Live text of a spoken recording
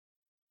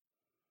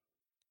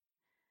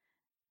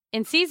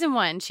In season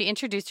 1, she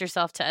introduced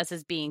herself to us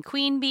as being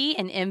Queen Bee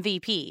and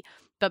MVP.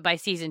 But by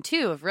season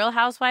 2 of Real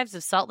Housewives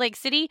of Salt Lake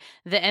City,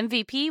 the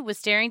MVP was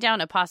staring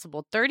down a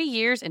possible 30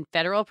 years in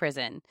federal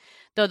prison.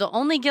 Though the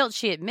only guilt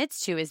she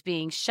admits to is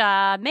being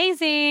Shah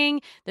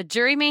amazing, the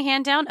jury may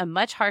hand down a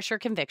much harsher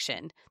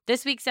conviction.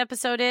 This week's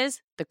episode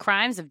is The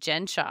Crimes of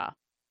Jen Shah.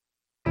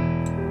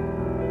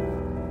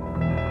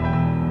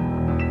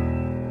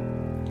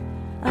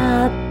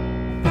 A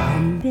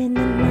bump in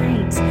the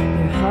night,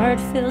 your heart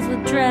fills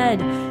with dread.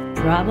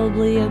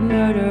 Probably a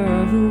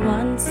murderer who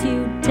wants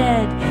you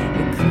dead.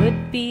 It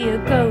could be a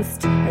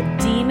ghost, a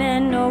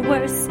demon, or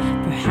worse.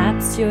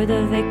 Perhaps you're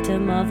the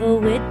victim of a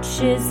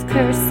witch's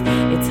curse.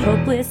 It's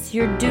hopeless,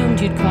 you're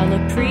doomed. You'd call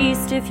a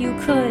priest if you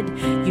could.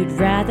 You'd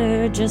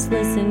rather just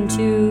listen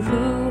to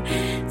who?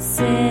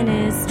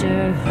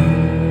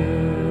 Sinisterhood.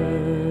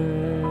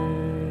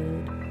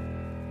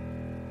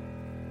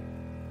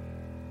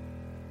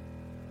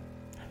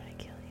 I'm gonna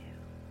kill you.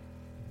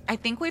 I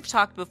think we've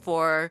talked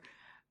before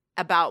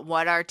about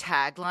what our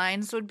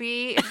taglines would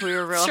be if we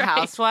were Real Right.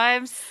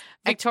 Housewives.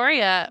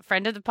 Victoria,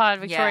 friend of the pod,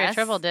 Victoria Yes.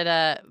 Triple, did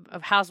a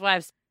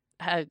Housewives,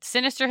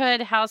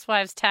 Sinisterhood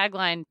Housewives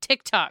tagline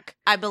TikTok.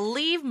 I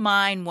believe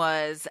mine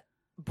was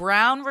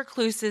brown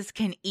recluses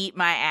can eat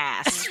my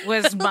ass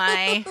was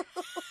my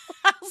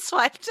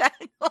housewife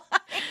tagline.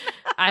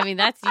 I mean,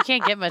 you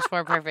can't get much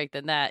more perfect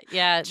than that.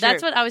 Yeah, True.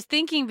 that's what I was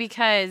thinking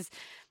because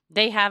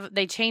they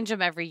change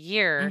them every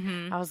year.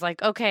 Mhm. I was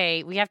like,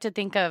 okay,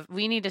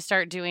 we need to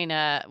start doing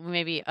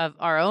maybe of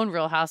our own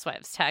Real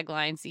Housewives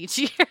taglines each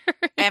year.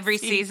 Every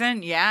See-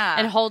 season, yeah.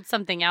 And hold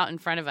something out in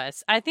front of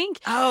us. I think.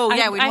 oh,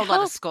 yeah, I- we I hold out a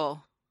hope-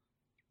 skull.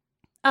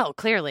 Oh,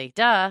 clearly.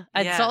 Duh.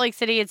 At Yeah. Salt Lake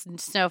City, it's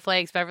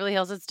snowflakes. Beverly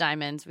Hills, it's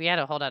diamonds. We had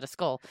to hold out a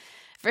skull.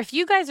 If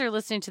you guys are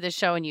listening to this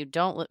show and you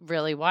don't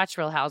really watch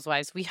Real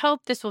Housewives, we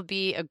hope this will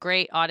be a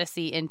great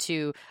odyssey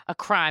into a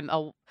crime,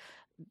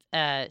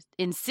 a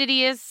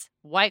insidious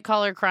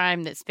white-collar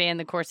crime that spanned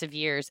the course of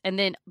years. And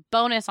then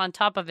bonus on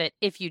top of it,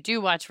 if you do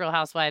watch Real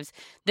Housewives,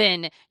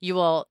 then you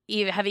will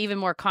have even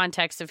more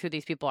context of who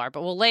these people are.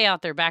 But we'll lay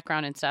out their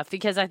background and stuff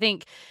because I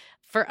think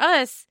for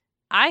us,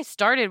 I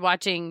started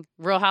watching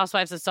Real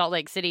Housewives of Salt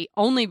Lake City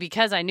only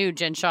because I knew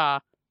Jen Shah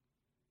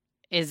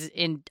is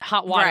in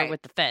hot water Right.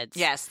 with the feds.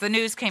 Yes, the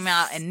news came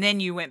out, and then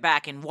you went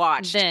back and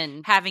watched,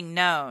 Then, having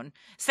known.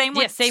 Same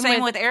Yeah, with same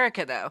same with- with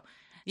Erica, though.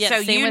 yeah,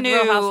 So same you with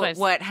Real knew Housewives.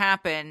 what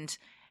happened,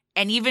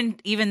 and even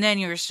then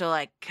you were still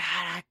like,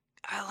 God,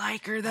 I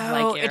like her though.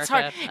 I like It's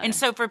hard. Erica. And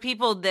so for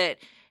people that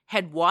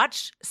had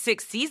watched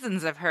 6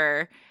 seasons of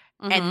her,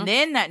 Mhm. and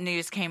then that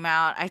news came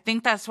out, I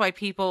think that's why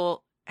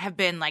people have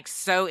been like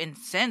so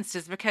incensed,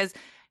 is because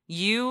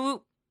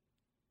you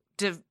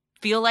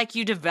feel like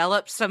you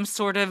developed some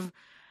sort of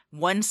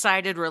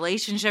one-sided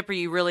relationship, or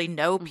you really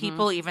know Mhm.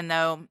 people, even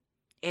though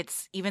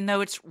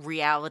it's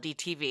reality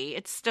TV.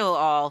 It's still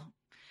all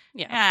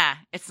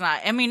it's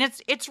not. I mean,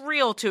 it's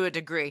real to a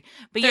degree,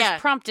 but There's yeah,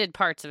 prompted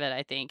parts of it,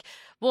 I think.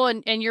 Well,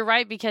 and you're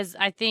right, because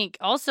I think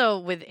also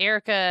with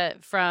Erica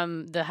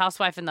from The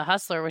Housewife and the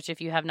Hustler, which if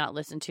you have not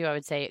listened to, I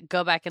would say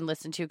go back and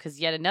listen to, because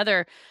yet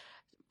another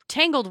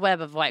tangled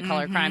web of white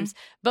collar Mhm. crimes.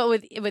 But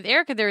with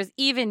Erica, there is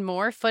even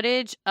more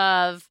footage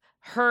of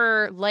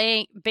her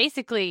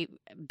basically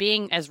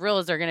being as real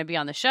as they're going to be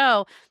on the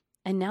show.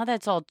 And now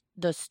that's all,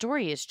 the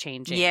story is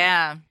changing.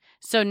 yeah.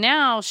 So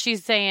now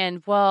she's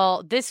saying,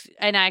 well, this,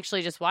 and I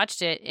actually just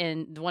watched it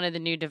in one of the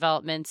new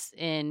developments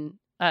in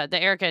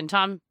the Erica and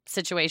Tom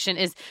situation,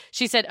 is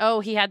she said, oh,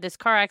 he had this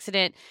car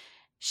accident.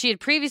 She had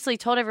previously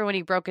told everyone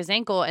he broke his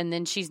ankle, and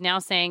then she's now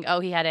saying, oh,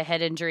 he had a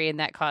head injury and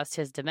that caused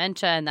his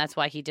dementia, and that's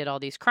why he did all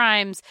these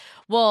crimes.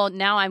 Well,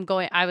 now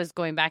I was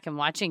going back and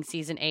watching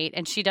season 8,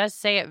 and she does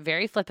say it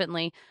very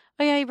flippantly.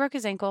 Oh, yeah, he broke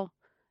his ankle.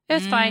 It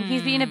was fine.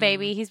 He's being a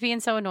baby. He's being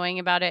so annoying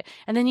about it.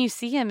 And then you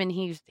see him, and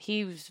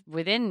he's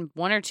within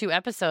 1 or 2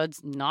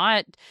 episodes,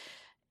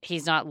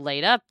 he's not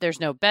laid up. There's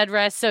no bed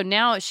rest. So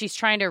now she's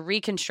trying to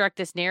reconstruct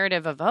this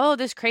narrative of, oh,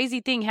 this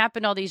crazy thing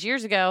happened all these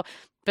years ago.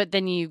 But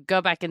then you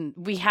go back and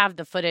we have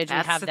the footage.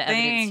 That's we have the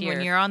evidence thing. here.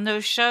 When you're on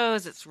those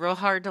shows, it's real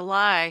hard to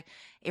lie.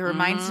 It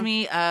reminds Mhm.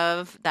 me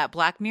of that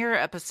Black Mirror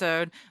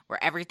episode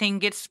where everything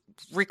gets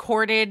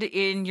recorded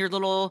in your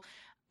little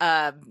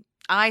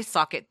eye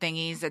socket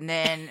thingies, and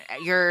then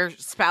your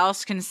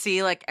spouse can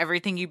see like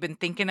everything you've been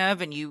thinking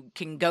of, and you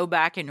can go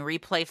back and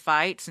replay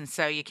fights, and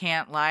so you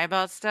can't lie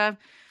about stuff.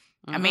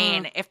 I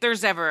mean, if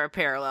there's ever a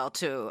parallel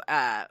to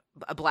a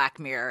Black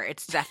Mirror,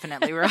 it's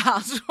definitely Real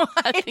Housewives.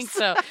 I think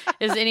so.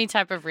 Is any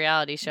type of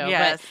reality show.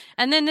 Yes. But,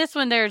 and then this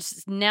one,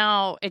 there's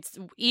now, it's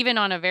even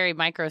on a very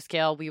micro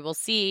scale, we will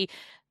see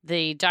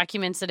the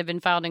documents that have been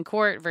filed in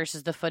court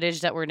versus the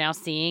footage that we're now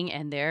seeing,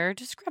 and there are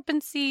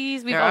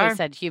discrepancies. We've There always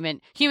are. said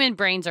human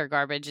brains are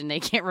garbage and they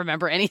can't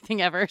remember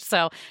anything ever,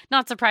 so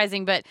not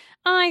surprising. But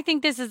I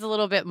think this is a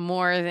little bit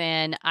more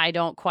than I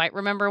don't quite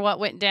remember what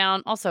went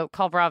down. Also,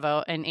 call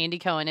Bravo and Andy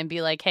Cohen and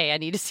be like, hey, I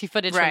need to see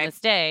footage from Right. this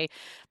day.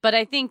 But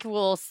I think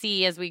we'll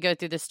see as we go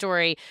through the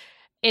story,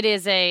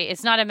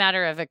 it's not a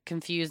matter of a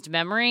confused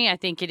memory. I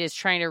think it is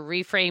trying to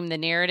reframe the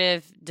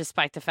narrative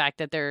despite the fact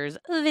that there's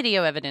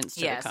video evidence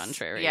to the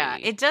contrary. Yeah,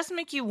 it does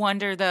make you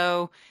wonder,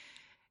 though,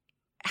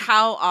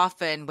 how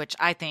often, which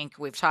I think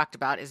we've talked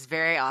about is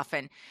very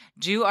often,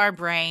 do our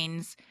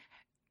brains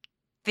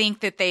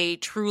think that they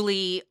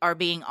truly are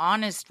being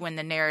honest when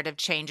the narrative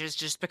changes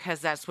just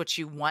because that's what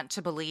you want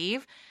to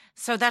believe?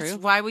 So that's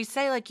why we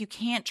say, like, you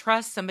can't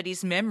trust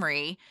somebody's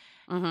memory,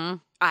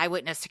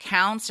 eyewitness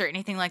accounts or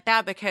anything like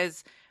that,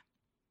 because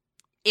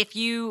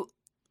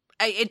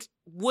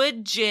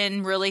would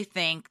Jen really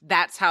think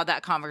that's how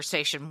that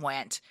conversation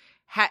went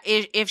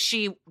if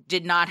she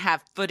did not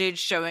have footage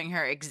showing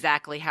her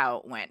exactly how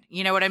it went?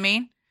 You know what I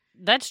mean?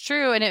 That's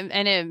true. And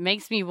it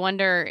makes me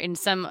wonder in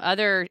some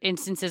other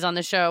instances on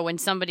the show when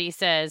somebody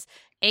says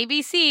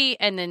ABC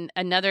and then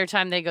another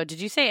time they go,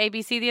 did you say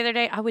ABC the other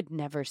day? I would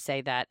never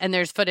say that. And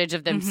there's footage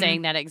of them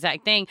saying that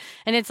exact thing.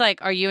 And it's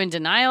like, are you in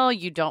denial?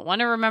 You don't want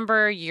to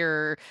remember?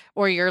 You're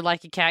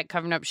like a cat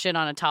covering up shit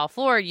on a tile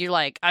floor. You're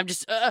like, I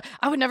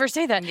would never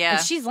say that. Yeah.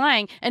 And she's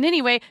lying. And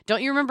anyway,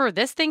 don't you remember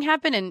this thing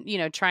happened?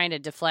 And, trying to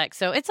deflect.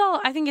 So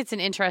I think it's an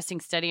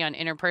interesting study on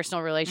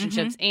interpersonal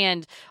relationships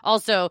and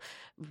also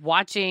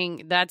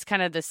watching, that's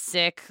kind of the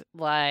sick,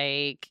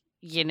 like,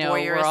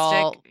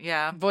 voyeuristic.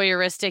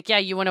 Yeah,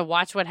 you want to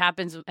watch what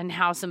happens and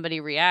how somebody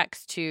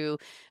reacts to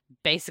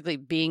basically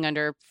being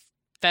under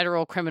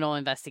federal criminal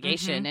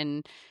investigation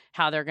and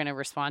how they're going to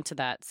respond to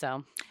that.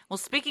 So, well,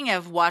 speaking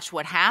of watch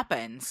what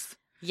happens,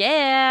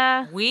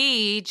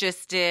 we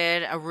just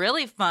did a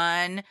really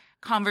fun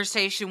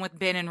conversation with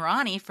Ben and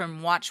Ronnie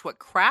from Watch What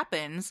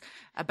Crappens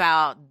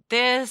about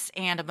this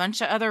and a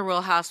bunch of other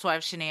Real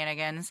Housewives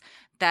shenanigans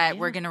that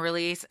we're going to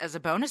release as a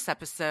bonus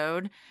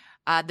episode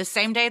the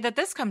same day that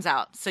this comes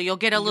out. So you'll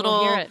get a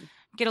little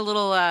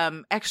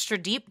extra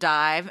deep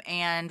dive,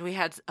 and we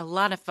had a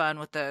lot of fun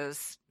with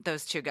those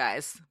two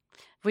guys.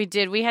 We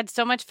did. We had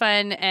so much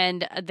fun,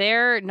 and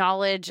their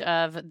knowledge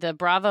of the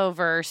Bravo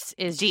verse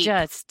is deep,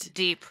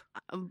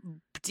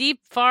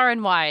 far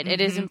and wide.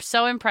 It is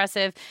so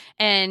impressive,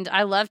 and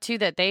I love too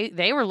that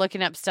they were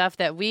looking up stuff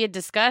that we had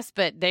discussed,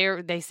 but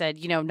they said,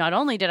 not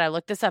only did I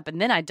look this up, and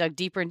then I dug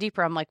deeper and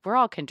deeper. I'm like, we're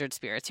all kindred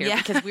spirits here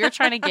because we're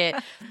trying to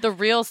get the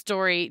real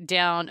story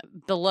down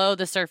below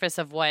the surface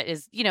of what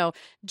is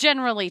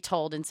generally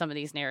told in some of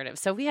these narratives.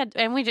 So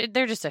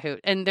they're just a hoot,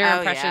 and their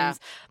impressions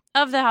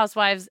of the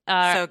housewives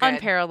are so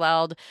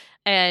unparalleled.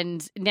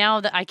 And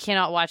now that I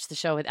cannot watch the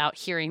show without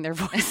hearing their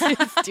voices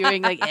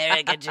doing like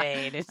Erica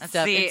Jane and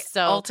stuff. It's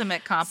the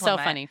ultimate compliment.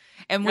 So funny.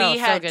 And we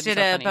did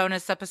a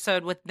bonus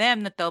episode with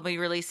them that they'll be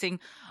releasing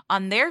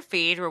on their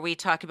feed where we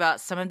talk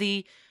about some of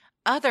the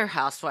other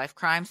housewife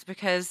crimes,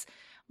 because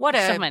what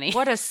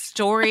a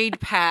storied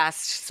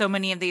past so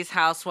many of these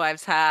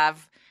housewives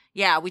have.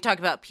 Yeah, we talk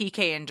about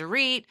PK and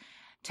Dorit,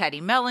 Teddy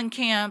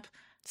Mellencamp.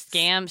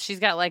 Scam. She's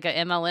got like a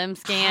MLM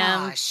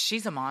scam.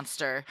 She's a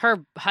monster.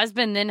 Her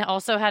husband then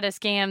also had a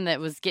scam that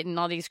was getting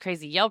all these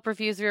crazy Yelp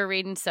reviews we were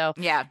reading. So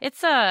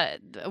it's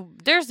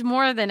there's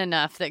more than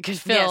enough that could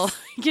fill.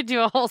 You could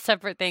do a whole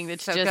separate thing.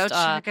 That's so just go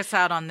check us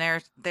out on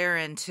their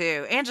end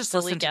too, and just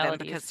listen to them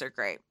because they're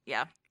great.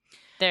 Yeah.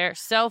 They're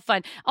so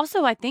fun.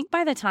 Also, I think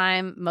by the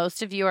time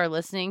most of you are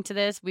listening to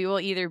this, we will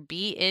either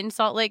be in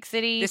Salt Lake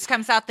City. This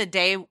comes out the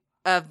day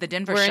of the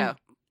Denver show.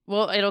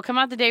 Well, it'll come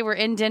out the day we're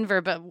in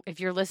Denver, but if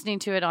you're listening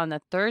to it on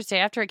the Thursday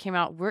after it came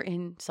out, we're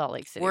in Salt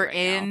Lake City. We're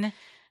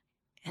there.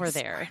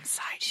 We're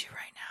inside you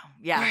right now.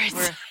 Yeah,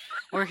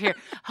 we're here.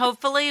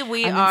 Hopefully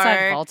we are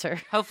inside Walter.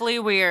 Hopefully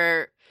we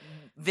are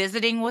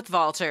visiting with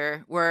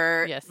Walter.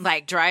 We're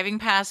like driving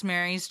past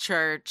Mary's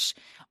church,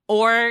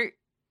 or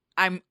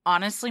I'm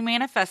honestly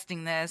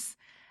manifesting this,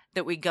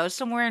 that we go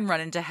somewhere and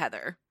run into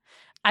Heather.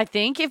 I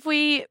think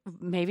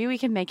maybe we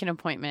can make an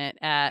appointment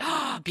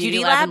at Beauty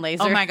Lab and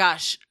Laser. Oh my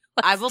gosh.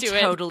 I will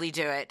totally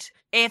do it.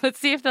 Let's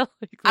see if they'll.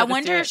 I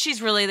wonder if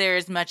she's really there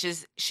as much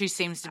as she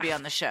seems to be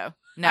on the show.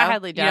 No, I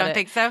highly doubt you don't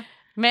think so?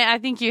 Man, I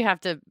think you have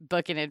to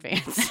book in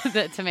advance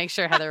to make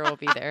sure Heather will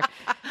be there.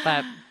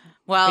 But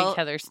big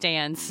Heather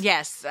stands.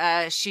 Yes,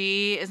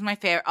 she is my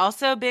favorite.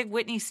 Also, big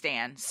Whitney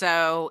stan.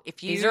 So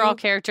these are all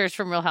characters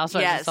from Real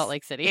Housewives of Salt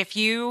Lake City. If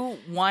you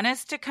want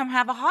us to come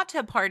have a hot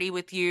tub party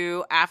with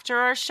you after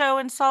our show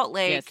in Salt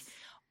Lake,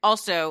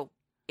 also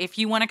if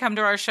you want to come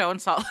to our show in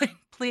Salt Lake,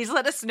 please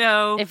let us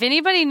know. If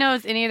anybody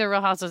knows any of the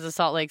Real Housewives of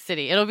Salt Lake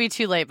City, it'll be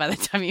too late by the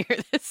time you hear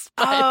this.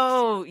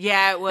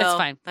 It will. It's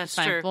fine. That's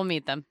fine. true. We'll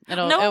meet them. It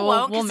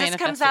won't, because this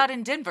comes out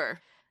in Denver.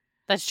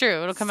 That's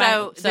true. It'll come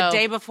out. So the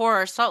day before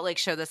our Salt Lake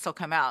show, this will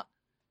come out.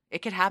 It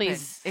could happen.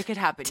 Please it could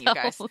happen, you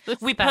guys.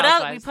 We put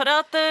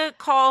out the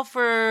call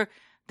for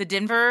the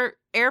Denver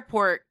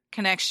airport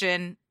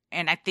connection,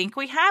 and I think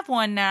we have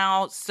one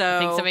now. So I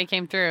think somebody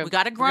came through. We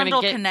got a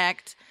Grundle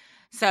connect.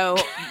 So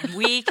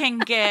we can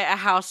get a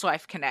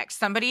housewife connect.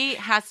 Somebody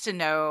has to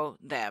know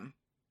them.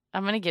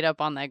 I'm going to get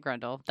up on that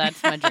Grundle.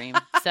 That's my dream.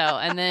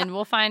 And then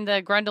we'll find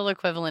the Grundle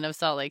equivalent of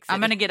Salt Lake City. I'm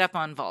going to get up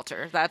on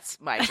Walter. That's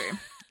my dream.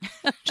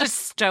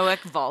 Just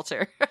stoic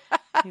Walter.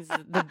 He's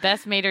the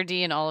best maitre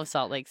d' in all of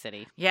Salt Lake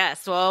City.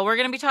 Yes, well, we're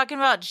going to be talking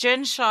about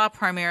Jen Shah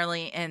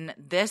primarily in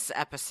this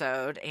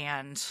episode,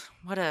 and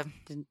what a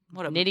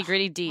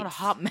nitty-gritty deets. What a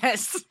hot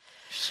mess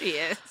she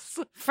is.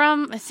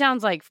 It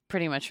sounds like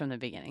pretty much from the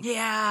beginning.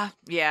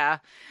 Yeah.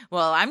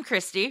 Well, I'm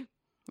Christy.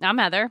 I'm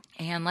Heather.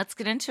 And let's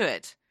get into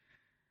it.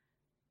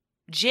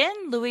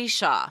 Jen Louise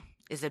Shah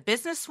is a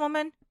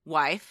businesswoman,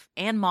 wife,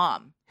 and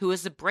mom who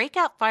is the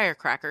breakout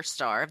firecracker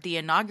star of the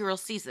inaugural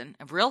season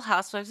of Real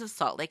Housewives of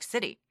Salt Lake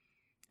City.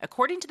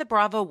 According to the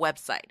Bravo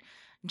website,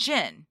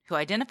 Jen, who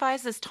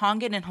identifies as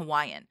Tongan and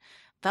Hawaiian,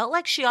 felt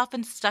like she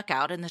often stuck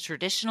out in the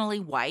traditionally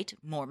white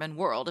Mormon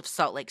world of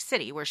Salt Lake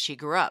City where she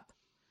grew up.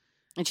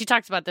 And she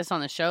talks about this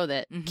on the show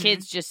that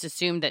kids just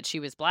assumed that she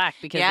was black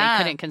because they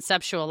couldn't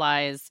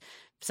conceptualize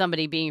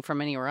somebody being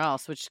from anywhere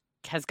else, which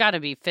has got to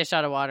be fish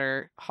out of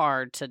water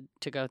hard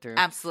to go through.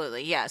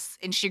 Absolutely, yes.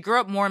 And she grew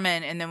up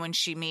Mormon, and then when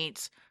she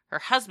meets her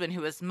husband,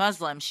 who is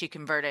Muslim, she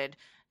converted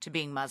to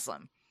being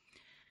Muslim.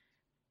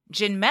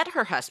 Jen met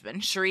her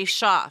husband, Sharif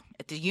Shah,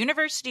 at the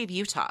University of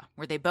Utah,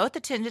 where they both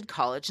attended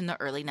college in the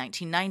early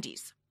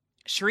 1990s.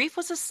 Sharif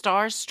was a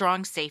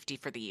star-strong safety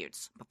for the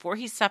Utes before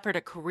he suffered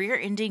a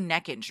career-ending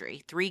neck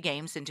injury 3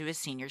 games into his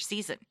senior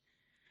season.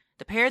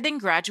 The pair then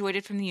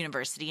graduated from the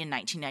university in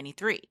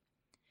 1993.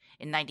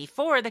 In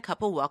 94, the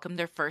couple welcomed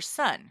their first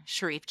son,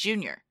 Sharif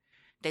Jr.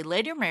 They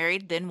later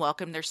married, then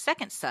welcomed their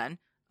second son,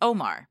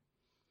 Omar.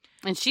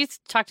 And she's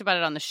talked about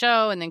it on the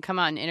show and then come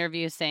out in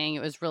interviews saying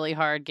it was really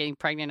hard getting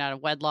pregnant out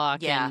of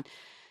wedlock and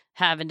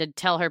having to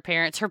tell her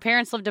parents. Her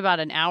parents lived about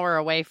an hour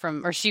away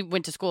from, or she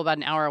went to school about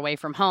an hour away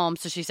from home.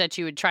 So she said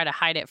she would try to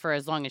hide it for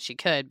as long as she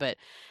could. But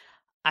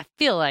I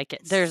feel like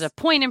there's a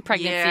point in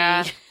pregnancy.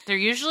 Yeah, they're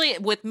usually,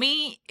 with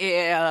me,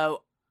 there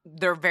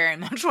very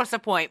much was a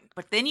point.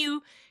 But then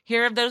you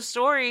hear of those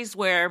stories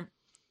where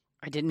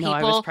I didn't know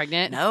I was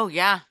pregnant. No,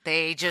 yeah.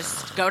 They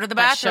just go to the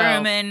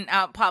bathroom and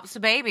out pops a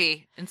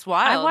baby. It's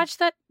wild. I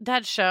watched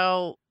that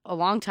show a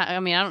long time. I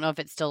mean, I don't know if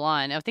it's still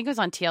on. I think it was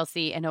on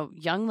TLC, and a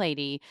young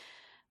lady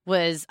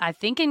was, I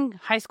think, in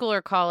high school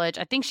or college.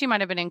 I think she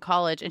might have been in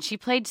college, and she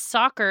played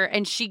soccer,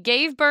 and she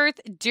gave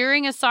birth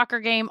during a soccer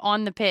game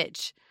on the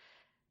pitch.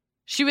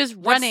 She was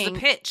running. What's the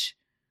pitch?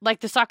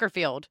 Like the soccer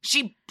field.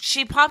 She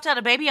popped out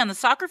a baby on the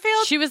soccer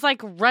field? She was like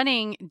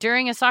running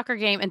during a soccer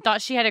game and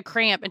thought she had a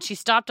cramp, and she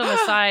stopped on the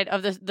side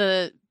of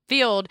the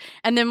field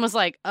and then was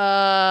like,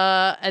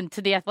 and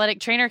to the athletic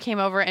trainer came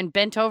over and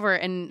bent over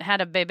and had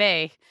a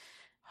baby.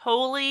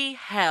 Holy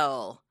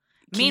hell.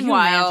 Can you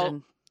Meanwhile,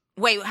 imagine?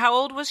 Wait, how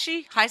old was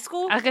she? High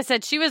school? Like I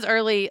said, she was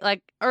early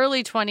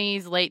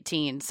 20s, late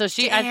teens. So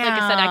like I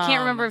said, I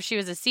can't remember if she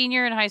was a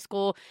senior in high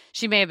school.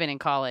 She may have been in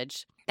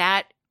college.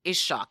 That is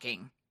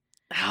shocking.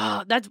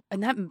 Oh, that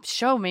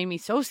show made me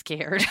so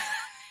scared.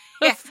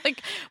 It's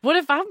like, what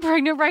if I'm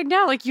pregnant right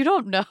now? Like, you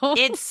don't know.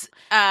 It's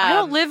I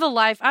don't live a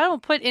life. I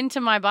don't put into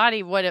my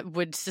body what it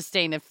would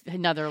sustain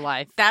another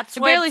life. It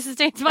barely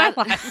sustains my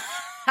life.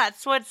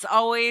 That's what's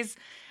always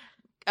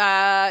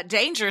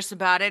dangerous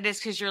about it, is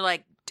because you're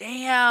like,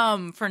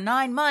 damn, for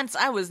 9 months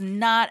I was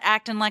not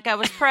acting like I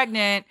was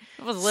pregnant.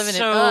 I was living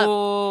it up.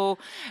 So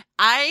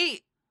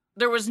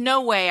there was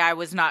no way I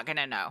was not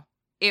gonna know.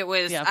 It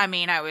was, I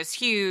mean, I was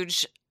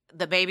huge.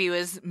 The baby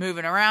was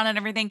moving around and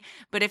everything.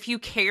 But if you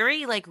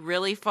carry like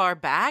really far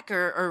back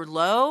or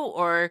low,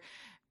 or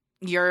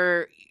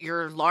you're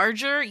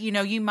larger,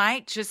 you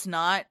might just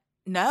not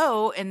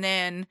know.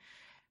 And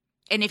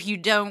if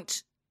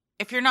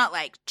you're not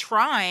like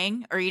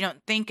trying, or you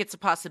don't think it's a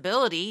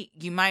possibility,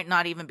 you might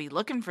not even be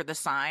looking for the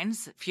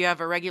signs. If you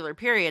have irregular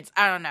periods,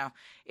 I don't know.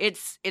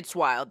 It's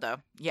wild though.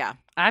 Yeah.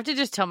 I have to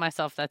just tell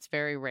myself that's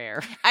very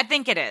rare. I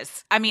think it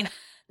is. I mean,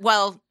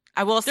 well,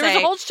 I will say there's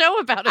a whole show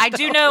about it.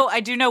 I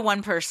do know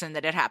one person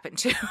that it happened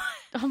to.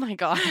 Oh my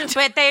God.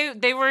 But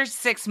they were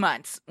 6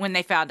 months when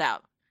they found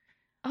out.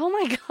 Oh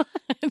my God.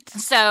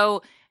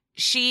 So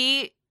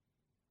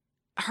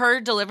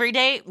her delivery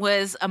date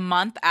was a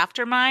month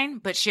after mine,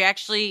 but she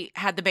actually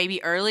had the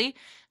baby early.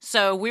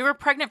 So we were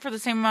pregnant for the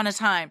same amount of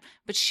time,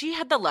 but she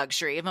had the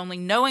luxury of only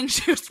knowing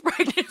she was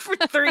pregnant for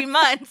 3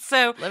 months.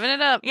 So living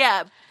it up.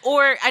 Yeah.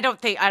 Or I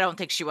don't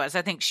think she was.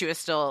 I think she was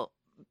still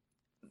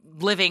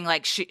living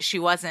like she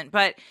wasn't.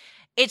 But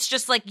it's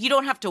just like, you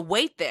don't have to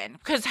wait then,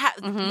 because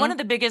one of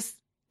the biggest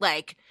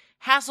like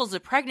hassles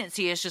of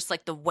pregnancy is just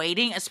like the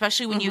waiting,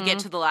 especially when you get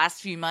to the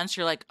last few months.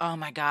 You're like, oh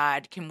my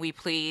God, can we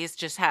please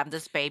just have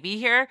this baby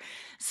here?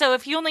 So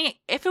if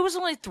it was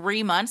only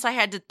 3 months I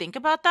had to think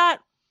about that,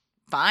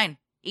 fine,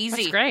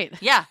 easy. That's great.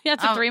 Yeah. Yeah,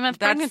 it's a 3-month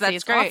pregnancy. That's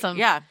it's great. awesome.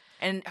 Yeah.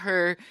 And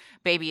her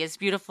baby is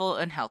beautiful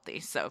and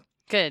healthy. So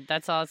good.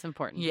 That's all that's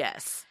important.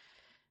 Yes.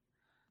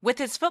 With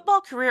his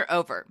football career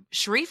over,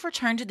 Sharif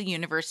returned to the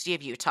University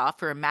of Utah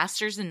for a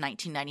master's in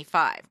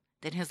 1995,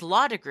 then his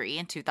law degree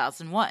in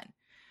 2001.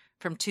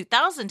 From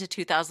 2000 to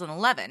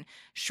 2011,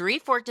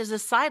 Sharif worked as a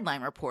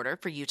sideline reporter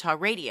for Utah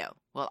Radio,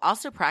 while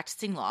also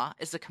practicing law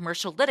as a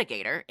commercial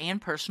litigator and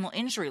personal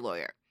injury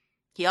lawyer.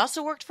 He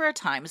also worked for a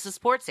time as a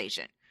sports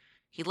agent.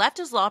 He left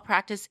his law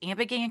practice and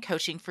began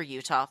coaching for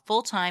Utah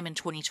full-time in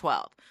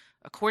 2012,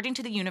 according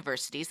to the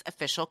university's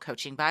official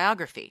coaching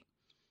biography.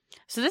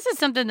 So this is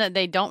something that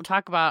they don't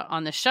talk about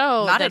on the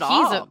show. Not at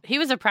all. He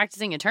was a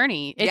practicing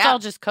attorney. It's all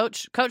just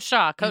Coach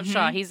Shah. Coach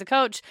Shah. He's a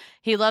coach.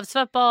 He loves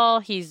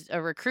football. He's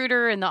a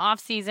recruiter in the off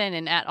season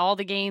and at all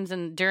the games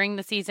and during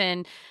the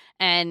season.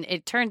 And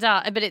it turns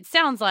out, but it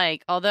sounds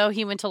like, although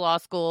he went to law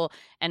school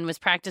and was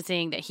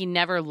practicing, that he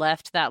never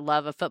left that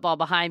love of football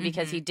behind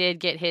because he did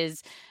get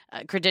his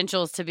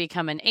credentials to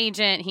become an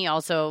agent. He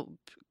also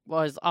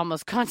was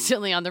almost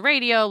constantly on the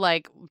radio,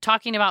 like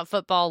talking about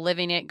football,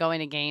 living it,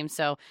 going to games.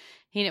 So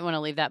he didn't want to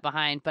leave that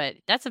behind, but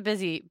that's a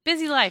busy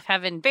life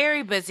having.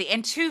 Very busy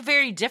and two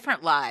very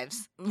different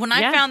lives. When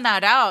I found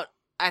that out,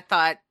 I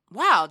thought,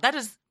 wow, that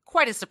is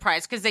quite a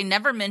surprise because they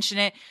never mention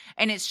it.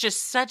 And it's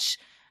just such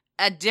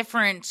a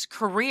different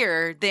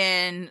career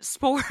than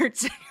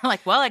sports. You're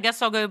like, well, I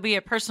guess I'll go be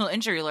a personal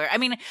injury lawyer. I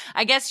mean,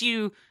 I guess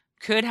you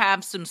could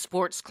have some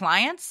sports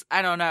clients.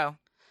 I don't know.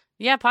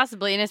 Yeah,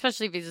 possibly. And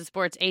especially if he's a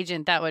sports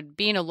agent,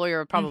 being a lawyer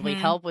would probably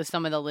help with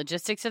some of the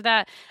logistics of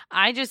that.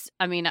 I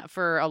mean,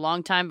 for a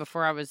long time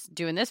before I was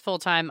doing this full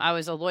time, I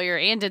was a lawyer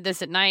and did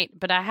this at night.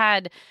 But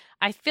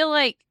I feel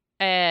like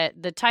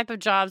the type of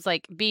jobs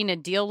like being a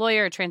deal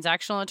lawyer, a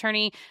transactional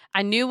attorney,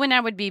 I knew when I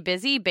would be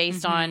busy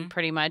based on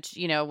pretty much,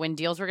 when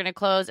deals were going to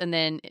close. And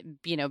then,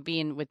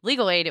 being with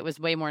legal aid, it was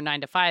way more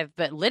 9 to 5.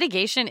 But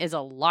litigation is a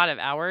lot of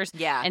hours.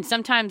 Yeah. And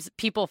sometimes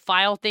people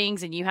file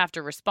things and you have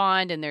to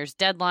respond and there's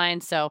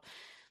deadlines. So,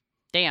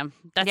 damn,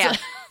 that's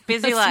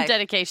busy that's life. some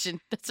dedication.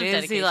 That's some busy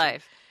dedication.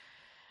 life.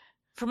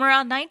 From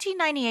around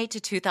 1998 to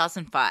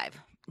 2005,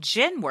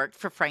 Jen worked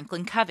for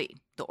Franklin Covey,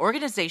 the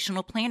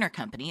organizational planner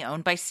company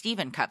owned by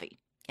Stephen Covey,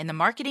 in the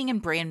marketing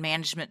and brand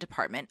management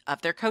department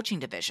of their coaching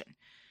division.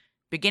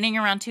 Beginning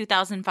around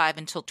 2005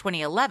 until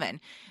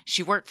 2011,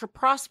 she worked for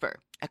Prosper,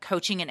 a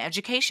coaching and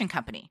education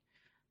company.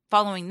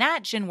 Following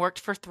that, Jen worked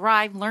for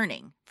Thrive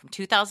Learning from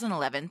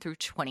 2011 through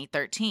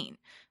 2013,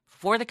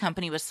 before the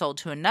company was sold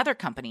to another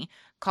company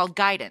called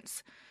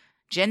Guidance.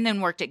 Jen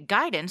then worked at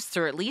Guidance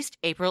through at least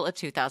April of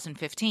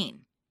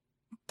 2015.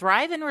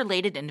 Thrive and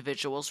related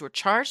individuals were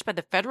charged by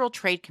the Federal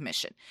Trade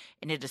Commission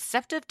in a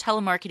deceptive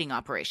telemarketing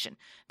operation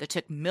that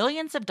took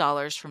millions of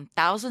dollars from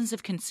thousands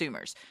of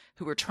consumers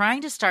who were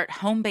trying to start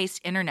home-based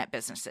internet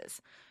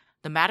businesses.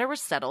 The matter was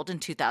settled in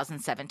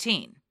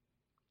 2017.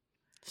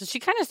 So she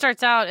kind of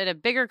starts out at a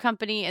bigger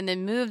company and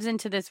then moves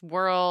into this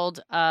world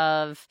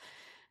of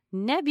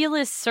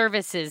nebulous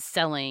services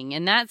selling.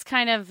 And that's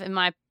kind of in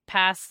my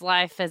past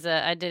life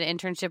I did an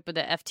internship with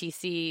the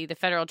FTC, the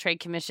Federal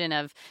Trade Commission,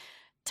 of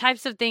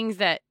types of things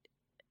that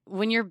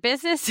when your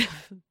business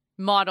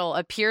model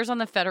appears on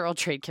the Federal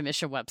Trade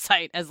Commission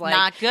website as like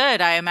not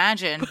good, I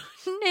imagine.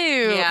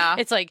 new. Yeah.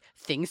 It's like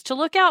things to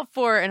look out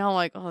for. And I'm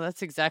like, oh,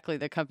 that's exactly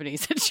the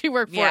companies that she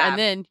worked for. Yeah. And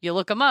then you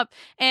look them up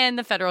and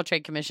the Federal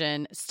Trade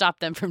Commission stopped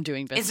them from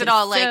doing business. Is it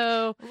all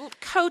like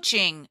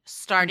coaching,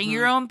 starting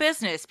your own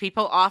business,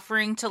 people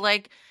offering to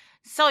like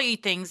sell you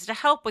things to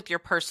help with your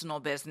personal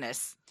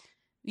business?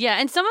 Yeah,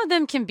 and some of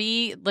them can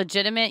be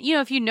legitimate.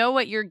 If you know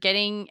what you're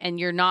getting and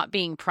you're not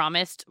being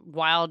promised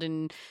wild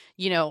and,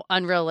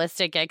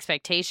 unrealistic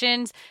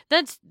expectations,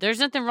 there's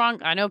nothing wrong.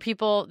 I know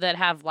people that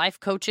have life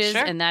coaches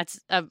and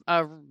that's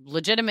a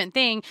legitimate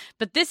thing.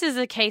 But this is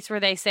a case where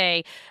they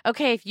say,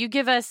 okay, if you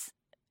give us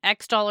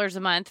X dollars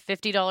a month,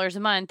 $50 a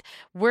month,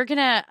 we're going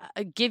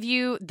to give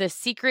you the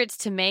secrets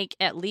to make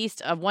at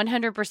least a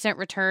 100%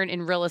 return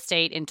in real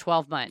estate in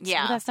 12 months.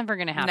 Yeah. Well, that's never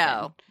going to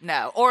happen.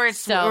 No. Or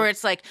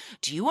it's like,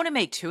 do you want to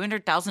make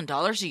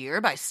 $200,000 a year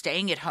by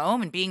staying at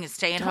home and being a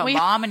stay-at-home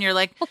mom? And you're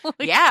like,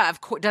 yeah,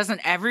 of course. Doesn't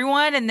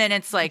everyone? And then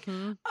it's like,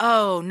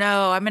 oh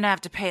no, I'm going to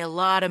have to pay a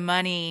lot of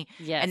money.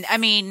 Yes. And I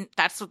mean,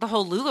 that's what the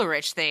whole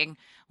LuLaRich thing.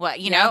 Well,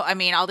 know, I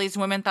mean, all these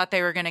women thought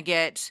they were going to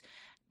get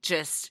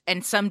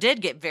and some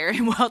did get very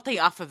wealthy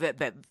off of it,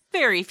 but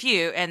very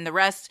few. And the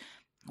rest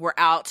were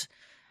out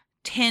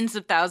tens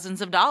of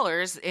thousands of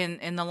dollars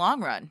in the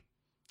long run.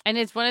 And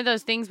it's one of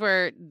those things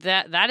where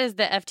that is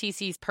the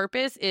FTC's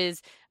purpose,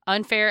 is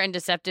unfair and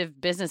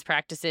deceptive business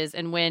practices.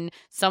 And when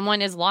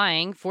someone is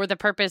lying for the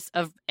purpose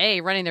of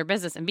A, running their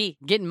business, and B,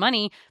 getting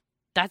money,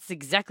 that's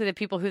exactly the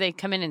people who they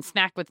come in and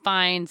smack with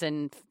fines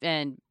and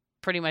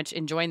pretty much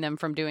enjoin them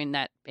from doing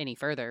that any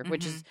further,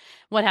 which is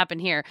what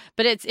happened here.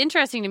 But it's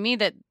interesting to me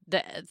that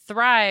the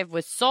Thrive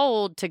was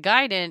sold to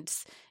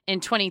Guidance in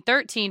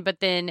 2013,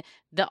 but then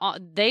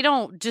they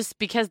don't, just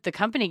because the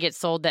company gets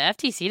sold, the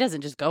FTC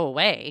doesn't just go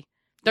away.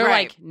 They're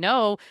like,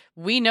 no,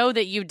 we know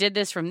that you did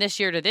this from this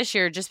year to this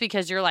year. Just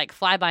because you're like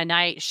fly by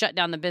night, shut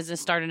down the business,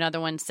 start another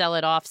one, sell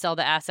it off, sell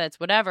the assets,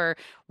 whatever,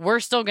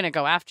 we're still going to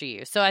go after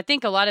you. So I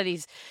think a lot of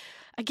these,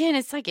 again,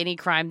 it's like any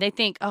crime. They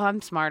think, oh,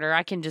 I'm smarter.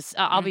 I can just,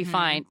 I'll be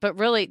fine. But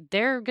really,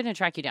 they're going to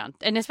track you down.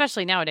 And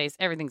especially nowadays,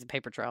 everything's a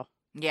paper trail.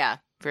 Yeah,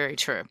 very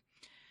true.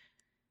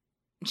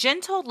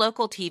 Jen told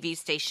local TV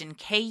station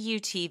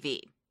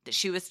KUTV that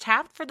she was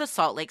tapped for the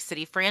Salt Lake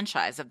City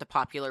franchise of the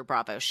popular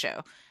Bravo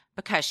show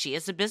because she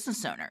is a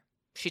business owner.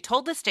 She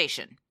told the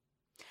station,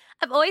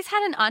 I've always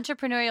had an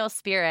entrepreneurial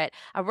spirit.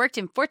 I worked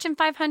in Fortune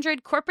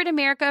 500 corporate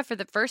America for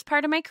the first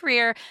part of my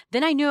career.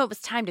 Then I knew it was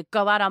time to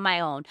go out on my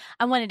own.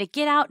 I wanted to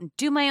get out and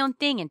do my own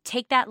thing and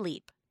take that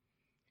leap.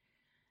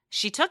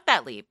 She took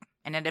that leap,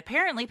 and it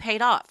apparently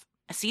paid off.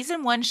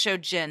 Season 1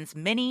 showed Jen's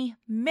many,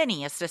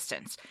 many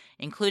assistants,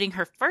 including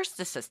her first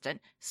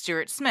assistant,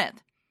 Stuart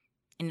Smith.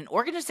 In an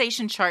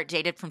organization chart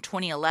dated from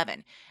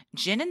 2011,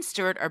 Jen and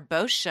Stuart are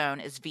both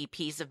shown as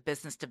VPs of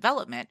business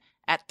development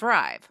at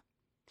Thrive.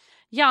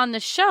 Yeah, on the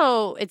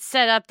show, it's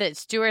set up that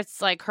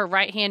Stuart's like her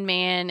right-hand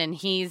man, and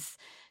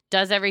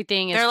does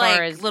everything They're as far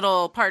like as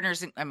little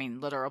partners.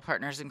 Literal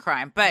partners in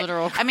crime. But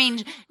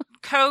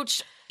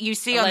Coach, you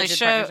see on the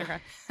show,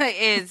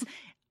 is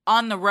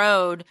on the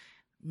road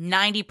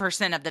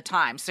 90% of the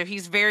time. So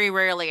he's very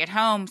rarely at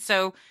home.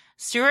 So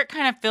Stuart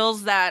kind of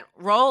fills that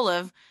role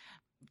of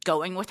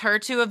going with her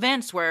to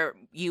events where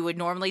you would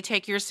normally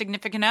take your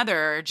significant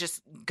other, or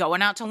just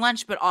going out to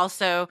lunch, but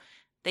also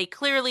they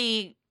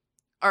clearly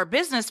are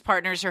business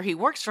partners, or he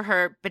works for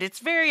her, but it's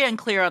very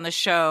unclear on the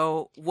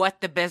show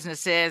what the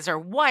business is or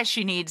why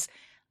she needs,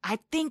 I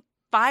think,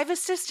 5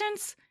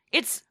 assistants.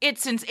 It's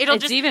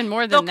even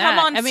more than that. They'll come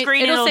on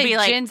screen and it'll be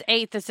like Jen's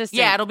 8th assistant.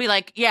 Yeah, it'll be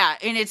like, yeah,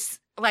 and it's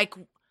like,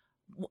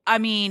 I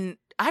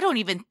don't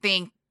even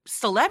think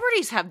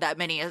celebrities have that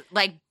many,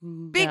 like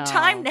big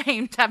time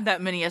names have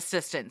that many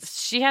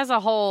assistants. She has a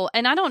whole,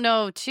 and I don't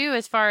know too,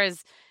 as far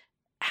as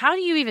how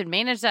do you even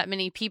manage that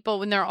many people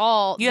when they're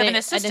all you have an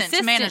assistant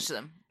to manage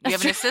them. You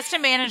have an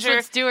assistant manager.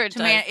 That's what Stuart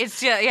does.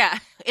 It's yeah.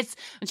 It's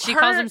and she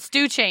calls him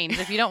Stew Chains.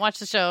 If you don't watch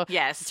the show,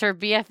 yes, it's her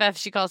BFF.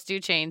 She calls Stew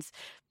Chains.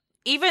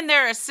 Even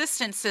their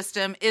assistant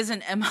system is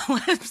an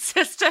MLM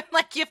system.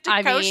 Like you have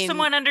to coach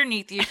someone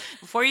underneath you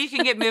before you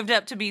can get moved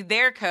up to be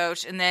their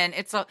coach, and then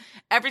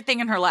everything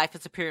in her life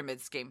is a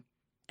pyramid scheme.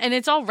 And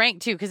it's all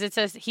ranked too, because it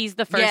says he's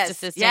the first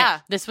assistant. Yeah.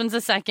 This one's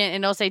the second,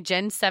 and it'll say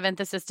Jen's 7th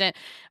assistant.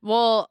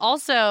 Well,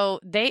 also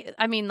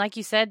like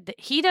you said,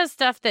 he does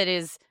stuff that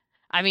is.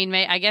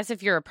 I guess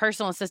if you're a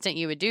personal assistant,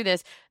 you would do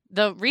this.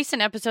 The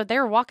recent episode, they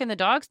were walking the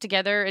dogs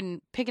together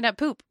and picking up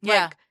poop.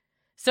 Yeah.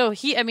 So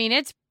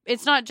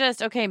it's not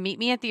just, okay, meet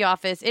me at the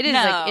office. It is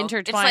like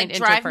intertwined, it's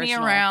like drive me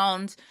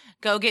around,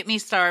 go get me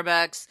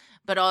Starbucks,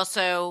 but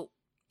also,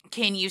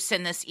 can you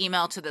send this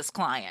email to this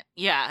client?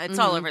 Yeah, it's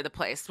all over the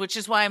place, which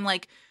is why I'm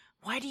like,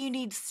 why do you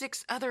need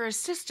 6 other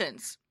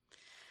assistants?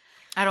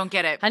 I don't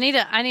get it. I need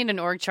an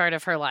org chart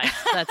of her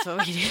life. That's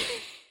what we do.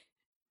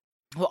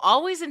 Well,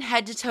 always in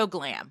head-to-toe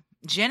glam,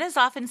 Jen is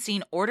often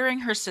seen ordering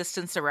her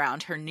assistants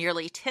around her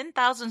nearly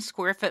 10,000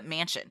 square foot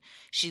mansion,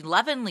 she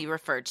lovingly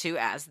referred to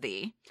as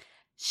the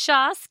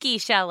Shah Ski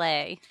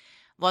Chalet.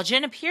 While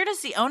Jen appeared as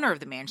the owner of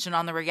the mansion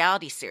on the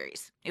reality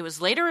series, it was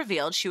later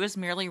revealed she was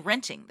merely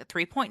renting the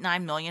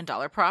 $3.9 million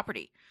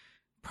property.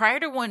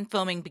 Prior to when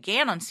filming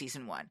began on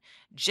season 1,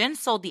 Jen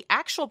sold the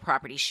actual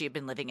property she had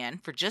been living in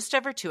for just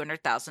over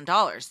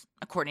 $200,000,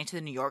 according to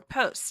the New York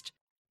Post.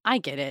 I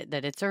get it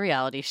that it's a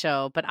reality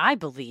show, but I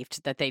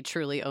believed that they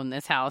truly own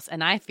this house,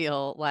 and I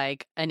feel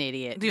like an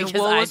idiot The because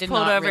wool I was did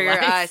pulled not over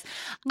realize.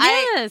 your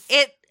eyes.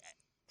 Yes.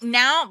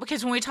 Now,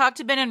 because when we talked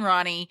to Ben and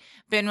Ronnie,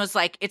 Ben was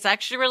like, it's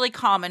actually really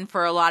common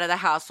for a lot of the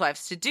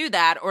housewives to do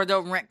that, or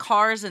they'll rent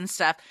cars and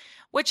stuff,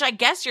 which I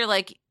guess you're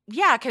like,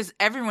 yeah, because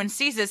everyone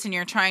sees this and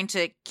you're trying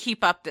to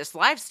keep up this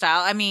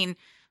lifestyle.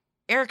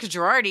 Erica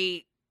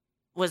Girardi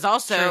was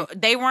also,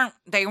 they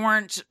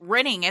weren't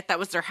renting it. That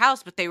was their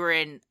house, but they were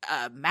in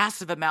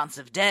massive amounts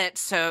of debt.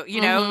 So,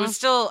 it was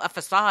still a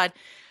facade.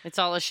 It's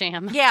all a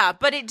sham. Yeah,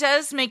 but it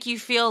does make you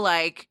feel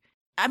like,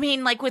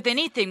 like with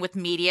anything with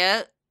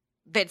media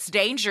that's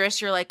dangerous,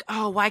 you're like,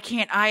 oh, why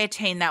can't I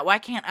attain that? Why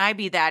can't I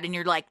be that? And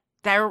you're like,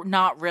 they're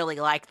not really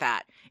like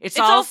that. It's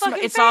all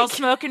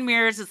smoke and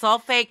mirrors. It's all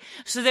fake.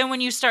 So then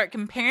when you start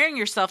comparing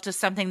yourself to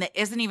something that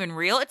isn't even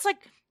real, it's like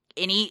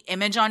any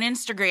image on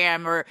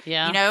Instagram or,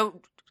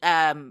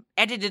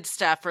 edited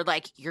stuff, or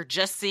like you're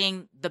just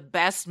seeing the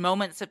best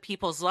moments of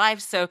people's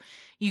lives. So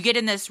you get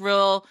in this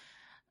real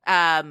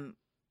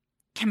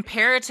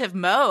comparative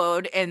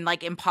mode and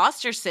like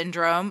imposter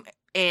syndrome.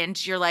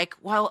 And you're like,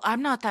 well,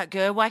 I'm not that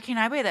good. Why can't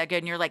I be that good?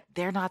 And you're like,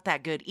 they're not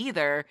that good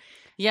either.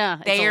 Yeah.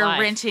 They are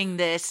renting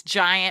this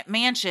giant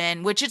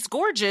mansion, which is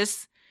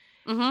gorgeous.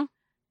 Mm-hmm.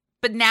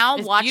 But now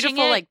it's watching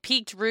beautiful, it, like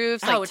peaked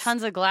roofs, like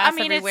tons of glass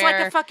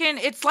everywhere.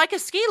 it's like a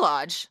ski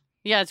lodge.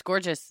 Yeah, it's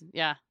gorgeous.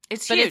 Yeah.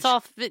 It's but huge. It's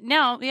all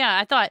now. Yeah,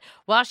 I thought,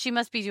 well, she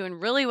must be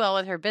doing really well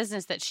with her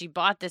business that she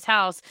bought this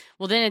house.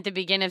 Well, then at the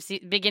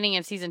beginning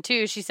of season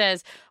 2, she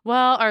says,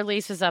 "Well, our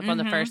lease was up on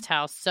the first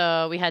house,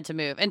 so we had to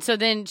move." And so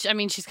then,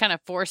 she's kind of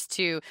forced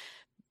to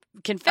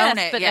confess. Own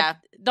it, but yeah.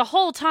 The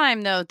whole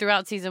time, though,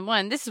 throughout season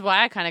 1, this is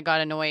why I kind of got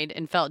annoyed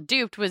and felt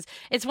duped. Was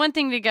it's one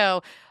thing to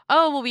go,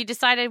 oh, well, we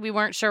decided we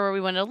weren't sure where we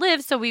wanted to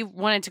live, so we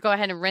wanted to go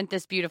ahead and rent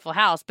this beautiful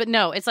house. But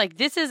no, it's like,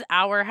 this is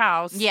our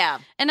house. Yeah,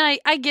 and I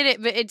get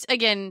it, but it's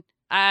again.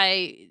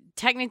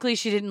 Technically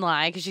she didn't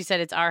lie because she said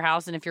it's our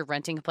house, and if you're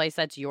renting a place,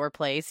 that's your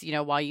place,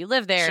 while you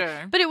live there.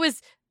 Sure. But it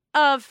was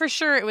for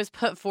sure it was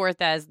put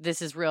forth as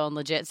this is real and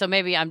legit. So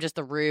maybe I'm just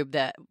the rube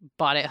that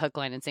bought it hook,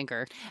 line, and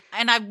sinker.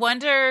 And I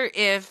wonder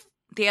if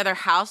the other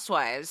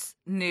housewives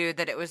knew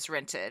that it was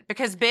rented,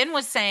 because Ben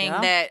was saying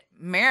that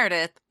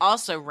Meredith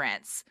also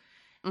rents.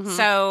 Mm-hmm.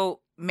 So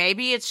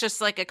maybe it's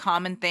just like a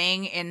common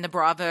thing in the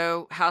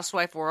Bravo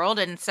housewife world,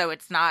 and so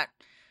it's not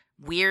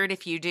weird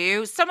if you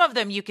do. Some of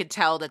them you could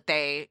tell that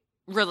they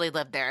really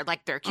live there,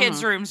 like their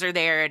kids' rooms are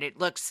there, and it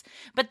looks.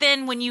 But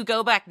then when you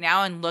go back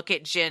now and look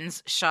at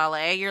Jen's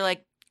chalet, you're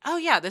like, oh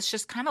yeah, this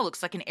just kind of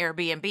looks like an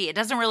Airbnb. It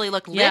doesn't really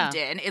look lived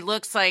in. It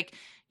looks like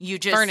you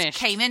just furnished.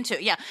 Came into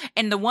it. Yeah.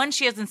 And the one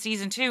she has in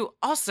season 2,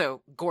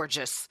 also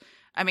gorgeous.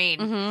 I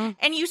mean,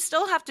 and you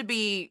still have to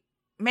be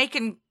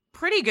making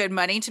pretty good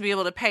money to be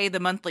able to pay the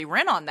monthly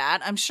rent on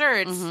that. I'm sure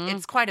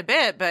it's quite a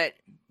bit, but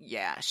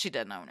yeah, she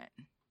doesn't own it.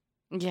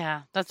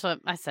 Yeah, that's what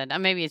I said.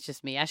 Maybe it's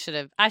just me. I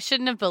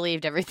shouldn't have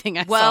believed everything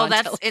I saw.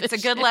 Well, it's a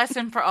good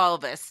lesson for all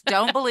of us.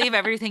 Don't believe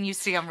everything you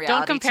see on reality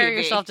Don't compare TV.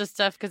 yourself to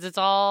stuff, because it's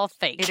all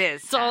fake. It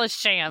is. It's all a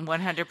sham.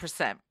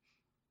 100%.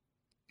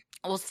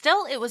 Well,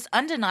 still, it was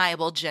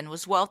undeniable Jen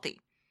was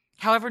wealthy.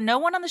 However, no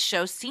one on the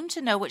show seemed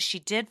to know what she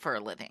did for a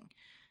living.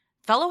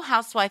 Fellow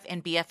housewife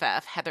and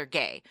BFF Heather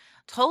Gay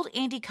told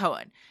Andy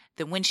Cohen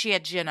that when she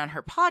had Jen on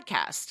her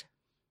podcast,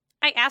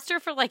 I asked her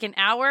for like an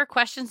hour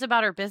questions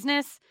about her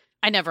business.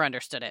 I never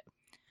understood it.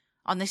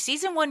 On the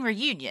season 1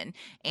 reunion,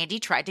 Andy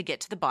tried to get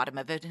to the bottom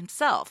of it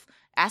himself,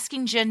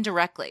 asking Jen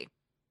directly,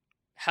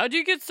 "How'd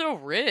you get so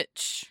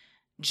rich?"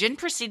 Jen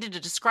proceeded to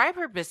describe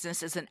her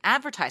business as an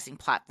advertising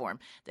platform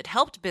that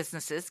helped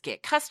businesses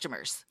get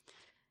customers.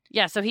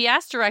 Yeah, so he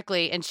asked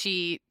directly, and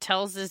she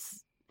tells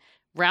this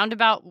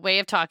roundabout way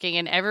of talking,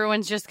 and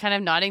everyone's just kind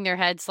of nodding their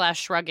head /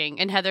 shrugging.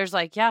 And Heather's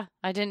like, yeah,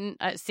 I didn't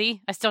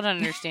see. I still don't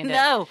understand it.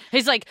 No.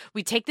 He's like,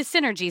 we take the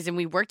synergies and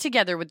we work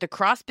together with the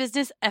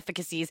cross-business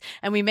efficacies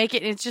and we make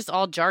it, it's just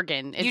all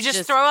jargon. It's you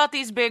just throw out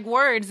these big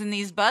words and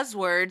these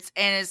buzzwords,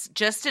 and it's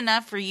just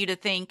enough for you to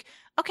think,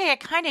 okay, I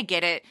kind of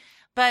get it,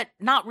 but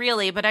not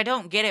really. But I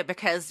don't get it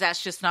because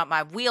that's just not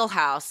my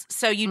wheelhouse.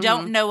 So you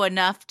don't know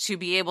enough to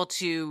be able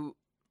to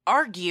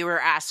argue or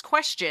ask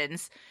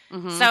questions.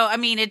 So, I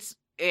mean, it's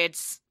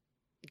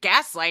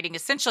gaslighting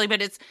essentially,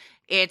 but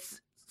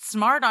it's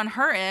smart on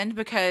her end,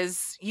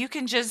 because you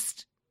can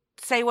just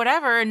say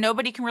whatever and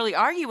nobody can really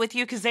argue with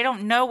you because they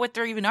don't know what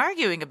they're even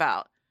arguing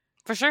about.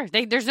 For sure.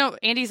 There's no,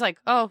 Andy's like,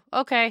 oh,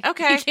 okay.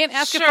 Okay. You can't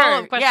ask sure. a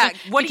follow-up question.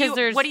 Yeah.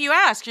 What do you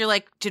ask? You're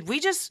like, did we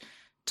just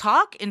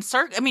talk in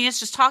circles? I mean, it's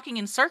just talking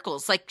in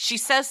circles. Like, she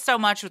says so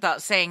much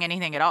without saying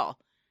anything at all.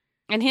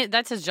 And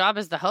that's his job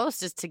as the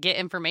host, is to get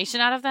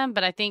information out of them.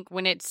 But I think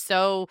when it's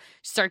so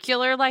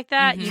circular like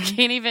that, you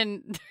can't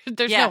even,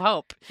 there's no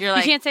hope. You're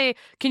like, you can't say,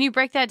 can you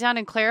break that down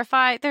and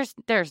clarify?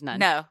 There's none.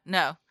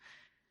 No.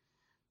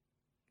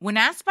 When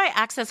asked by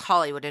Access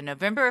Hollywood in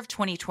November of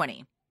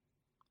 2020,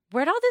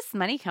 where'd all this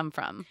money come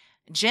from?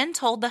 Jen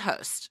told the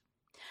host,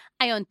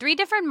 I own 3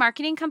 different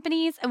marketing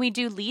companies, and we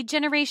do lead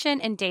generation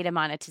and data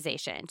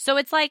monetization. So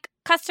it's like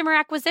customer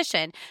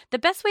acquisition. The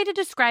best way to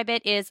describe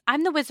it is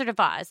I'm the Wizard of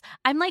Oz.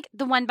 I'm like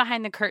the one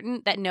behind the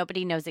curtain that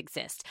nobody knows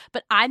exists,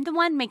 but I'm the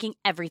one making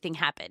everything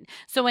happen.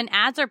 So when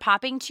ads are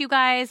popping to you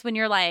guys, when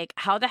you're like,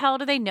 how the hell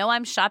do they know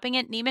I'm shopping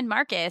at Neiman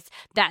Marcus?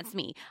 That's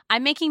me.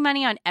 I'm making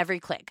money on every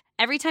click.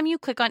 Every time you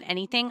click on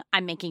anything,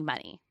 I'm making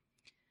money.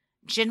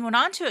 Jen went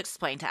on to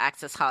explain to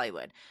Access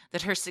Hollywood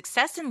that her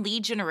success in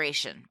lead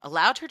generation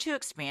allowed her to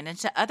expand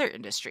into other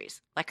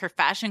industries, like her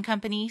fashion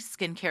company,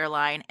 skincare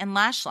line, and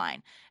lash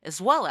line,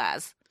 as well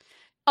as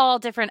all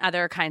different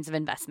other kinds of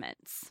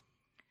investments.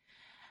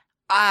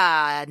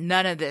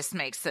 None of this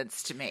makes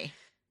sense to me.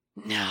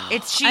 No.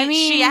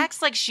 She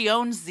acts like she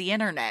owns the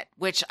internet,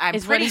 which I'm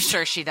pretty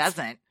sure she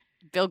doesn't.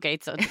 Bill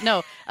Gates owns.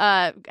 No,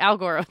 Al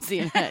Gore owns the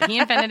internet. He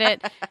invented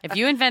it. If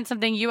you invent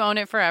something, you own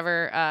it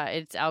forever.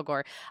 It's Al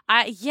Gore.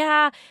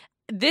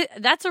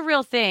 That's a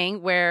real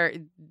thing, where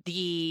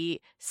the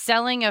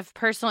selling of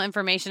personal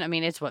information, I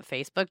mean, it's what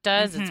Facebook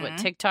does. It's what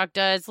TikTok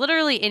does.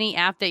 Literally any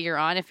app that you're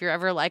on, if you're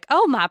ever like,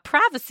 oh, my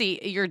privacy,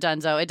 you're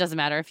donezo. It doesn't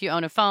matter. If you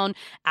own a phone,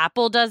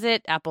 Apple does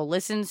it. Apple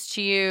listens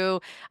to you.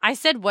 I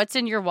said, what's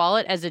in your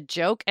wallet as a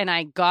joke, and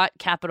I got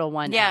Capital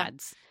One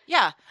ads.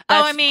 Yeah.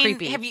 That's I mean,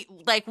 creepy. have you,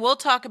 like, we'll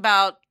talk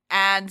about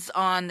ads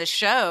on the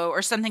show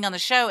or something on the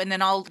show, and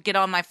then I'll get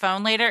on my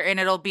phone later and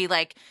it'll be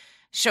like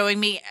showing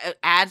me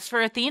ads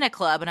for Athena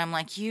Club. And I'm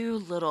like, you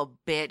little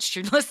bitch,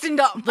 you're listening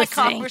to all my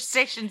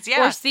conversations.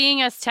 Yeah. Or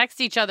seeing us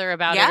text each other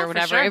about it or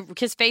whatever.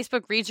 Because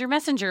Facebook reads your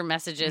messenger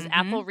messages.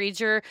 Apple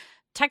reads your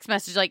text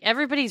message. Like,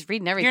 everybody's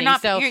reading everything.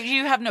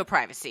 You have no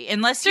privacy.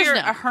 Unless you're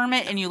a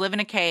hermit and you live in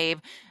a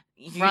cave.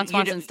 Ron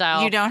Swanson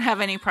style. You don't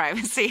have any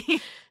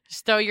privacy.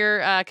 Just throw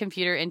your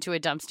computer into a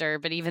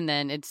dumpster, but even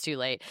then, it's too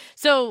late.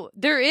 So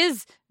there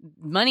is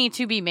money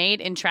to be made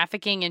in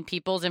trafficking in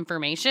people's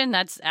information.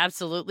 That's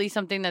absolutely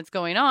something that's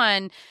going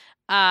on.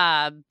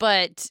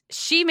 But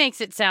she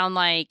makes it sound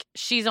like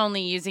she's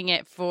only using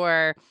it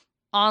for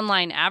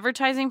online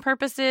advertising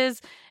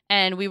purposes,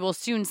 and we will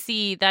soon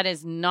see that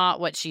is not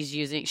what she's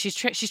using. She's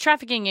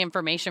trafficking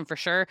information for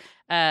sure.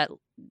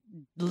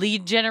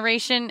 Lead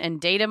generation and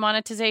data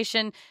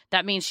monetization.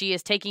 That means she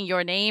is taking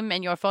your name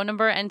and your phone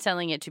number and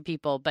selling it to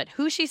people. But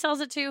who she sells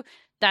it to,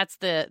 that's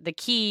the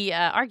key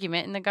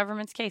argument in the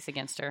government's case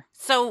against her.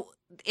 So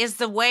is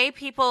the way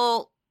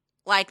people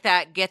like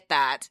that get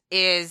that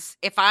is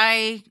if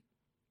I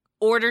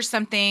order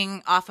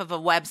something off of a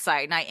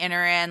website and I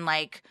enter in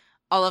like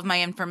all of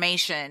my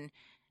information,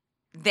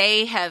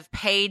 they have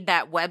paid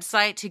that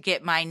website to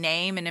get my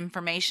name and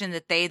information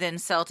that they then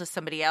sell to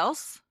somebody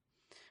else?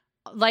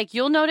 Like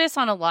you'll notice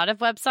on a lot of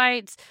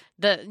websites,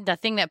 the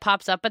thing that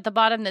pops up at the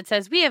bottom that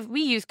says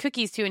we use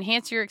cookies to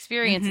enhance your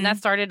experience, and that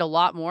started a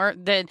lot more.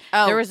 There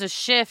was a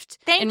shift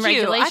in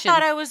regulation. I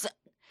thought I was.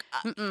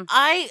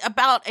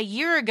 About a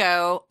year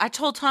ago, I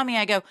told Tommy,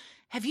 I go,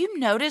 have you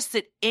noticed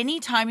that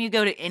anytime you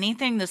go to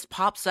anything, this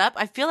pops up?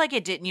 I feel like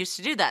it didn't used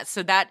to do that,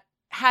 so that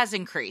has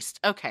increased.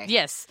 Okay,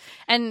 yes,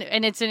 and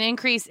it's an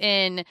increase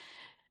in.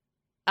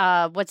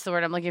 What's the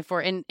word I'm looking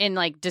for? In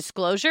like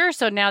disclosure.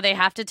 So now they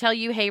have to tell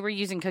you, hey, we're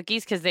using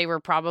cookies, because they were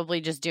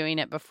probably just doing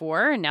it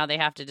before, and now they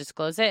have to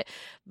disclose it.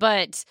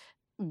 But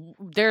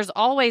there's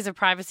always a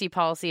privacy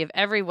policy of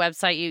every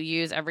website you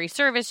use, every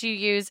service you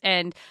use,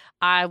 and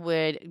I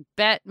would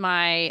bet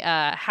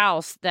my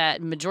house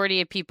that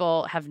majority of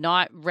people have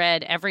not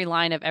read every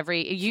line of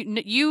every.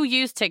 You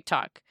use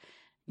TikTok.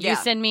 You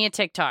send me a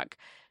TikTok.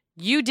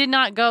 You did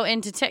not go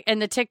into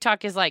and the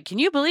TikTok is like, can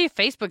you believe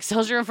Facebook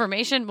sells your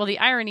information? Well, the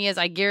irony is,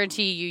 I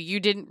guarantee you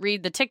didn't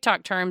read the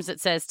TikTok terms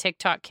that says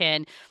TikTok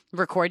can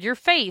record your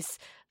face,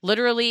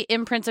 literally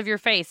imprints of your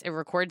face. It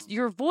records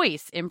your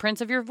voice,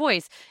 imprints of your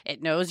voice.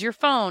 It knows your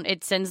phone.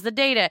 It sends the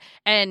data.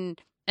 And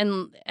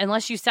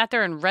unless you sat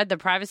there and read the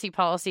privacy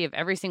policy of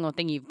every single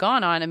thing you've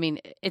gone on, I mean,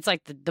 it's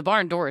like the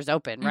barn door is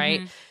open,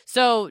 right?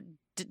 So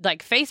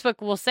like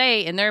Facebook will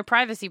say in their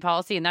privacy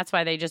policy, and that's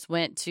why they just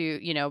went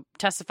to,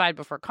 testified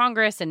before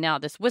Congress, and now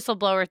this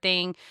whistleblower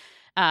thing,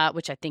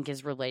 which I think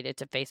is related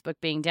to Facebook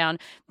being down,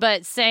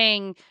 but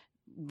saying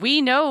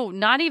we know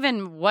not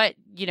even what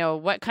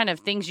kind of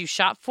things you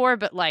shop for,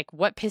 but like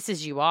what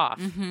pisses you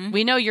off.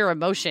 We know your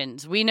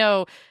emotions. We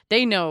know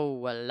they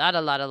know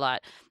a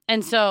lot.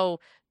 And so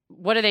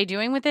what are they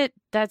doing with it?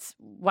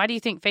 Why do you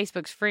think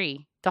Facebook's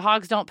free? The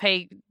hogs don't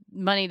pay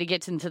money to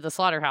get into the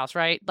slaughterhouse,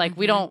 right? Like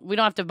we don't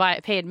have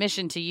to pay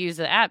admission to use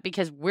the app,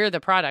 because we're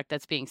the product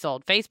that's being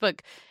sold.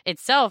 Facebook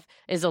itself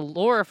is a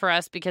lure for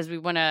us because we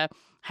want to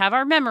have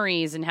our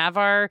memories and have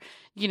our,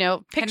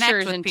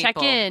 pictures and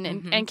check in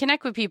and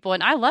connect with people.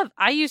 And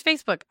I use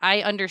Facebook.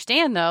 I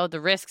understand though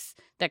the risks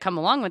that come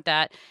along with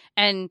that.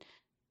 And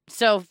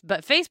so,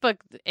 but Facebook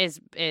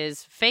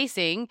is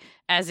facing,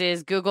 as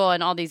is Google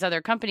and all these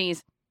other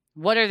companies,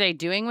 what are they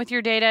doing with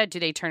your data? Do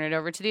they turn it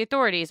over to the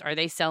authorities? Are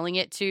they selling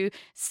it to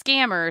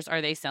scammers?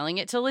 Are they selling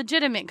it to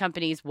legitimate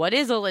companies? What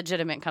is a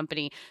legitimate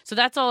company? So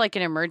that's all like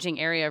an emerging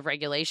area of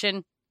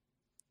regulation.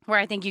 Where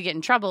I think you get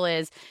in trouble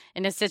is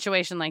in a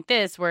situation like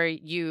this, where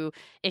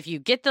if you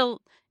get the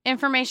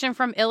information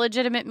from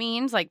illegitimate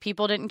means, like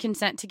people didn't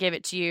consent to give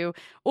it to you,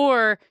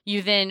 or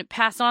you then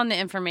pass on the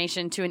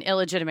information to an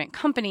illegitimate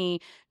company,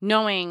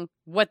 knowing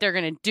what they're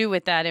going to do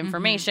with that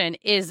information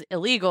is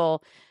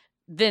illegal,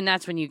 then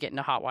that's when you get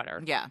into hot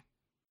water. Yeah.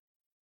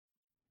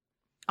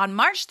 On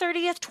March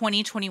 30th,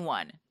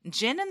 2021,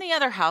 Jen and the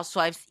other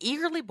housewives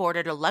eagerly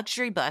boarded a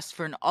luxury bus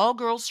for an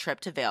all-girls trip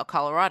to Vail,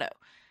 Colorado.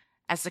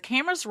 As the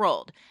cameras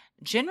rolled,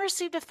 Jen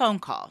received a phone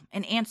call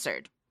and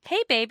answered.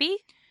 Hey, baby.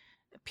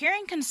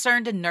 Appearing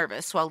concerned and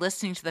nervous while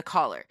listening to the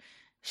caller,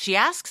 she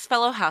asks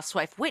fellow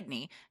housewife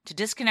Whitney to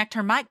disconnect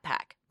her mic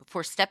pack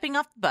before stepping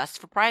off the bus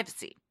for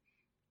privacy.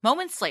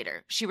 Moments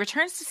later, she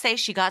returns to say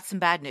she got some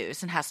bad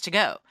news and has to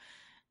go.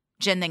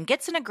 Jen then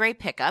gets in a gray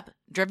pickup,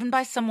 driven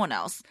by someone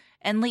else,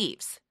 and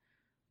leaves.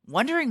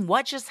 Wondering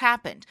what just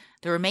happened,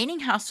 the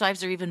remaining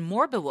housewives are even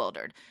more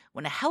bewildered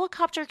when a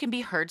helicopter can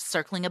be heard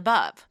circling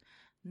above.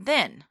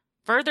 Then,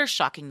 further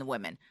shocking the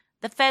women,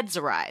 the feds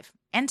arrive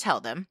and tell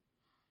them,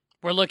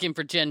 we're looking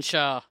for Jen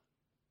Shah.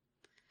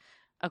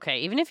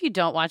 Okay, even if you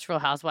don't watch Real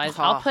Housewives,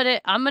 I'm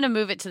going to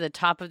move it to the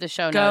top of the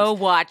show notes. Go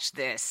watch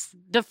this.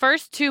 The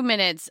first 2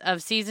 minutes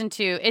of season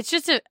 2,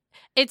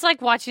 it's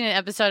like watching an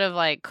episode of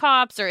like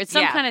Cops, or it's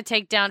some kind of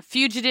takedown,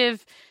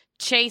 fugitive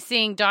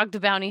chasing Dog the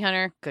Bounty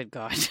Hunter. Good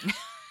God.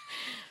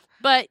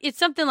 But it's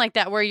something like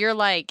that where you're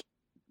like,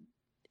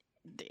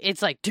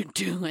 it's like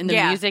doo-doo in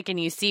the music, and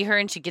you see her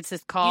and she gets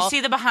this call. You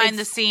see the behind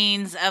the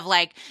scenes of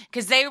like,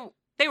 because they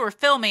were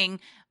filming,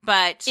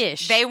 but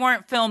they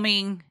weren't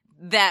filming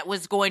that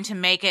was going to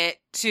make it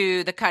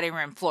to the cutting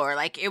room floor.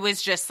 Like, it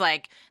was just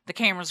like the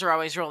cameras were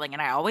always rolling.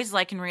 And I always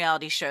like in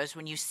reality shows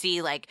when you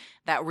see like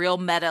that real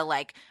meta,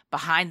 like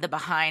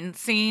behind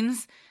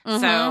scenes.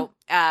 So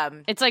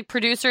it's like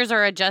producers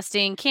are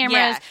adjusting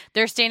cameras.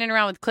 They're standing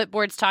around with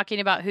clipboards talking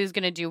about who's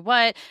going to do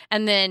what.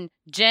 And then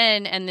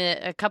Jen and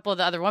a couple of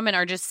the other women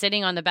are just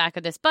sitting on the back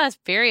of this bus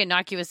very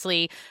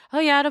innocuously. Oh,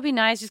 yeah, it'll be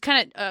nice. Just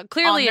kind of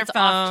clearly it's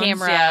off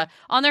camera,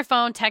 on their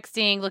phone,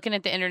 texting, looking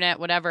at the internet,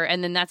 whatever.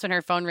 And then that's when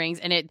her phone rings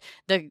and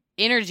the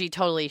energy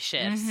totally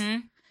shifts.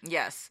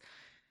 Yes.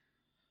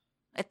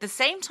 At the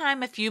same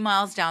time, a few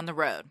miles down the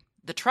road,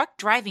 the truck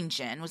driving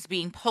Jen was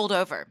being pulled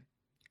over.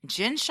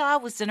 Jen Shah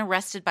was then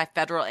arrested by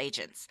federal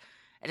agents.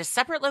 At a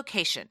separate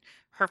location,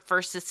 Her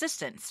first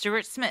assistant,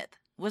 Stuart Smith,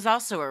 was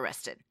also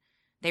arrested.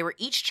 They were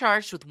each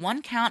charged with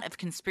 1 count of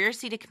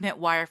conspiracy to commit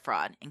wire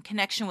fraud in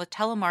connection with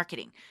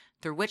telemarketing,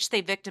 through which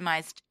they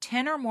victimized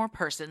 10 or more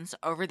persons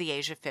over the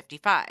age of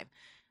 55,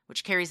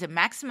 which carries a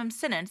maximum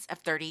sentence of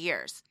 30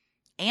 years,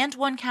 and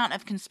 1 count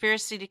of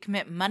conspiracy to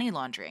commit money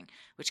laundering,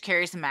 which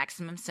carries a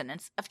maximum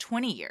sentence of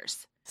 20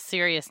 years.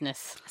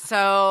 Seriousness.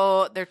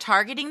 So they're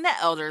targeting the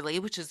elderly,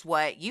 which is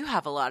what you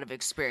have a lot of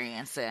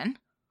experience in.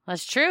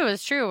 That's true.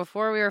 It's true.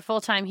 Before we were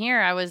full-time here,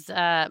 I was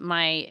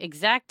my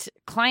exact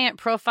client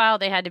profile.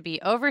 They had to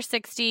be over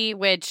 60,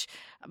 which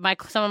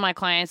some of my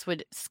clients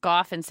would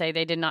scoff and say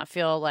they did not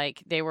feel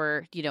like they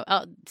were,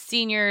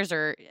 seniors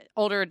or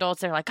older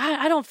adults. They're like,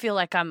 I don't feel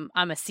like I'm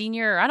a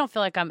senior, or I don't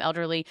feel like I'm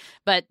elderly.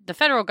 But the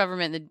federal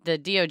government, the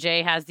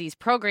DOJ, has these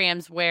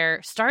programs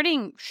where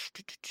starting,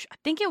 I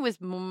think it was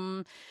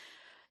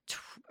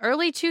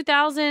early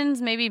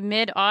 2000s, maybe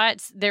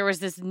mid-aughts, there was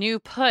this new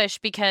push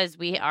because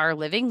we are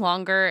living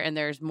longer and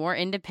there's more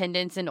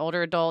independence in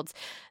older adults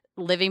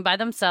living by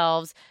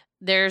themselves.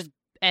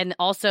 And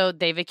also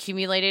they've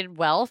accumulated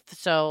wealth.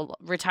 So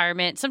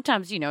retirement,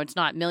 sometimes, it's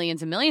not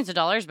millions and millions of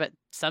dollars, but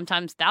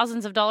sometimes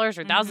thousands of dollars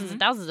or thousands and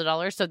thousands of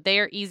dollars. So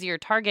they're easier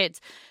targets,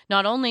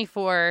 not only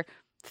for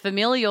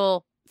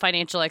familial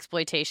financial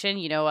exploitation.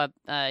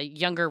 A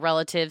younger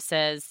relative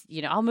says,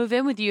 I'll move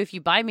in with you if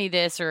you buy me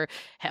this, or,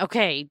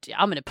 okay,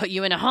 I'm going to put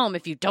you in a home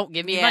if you don't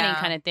give me money,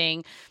 kind of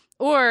thing.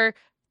 Or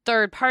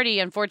third party,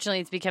 unfortunately,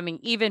 it's becoming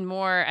even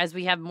more as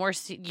we have more,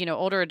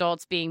 older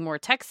adults being more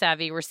tech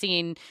savvy. We're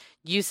seeing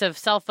use of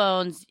cell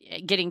phones,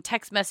 getting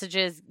text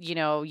messages,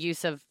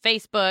 use of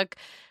Facebook,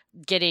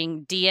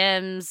 getting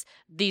DMs,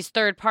 these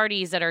third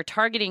parties that are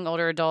targeting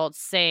older adults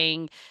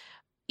saying,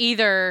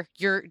 either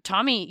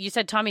you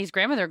said Tommy's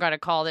grandmother got a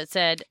call that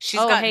said, she's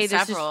gotten hey,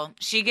 several.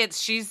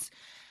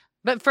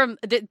 But from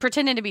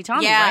pretending to be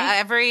Tommy,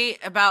 yeah, right?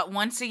 About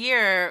once a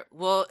year,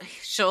 we'll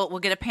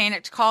get a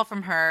panicked call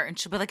from her, and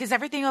she'll be like, "Is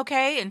everything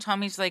okay?" And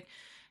Tommy's like,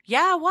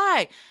 "Yeah,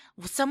 why?"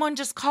 Well, someone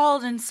just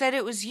called and said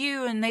it was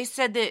you, and they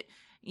said that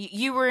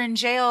you were in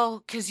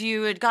jail because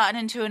you had gotten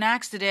into an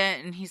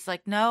accident. And he's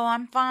like, "No,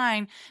 I'm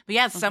fine." But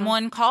yeah,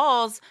 someone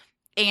calls,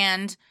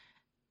 and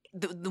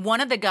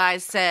one of the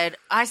guys said,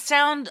 I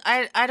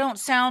don't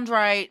sound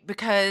right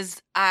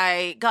because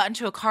I got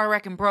into a car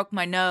wreck and broke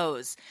my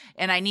nose,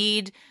 and I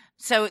need,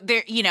 so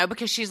there,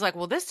 because she's like,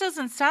 well, this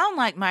doesn't sound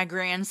like my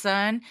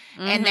grandson.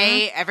 And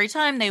every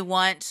time they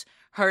want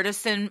her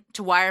to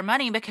wire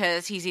money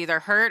because he's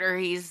either hurt or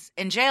he's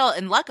in jail.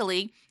 And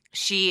luckily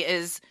she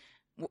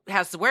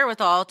has the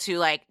wherewithal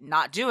to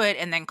not do it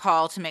and then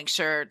call to make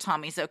sure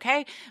Tommy's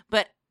okay.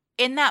 But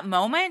in that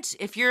moment,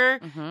 if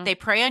they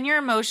prey on your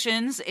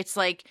emotions, it's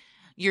like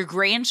your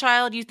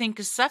grandchild you think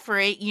is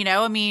suffering,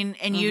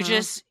 and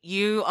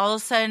you all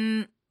of a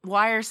sudden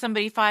wire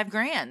somebody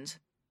 $5,000.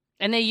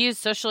 And they use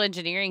social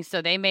engineering,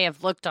 so they may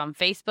have looked on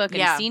Facebook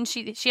and seen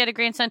she had a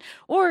grandson,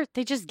 or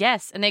they just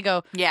guess and they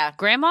go, "Yeah,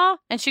 Grandma,"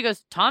 and she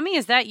goes, "Tommy,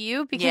 is that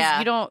you?" Because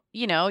you don't,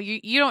 you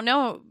don't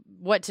know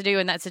what to do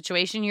in that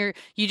situation. You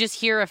just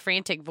hear a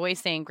frantic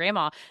voice saying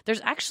 "Grandma."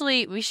 There's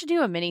actually, we should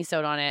do a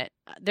mini-sode on it.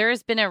 There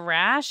has been a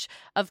rash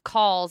of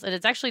calls, and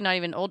it's actually not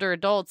even older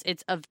adults.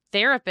 It's of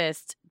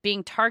therapists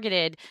being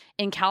targeted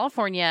in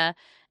California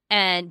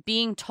and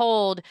being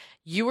told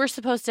you were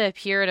supposed to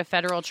appear at a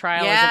federal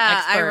trial as an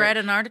expert. I read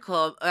an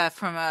article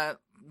from a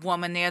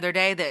woman the other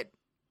day that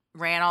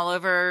ran all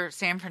over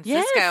San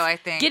Francisco, I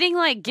think.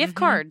 Getting gift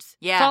cards.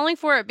 Yeah. Falling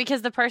for it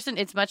because the person,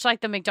 it's much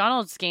like the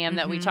McDonald's scam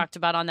that we talked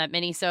about on that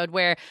mini-sode,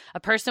 where a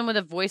person with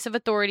a voice of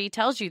authority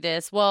tells you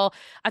this. Well,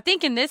 I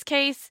think in this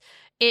case,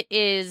 it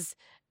is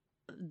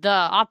the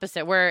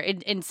opposite, where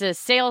it's a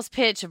sales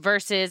pitch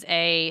versus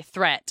a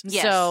threat.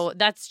 Yes. So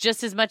that's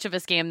just as much of a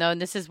scam, though.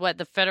 And this is what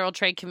the Federal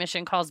Trade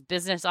Commission calls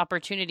business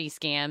opportunity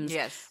scams.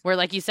 Yes. Where,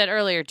 like you said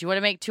earlier, do you want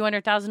to make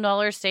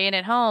 $200,000 staying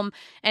at home?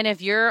 And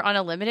if you're on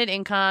a limited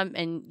income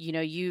and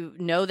you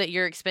know that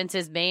your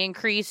expenses may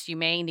increase, you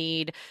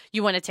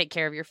want to take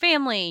care of your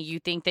family, you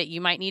think that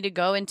you might need to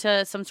go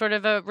into some sort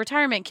of a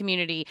retirement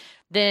community,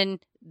 then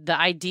the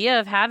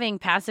idea of having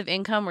passive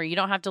income where you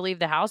don't have to leave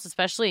the house,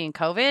 especially in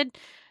COVID,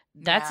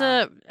 it's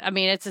a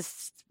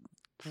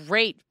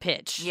great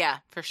pitch. Yeah,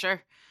 for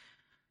sure.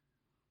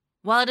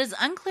 While it is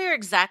unclear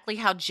exactly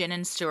how Jen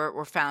and Stuart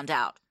were found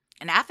out,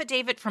 an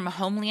affidavit from a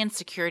Homeland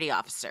Security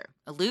officer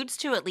alludes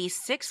to at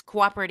least 6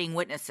 cooperating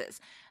witnesses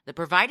that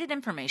provided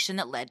information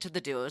that led to the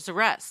duo's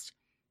arrest.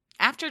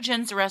 After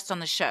Jen's arrest on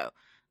the show,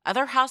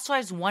 other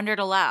housewives wondered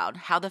aloud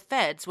how the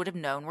feds would have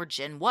known where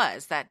Jen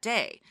was that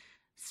day,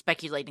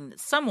 speculating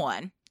that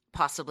someone,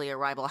 possibly a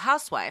rival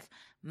housewife,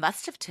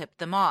 must have tipped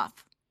them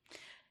off.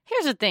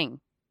 Here's the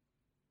thing.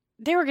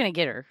 They were going to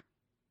get her.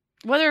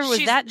 Whether it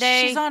was that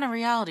day. She's on a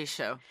reality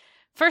show.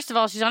 First of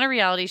all, she's on a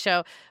reality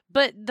show.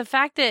 But the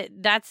fact that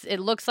it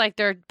looks like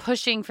they're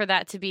pushing for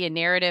that to be a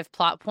narrative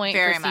plot point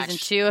for season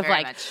 2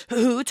 of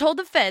who told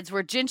the feds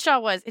where Jen Shah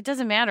was, it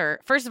doesn't matter.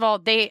 First of all,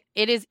 it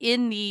is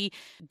in the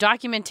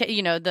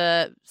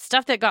the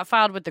stuff that got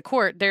filed with the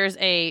court. There's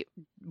a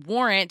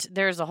warrant,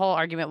 there's a whole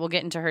argument. We'll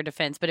get into her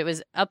defense, but it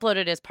was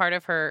uploaded as part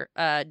of her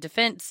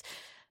defense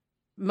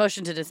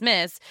motion to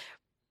dismiss.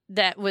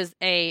 That was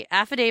a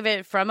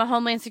affidavit from a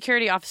Homeland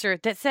Security officer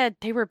that said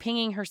they were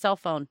pinging her cell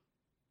phone.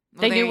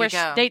 Well, They knew where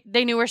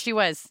they knew where she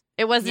was.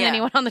 It wasn't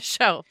anyone on the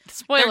show.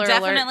 Spoiler They're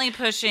alert. definitely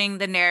pushing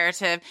the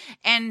narrative.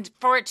 And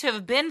for it to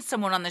have been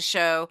someone on the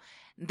show,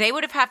 they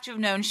would have to have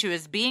known she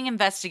was being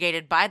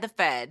investigated by the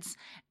feds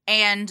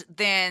and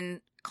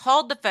then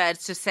called the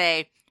feds to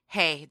say,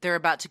 hey, they're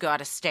about to go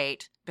out of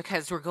state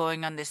because we're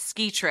going on this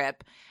ski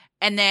trip.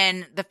 And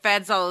then the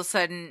feds all of a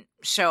sudden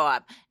show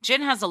up.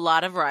 Jen has a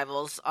lot of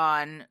rivals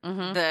on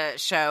the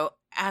show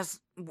as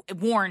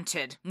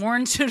warranted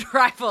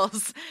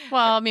rivals.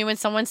 Well, I mean, when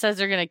someone says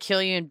they're going to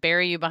kill you and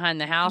bury you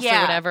behind the house or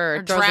whatever,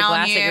 or throws a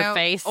glass at your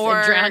face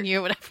and drown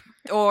you, whatever.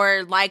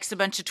 Or likes a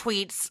bunch of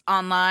tweets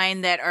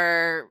online that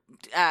are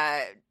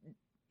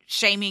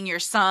shaming your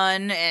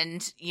son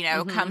and, you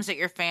know, comes at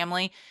your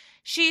family.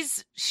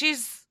 She's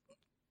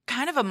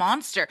kind of a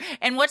monster.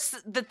 And what's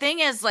the thing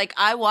is, like,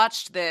 I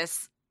watched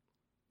this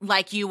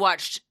like you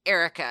watched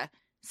Erica.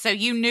 So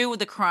you knew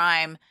the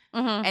crime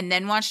and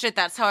then watched it.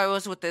 That's how I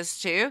was with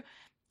this too.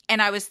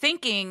 And I was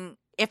thinking,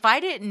 if I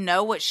didn't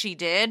know what she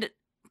did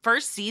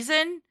first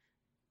season,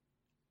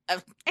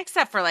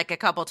 except for like a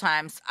couple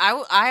times,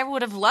 I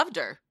would have loved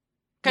her.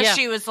 Because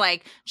she was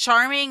like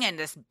charming and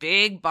this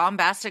big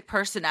bombastic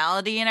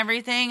personality and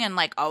everything and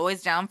like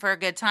always down for a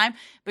good time.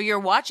 But you're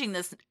watching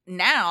this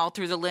now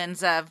through the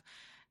lens of,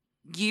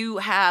 you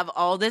have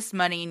all this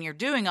money and you're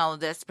doing all of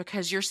this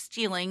because you're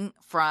stealing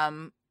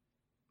from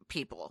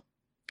people.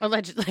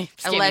 Allegedly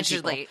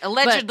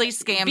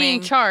scamming,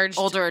 being charged,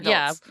 older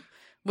adults. Yeah,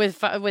 with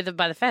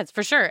by the feds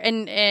for sure.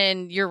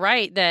 And you're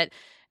right that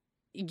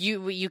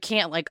you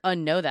can't like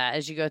unknow that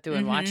as you go through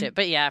and watch it.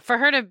 But yeah, for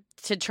her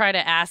to try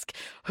to ask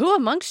who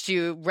amongst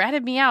you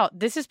ratted me out.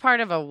 This is part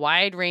of a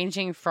wide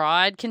ranging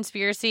fraud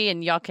conspiracy,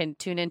 and y'all can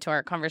tune into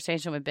our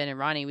conversation with Ben and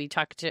Ronnie. We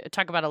talk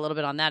about a little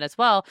bit on that as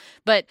well.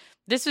 But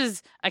this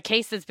was a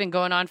case that's been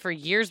going on for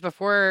years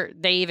before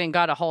they even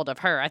got a hold of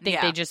her. I think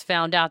they just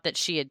found out that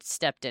she had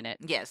stepped in it.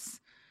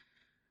 Yes.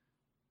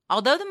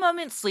 Although the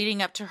moments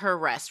leading up to her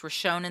arrest were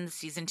shown in the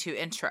season 2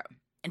 intro,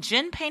 and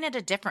Jen painted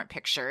a different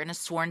picture in a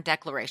sworn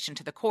declaration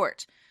to the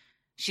court.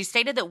 She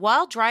stated that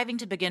while driving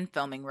to begin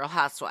filming Real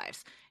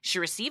Housewives, she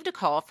received a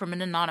call from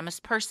an anonymous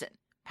person,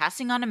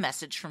 passing on a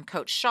message from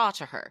Coach Shah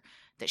to her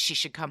that she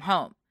should come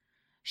home.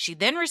 She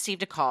then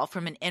received a call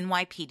from an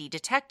NYPD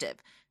detective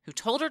who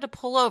told her to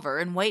pull over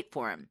and wait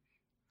for him.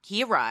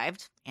 He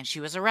arrived, and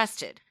she was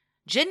arrested.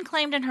 Jen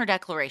claimed in her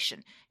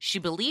declaration she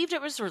believed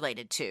it was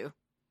related to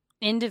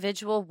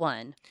Individual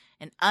 1,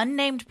 an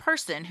unnamed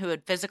person who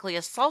had physically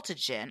assaulted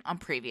Jen on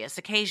previous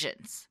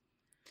occasions.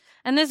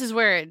 And this is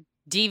where it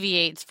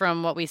deviates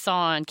from what we saw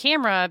on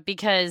camera,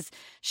 because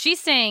she's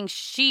saying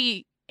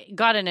she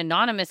got an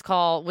anonymous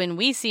call when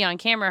we see on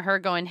camera her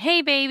going,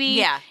 "Hey, baby."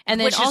 Yeah. And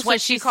then which also is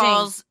what she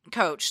calls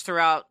Coach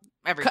throughout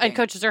everything. And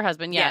Coach is her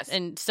husband, Yes.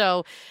 And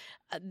so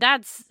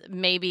that's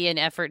maybe an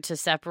effort to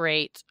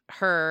separate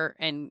her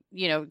and,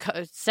 you know,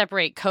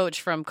 separate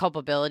Coach from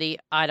culpability.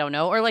 I don't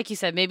know. Or like you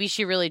said, maybe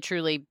she really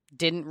truly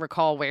didn't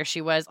recall where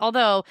she was.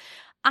 Although,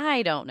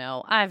 I don't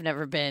know. I've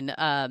never been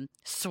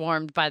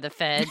swarmed by the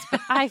feds, but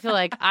I feel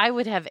like I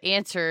would have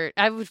answered.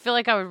 I would feel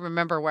like I would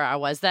remember where I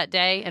was that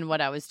day and what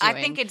I was doing.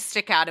 I think it'd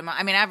stick out in my,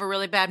 I mean, I have a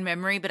really bad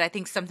memory, but I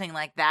think something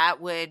like that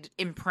would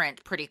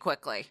imprint pretty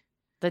quickly.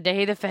 The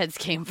day the feds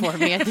came for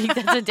me. I think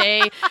that's a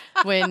day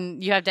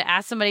when you have to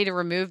ask somebody to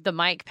remove the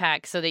mic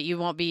pack so that you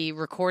won't be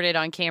recorded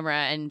on camera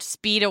and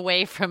speed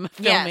away from a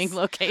filming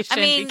location. I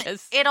mean,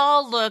 because it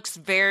all looks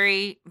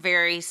very,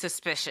 very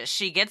suspicious.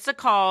 She gets a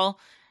call.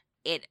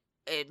 It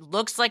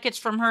looks like it's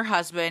from her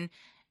husband.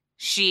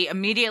 She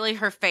immediately,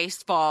 her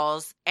face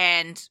falls.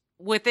 And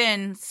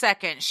within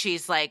seconds,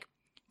 she's like,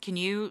 can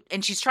you,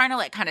 and she's trying to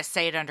like kind of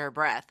say it under her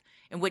breath.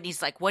 And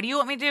Whitney's like, what do you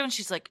want me to do? And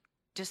she's like,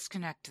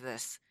 disconnect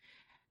this.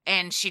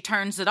 And she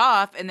turns it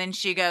off, and then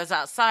she goes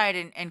outside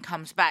and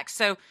comes back.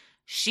 So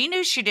she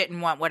knew she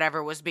didn't want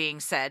whatever was being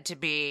said to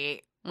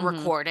be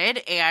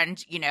recorded.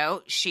 And, you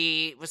know,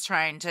 she was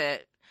trying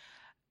to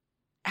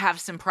have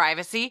some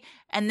privacy.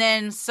 And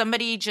then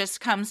somebody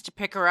just comes to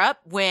pick her up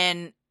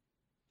when,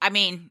 I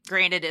mean,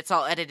 granted, it's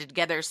all edited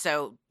together,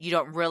 so you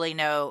don't really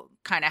know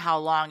kind of how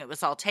long it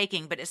was all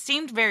taking, but it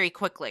seemed very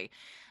quickly.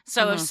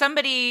 So if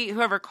somebody,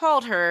 whoever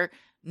called her,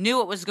 knew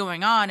what was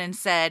going on and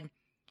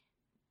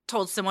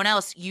told someone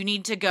else, you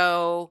need to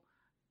go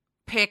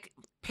pick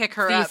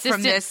her the up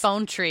from this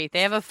phone tree.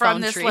 They have a phone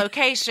from this tree.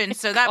 location.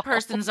 So that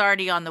person's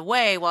already on the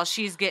way while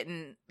she's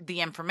getting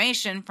the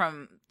information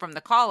from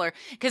the caller.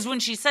 Because when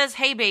she says,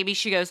 "Hey, baby,"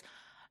 she goes,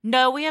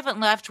 "No, we haven't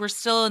left. We're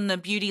still in the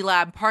beauty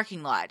lab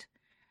parking lot."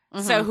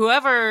 So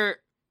whoever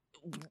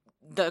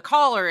the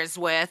caller is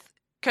with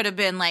could have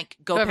been like,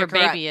 "Go Whoever pick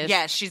her baby up." is.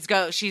 Yeah,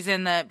 she's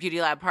in the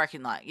beauty lab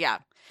parking lot. Yeah.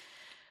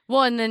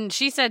 Well, and then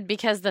she said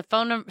because the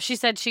phone number, she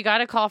said she got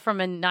a call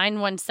from a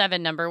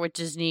 917 number, which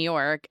is New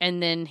York.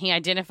 And then he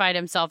identified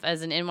himself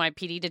as an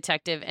NYPD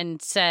detective and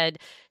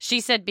she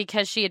said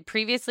because she had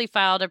previously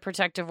filed a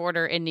protective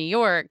order in New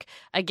York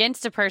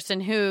against a person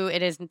who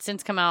it has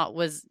since come out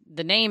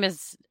the name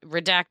is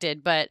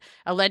redacted, but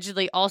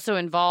allegedly also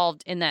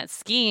involved in that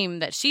scheme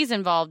that she's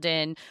involved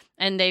in.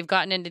 And they've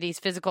gotten into these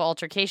physical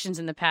altercations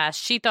in the past.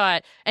 She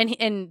thought,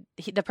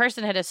 the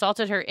person had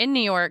assaulted her in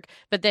New York,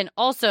 but then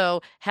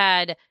also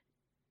had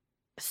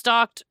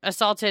stalked,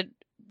 assaulted,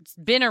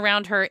 been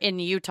around her in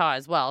Utah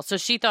as well. So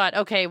she thought,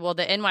 okay, well,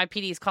 the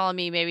NYPD is calling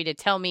me maybe to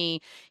tell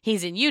me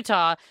he's in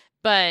Utah,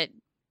 but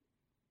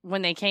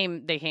when they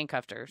came, they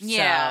handcuffed her.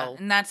 Yeah, so.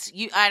 and that's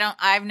you.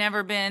 I've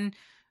never been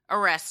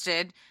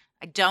arrested.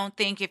 I don't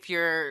think if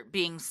you're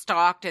being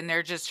stalked and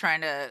they're just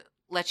trying to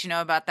let you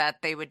know about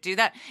that, they would do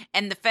that.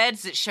 And the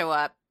feds that show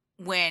up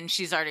when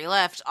she's already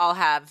left all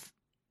have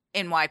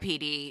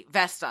NYPD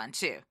vests on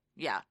too.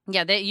 Yeah.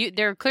 Yeah,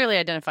 they're clearly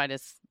identified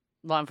as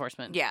law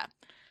enforcement. Yeah.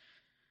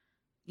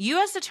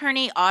 U.S.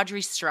 Attorney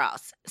Audrey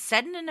Strauss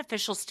said in an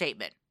official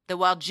statement that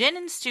while Jen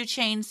and Stu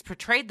Chains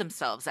portrayed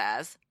themselves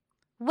as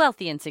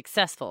wealthy and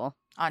successful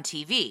on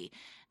TV,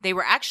 they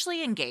were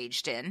actually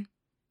engaged in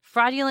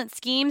fraudulent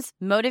schemes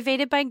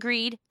motivated by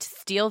greed to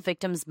steal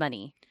victims'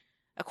 money.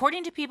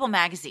 According to People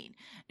magazine,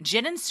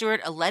 Jen and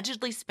Stewart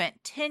allegedly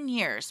spent 10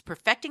 years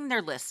perfecting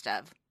their list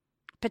of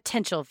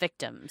potential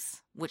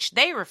victims, which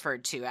they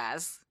referred to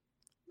as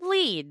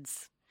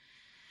leads.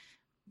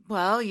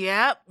 Well,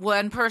 yeah,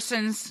 one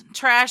person's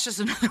trash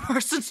is another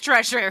person's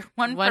treasure.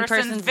 One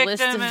person's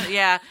victim.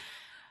 Yeah.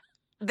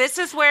 This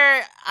is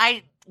where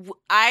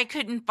I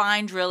couldn't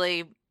find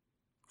really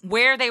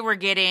where they were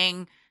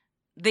getting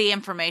the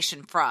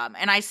information from.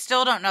 And I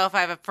still don't know if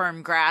I have a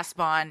firm grasp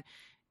on,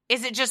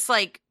 is it just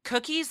like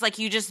cookies? Like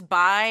you just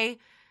buy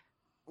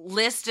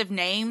list of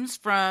names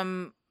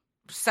from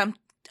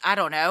I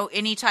don't know,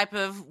 any type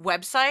of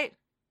website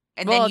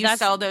and then you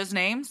sell those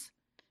names?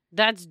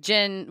 That's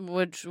Jen,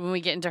 which when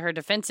we get into her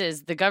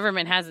defenses, the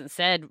government hasn't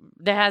said,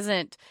 there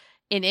hasn't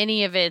in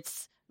any of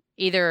its,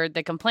 either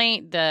the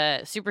complaint, the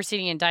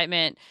superseding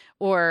indictment,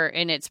 or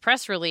in its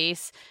press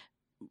release,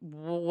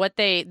 what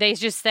they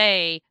just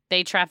say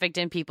they trafficked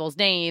in people's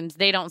names.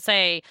 They don't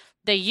say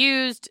they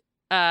used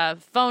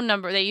phone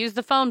number, they used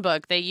the phone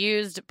book, they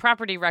used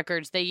property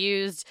records, they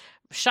used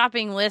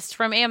shopping lists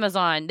from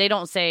Amazon. They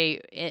don't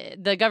say,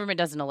 the government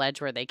doesn't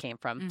allege where they came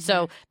from. Mm-hmm.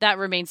 So that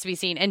remains to be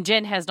seen. And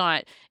Jen has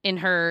not, in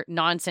her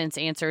nonsense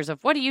answers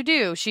of what do you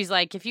do? She's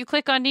like, if you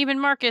click on Neiman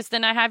Marcus,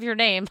 then I have your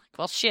name. Like,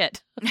 well,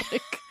 shit.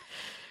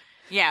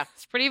 Yeah.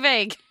 It's pretty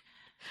vague.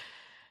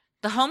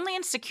 The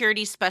Homeland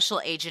Security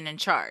Special Agent in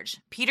charge,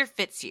 Peter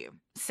Fitzhugh,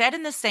 said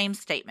in the same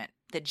statement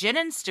that Jen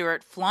and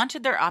Stewart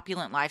flaunted their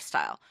opulent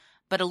lifestyle,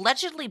 but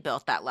allegedly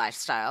built that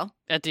lifestyle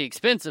at the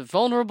expense of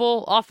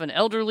vulnerable, often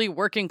elderly,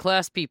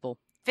 working-class people.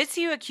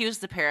 Fitzhugh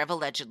accused the pair of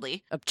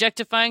allegedly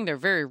objectifying their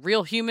very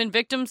real human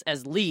victims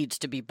as leads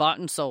to be bought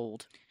and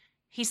sold.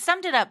 He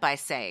summed it up by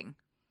saying,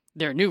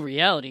 their new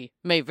reality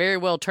may very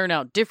well turn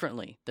out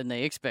differently than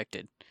they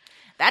expected.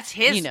 That's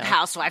his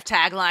housewife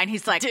tagline.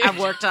 He's like, I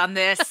worked on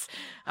this.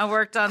 I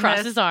worked on Cross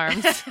this. His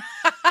arms.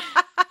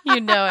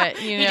 You know it.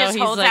 He just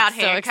he's holds like out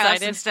so handcuffs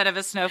excited instead of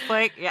a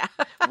snowflake. Yeah.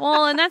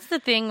 Well, and that's the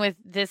thing with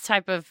this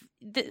type of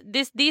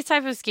these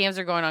type of scams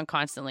are going on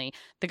constantly.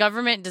 The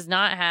government does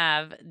not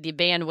have the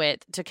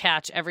bandwidth to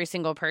catch every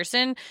single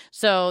person,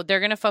 so they're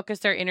going to focus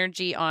their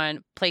energy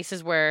on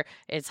places where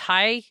it's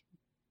high.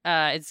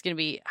 It's going to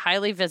be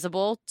highly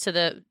visible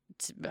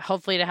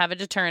hopefully to have a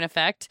deterrent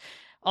effect.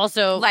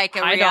 Also, like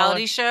a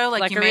reality show,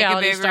 like you make a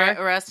big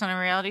arrest on a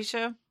reality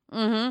show.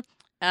 Mm-hmm.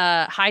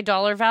 High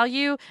dollar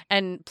value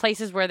and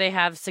places where they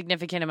have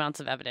significant amounts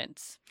of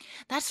evidence.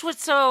 That's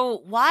what's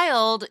so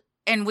wild.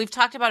 And we've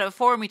talked about it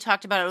before, and we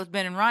talked about it with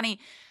Ben and Ronnie,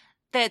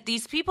 that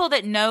these people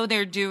that know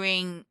they're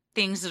doing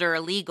things that are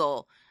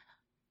illegal,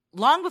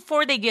 long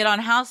before they get on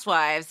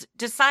Housewives,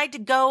 decide to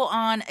go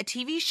on a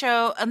TV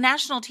show, a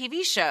national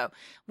TV show,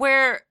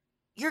 where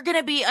you're going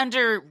to be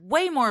under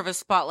way more of a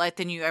spotlight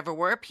than you ever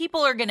were.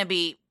 People are going to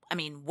be,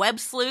 web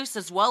sleuths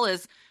as well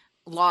as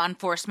law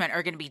enforcement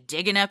are going to be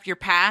digging up your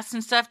past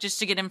and stuff just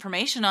to get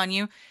information on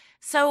you.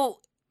 So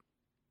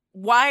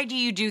why do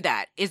you do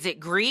that? Is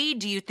it greed?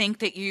 Do you think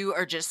that you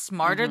are just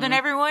smarter than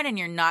everyone and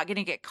you're not going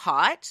to get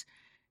caught?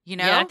 You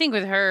know? Yeah, I think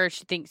with her,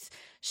 she thinks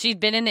she'd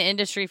been in the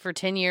industry for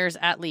 10 years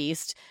at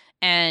least.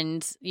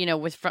 And,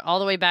 with all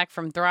the way back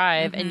from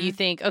Thrive. And you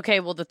think, okay,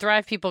 well, the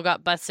Thrive people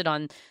got busted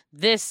on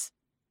this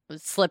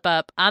slip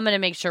up. I'm going to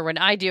make sure when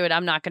I do it,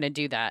 I'm not going to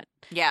do that.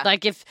 Yeah.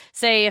 Like if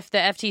the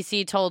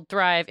FTC told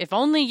Thrive, if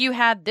only you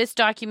had this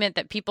document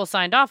that people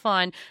signed off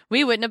on,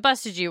 we wouldn't have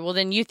busted you. Well,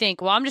 then you think,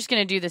 well, I'm just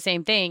going to do the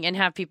same thing and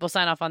have people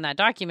sign off on that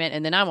document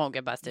and then I won't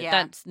get busted. Yeah.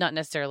 That's not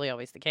necessarily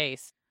always the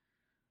case.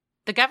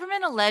 The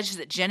government alleged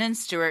that Jen and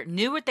Stewart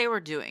knew what they were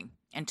doing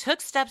and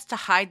took steps to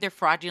hide their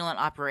fraudulent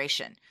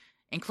operation,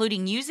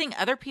 including using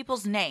other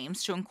people's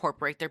names to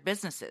incorporate their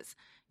businesses,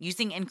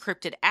 using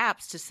encrypted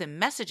apps to send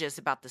messages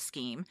about the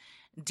scheme,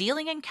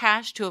 dealing in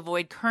cash to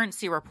avoid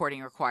currency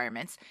reporting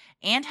requirements,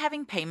 and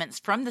having payments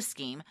from the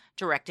scheme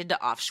directed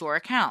to offshore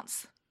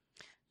accounts.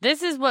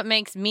 This is what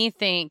makes me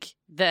think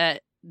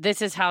that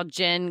this is how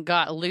Jen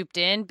got looped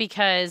in,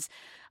 because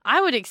I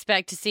would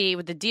expect to see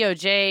with the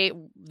DOJ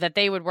that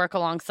they would work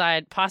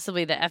alongside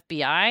possibly the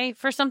FBI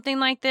for something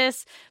like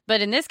this.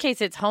 But in this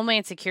case, it's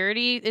Homeland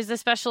Security is the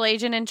special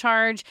agent in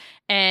charge.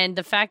 And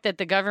the fact that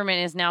the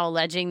government is now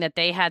alleging that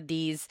they had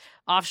these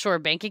offshore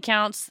bank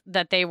accounts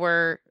that they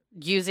were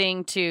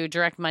using to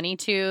direct money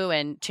to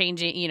and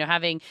changing,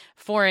 having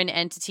foreign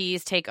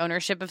entities take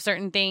ownership of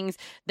certain things,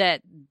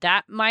 that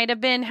might have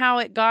been how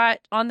it got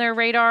on their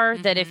radar.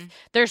 That if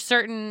there's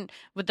certain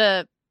with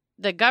the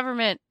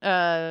government,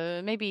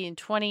 maybe in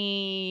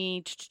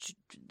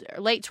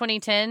late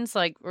 2010s,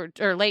 like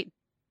or late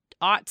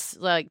aughts,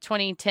 like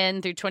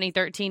 2010 through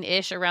 2013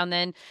 ish, around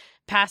then,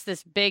 passed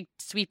this big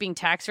sweeping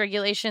tax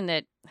regulation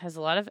that has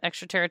a lot of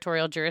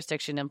extraterritorial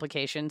jurisdiction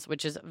implications,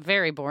 which is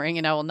very boring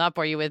and I will not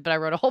bore you with, but I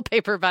wrote a whole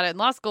paper about it in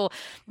law school,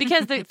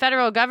 because the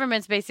federal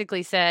government's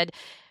basically said,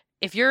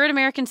 if you're an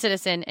American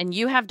citizen and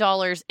you have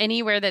dollars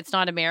anywhere that's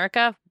not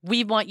America,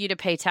 we want you to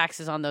pay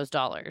taxes on those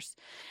dollars.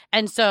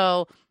 And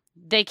so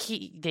I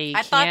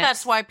thought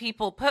that's why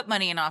people put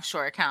money in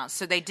offshore accounts,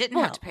 so they didn't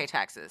have to pay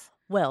taxes.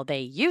 Well, they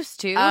used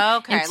to.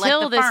 Okay,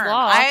 until like the this firm.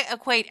 law. I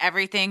equate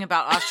everything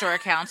about offshore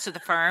accounts to the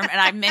firm, and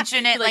I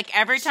mention it like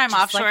every time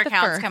offshore like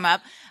accounts come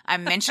up. I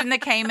mention the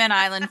Cayman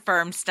Island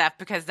firm stuff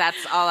because that's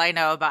all I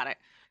know about it.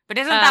 But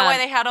isn't that why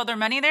they had all their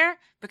money there?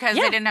 Because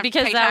they didn't have to pay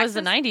taxes? Because that was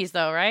the 90s,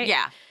 though, right?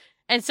 Yeah.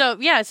 And so, so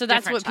that's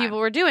Different what time. people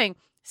were doing.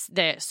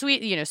 The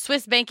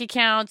Swiss bank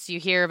accounts. You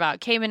hear about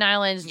Cayman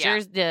Islands,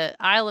 the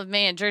Isle of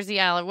Man, Jersey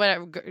Island,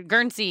 whatever,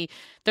 Guernsey.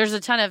 There's a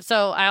ton of.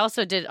 So I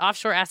also did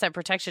offshore asset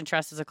protection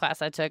trust as a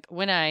class I took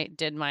when I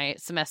did my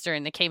semester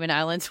in the Cayman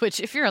Islands. Which,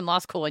 if you're in law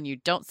school and you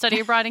don't study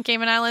abroad in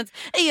Cayman Islands,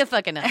 you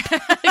fucking up.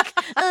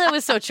 That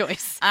was so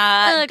choice. Go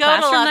to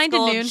law 9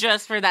 school to noon.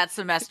 just for that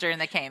semester in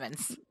the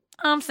Caymans.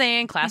 I'm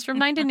saying class from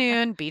 9 to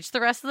noon, beach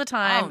the rest of the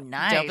time. Oh,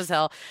 nice. Dope as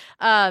hell.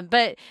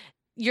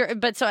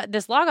 But so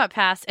this law got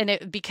passed,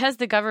 and because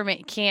the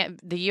government can't,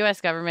 the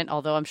U.S. government,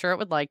 although I'm sure it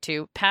would like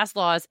to, pass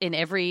laws in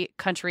every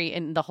country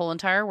in the whole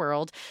entire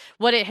world.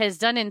 What it has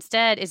done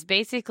instead is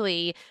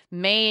basically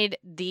made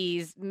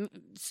these,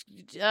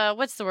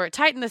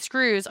 tighten the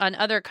screws on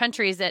other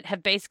countries that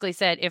have basically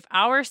said, if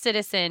our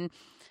citizen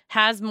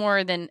has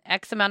more than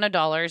X amount of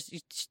dollars,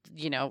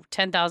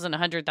 10,000,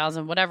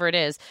 100,000, whatever it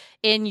is,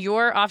 in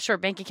your offshore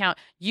bank account,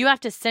 you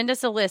have to send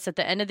us a list at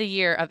the end of the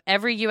year of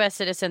every U.S.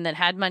 citizen that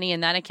had money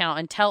in that account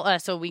and tell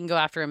us so we can go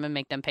after them and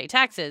make them pay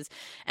taxes.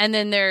 And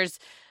then there's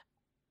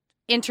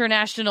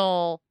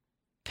international,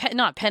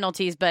 not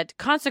penalties, but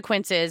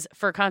consequences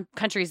for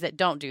countries that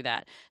don't do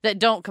that, that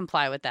don't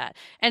comply with that.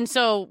 And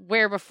so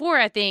where before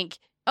I think,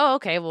 oh,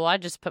 okay, well, I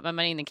just put my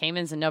money in the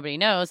Caymans and nobody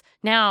knows.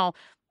 Now,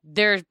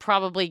 they're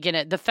probably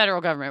the federal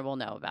government will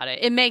know about it.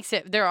 It makes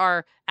it, there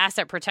are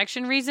asset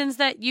protection reasons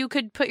that you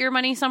could put your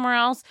money somewhere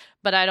else,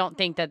 but I don't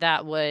think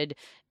that would,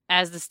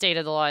 as the state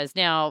of the law is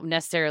now,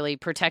 necessarily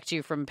protect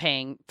you from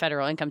paying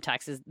federal income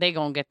taxes. They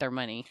gonna get their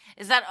money.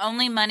 Is that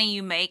only money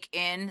you make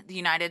in the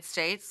United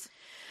States?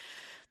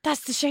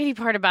 That's the shady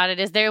part about it,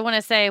 is they want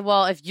to say,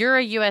 well, if you're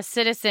a U.S.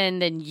 citizen,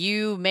 then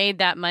you made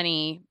that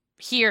money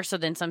here. So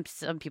then some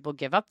people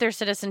give up their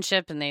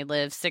citizenship and they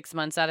live 6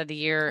 months out of the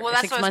year. Well,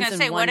 that's 6 what I was months going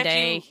to say.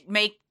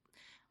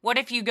 What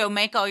If you go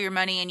make all your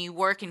money and you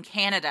work in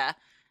Canada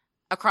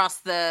across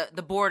the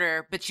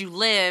border, but you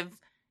live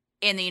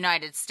in the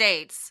United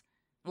States?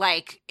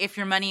 Like, if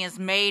your money is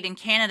made in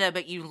Canada,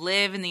 but you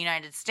live in the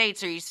United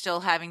States, are you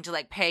still having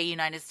to pay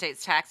United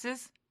States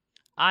taxes?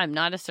 I'm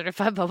not a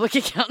certified public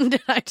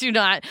accountant. I do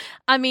not.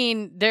 I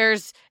mean,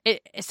 there's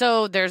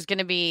going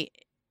to be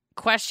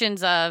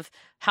questions of,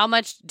 how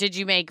much did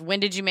you make? When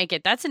did you make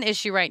it? That's an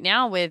issue right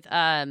now with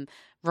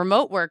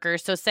remote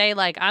workers. So say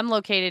I'm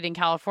located in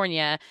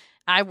California.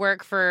 I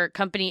work for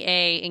company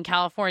A in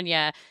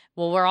California.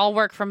 Well, we're all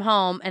work from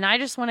home and I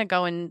just want to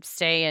go and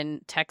stay in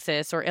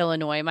Texas or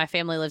Illinois. My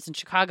family lives in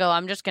Chicago.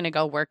 I'm just going to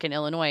go work in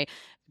Illinois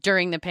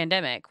during the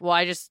pandemic.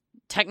 Well,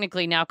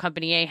 technically now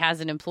company A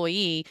has an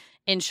employee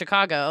in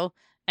Chicago.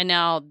 And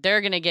now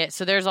they're going to get,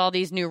 so there's all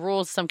these new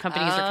rules some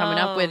companies are coming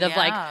up with of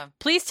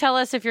please tell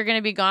us if you're going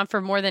to be gone for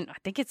more than, I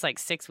think it's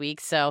 6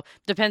 weeks. So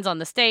depends on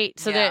the state.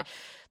 So that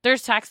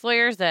there's tax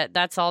lawyers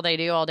that's all they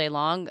do all day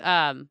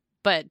long.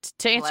 But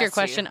to answer your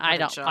question, I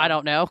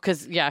don't know,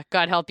 because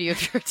God help you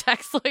if you're a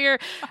tax lawyer.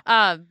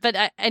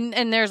 But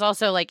and there's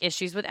also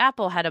issues with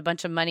Apple had a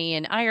bunch of money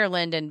in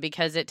Ireland, and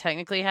because it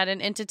technically had an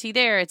entity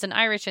there, it's an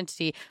Irish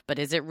entity. But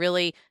is it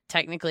really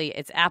technically?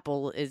 It's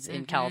Apple is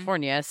in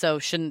California, so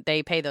shouldn't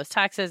they pay those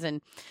taxes?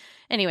 And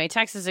anyway,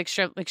 taxes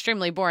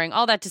extremely boring.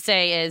 All that to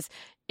say is,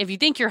 if you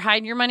think you're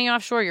hiding your money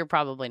offshore, you're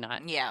probably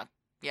not.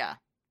 Yeah.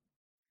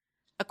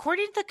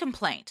 According to the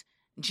complaint,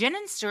 Jen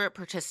and Stewart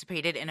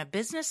participated in a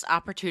business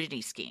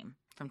opportunity scheme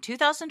from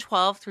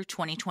 2012 through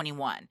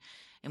 2021,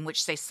 in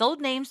which they sold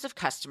names of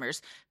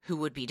customers who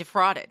would be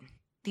defrauded.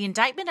 The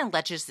indictment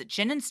alleges that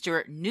Jen and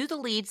Stewart knew the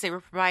leads they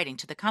were providing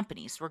to the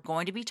companies were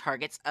going to be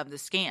targets of the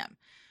scam.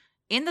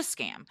 In the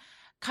scam,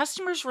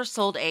 customers were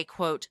sold a,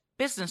 quote,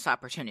 business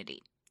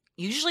opportunity,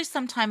 usually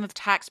some time of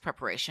tax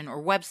preparation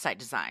or website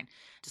design,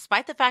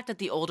 despite the fact that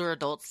the older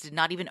adults did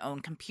not even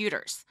own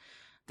computers.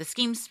 The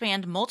scheme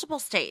spanned multiple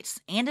states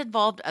and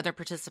involved other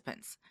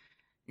participants.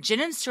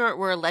 Jen and Stewart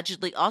were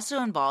allegedly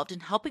also involved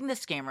in helping the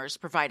scammers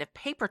provide a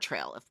paper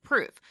trail of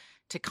proof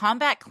to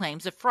combat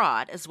claims of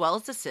fraud as well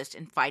as assist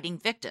in fighting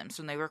victims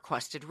when they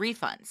requested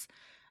refunds.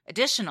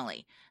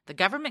 Additionally, the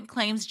government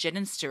claims Jen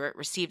and Stewart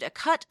received a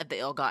cut of the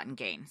ill-gotten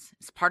gains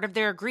as part of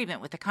their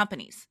agreement with the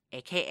companies,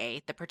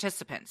 aka the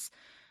participants.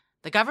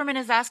 The government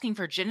is asking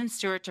for Jen and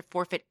Stewart to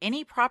forfeit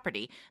any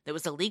property that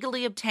was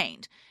illegally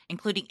obtained,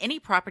 including any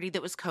property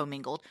that was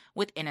commingled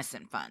with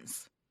innocent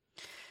funds.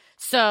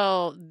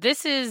 So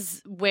this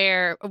is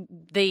where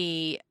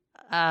the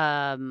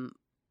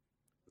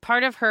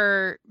part of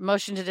her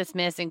motion to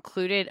dismiss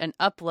included an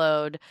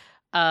upload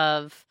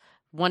of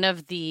one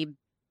of the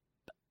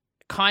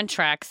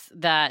contracts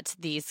that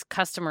these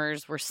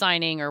customers were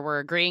signing or were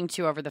agreeing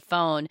to over the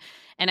phone.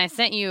 And I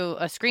sent you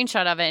a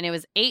screenshot of it, and it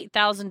was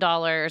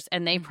 $8,000.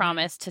 And they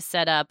promised to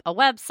set up a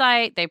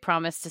website. They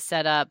promised to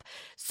set up,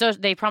 so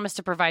they promised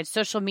to provide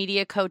social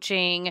media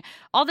coaching,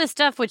 all this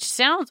stuff, which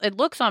it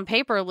looks on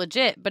paper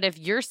legit. But if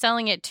you're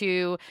selling it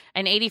to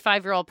an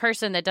 85-year-old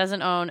person that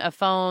doesn't own a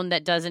phone,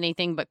 that does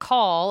anything but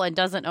call, and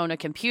doesn't own a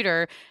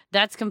computer,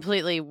 that's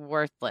completely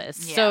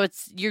worthless. Yeah. So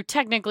you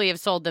technically have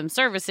sold them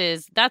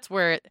services. That's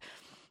where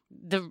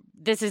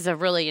this is a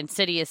really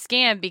insidious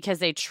scam, because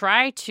they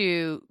try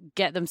to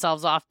get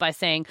themselves off by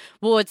saying,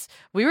 well,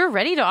 we were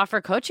ready to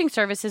offer coaching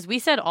services. We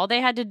said all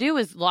they had to do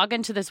was log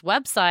into this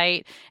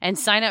website and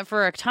sign up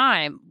for a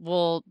time.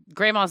 Well,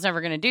 grandma's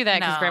never going to do that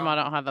because grandma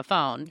don't have a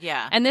phone.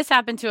 Yeah. And this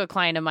happened to a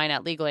client of mine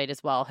at Legal Aid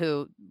as well,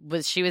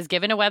 she was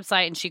given a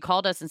website, and she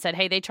called us and said,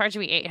 hey, they charged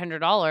me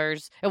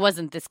 $800. It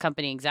wasn't this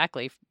company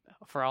exactly,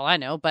 for all I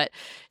know, but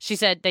she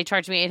said they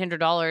charged me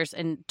 $800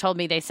 and told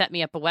me they set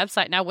me up a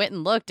website. And I went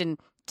and looked, and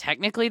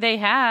technically they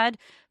had,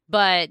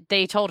 but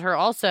they told her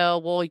also,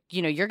 well,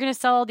 you're going to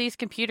sell all these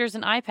computers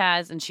and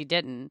iPads, and she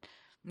didn't.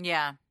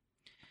 Yeah.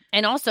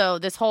 And also,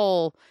 this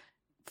whole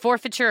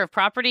forfeiture of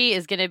property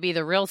is going to be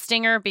the real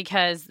stinger,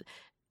 because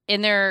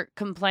in their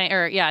complaint,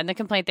 in the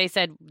complaint, they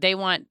said they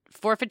want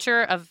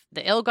forfeiture of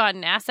the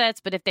ill-gotten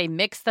assets, but if they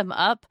mix them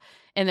up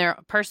in their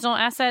personal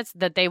assets,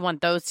 that they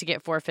want those to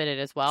get forfeited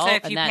as well. So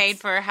if you paid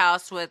for a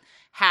house with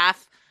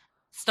half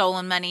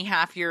stolen money,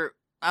 half your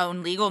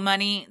own legal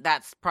money,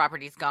 that's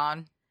property's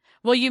gone.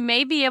 Well, you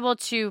may be able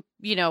to,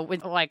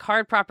 with like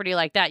hard property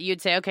like that,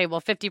 you'd say, okay,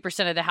 well,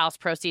 50% of the house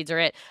proceeds are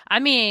it. I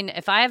mean,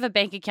 if I have a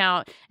bank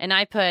account and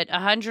I put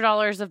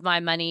 $100 of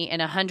my money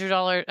and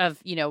 $100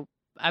 of,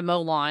 I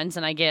mow lawns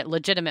and I get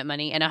legitimate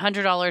money, and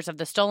 $100 of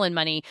the stolen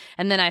money,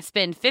 and then I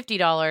spend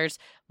 $50,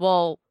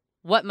 well,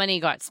 what money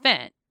got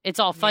spent? It's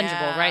all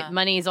fungible, right?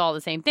 Money is all the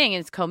same thing.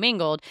 It's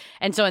commingled.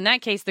 And so in that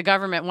case, the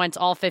government wants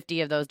all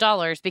 50 of those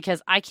dollars,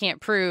 because I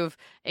can't prove,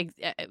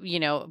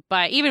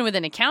 by even with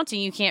an accounting,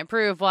 you can't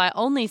prove, well, I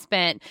only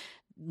spent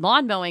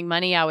lawn mowing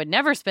money. I would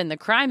never spend the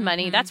crime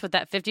money. That's what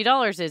that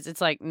 $50 is. It's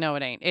like, no,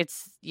 it ain't.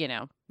 It's,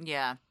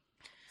 Yeah.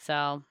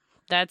 So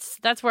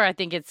that's where I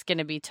think it's going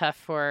to be tough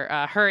for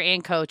her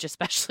and Coach,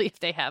 especially if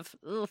they have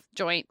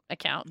joint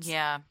accounts.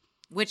 Yeah.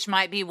 Which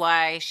might be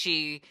why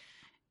she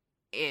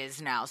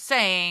is now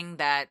saying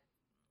that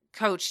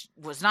Coach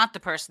was not the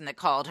person that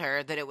called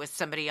her, that it was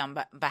somebody on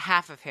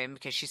behalf of him,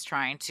 because she's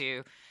trying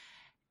to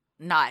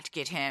not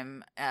get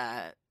him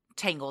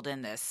tangled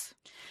in this.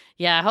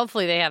 Yeah,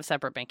 hopefully they have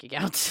separate bank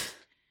accounts.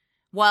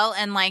 Well,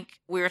 and like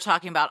we were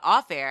talking about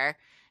off air,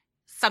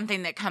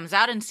 something that comes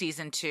out in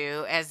season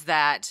 2 is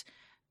that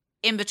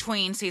in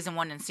between season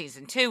 1 and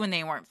season 2, when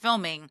they weren't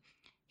filming,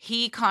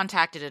 he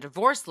contacted a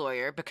divorce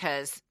lawyer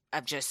because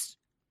of just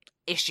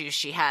issues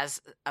she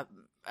has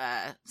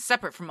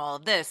separate from all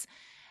of this.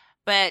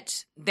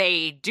 But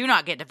they do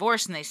not get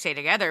divorced and they stay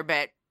together.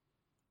 But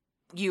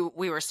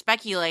we were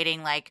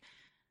speculating, like,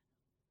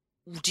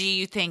 do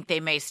you think they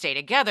may stay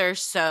together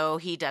so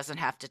he doesn't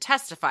have to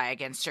testify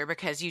against her,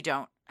 because you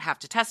don't have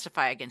to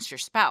testify against your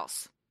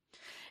spouse?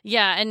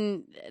 Yeah,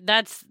 and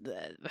that's,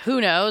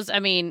 who knows? I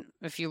mean,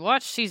 if you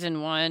watch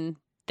season 1,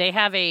 they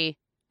have a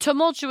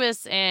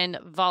tumultuous and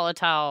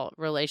volatile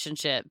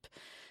relationship,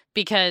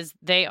 because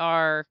they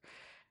are,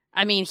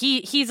 I mean,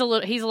 he's a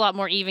lot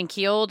more even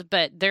keeled,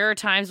 but there are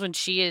times when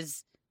she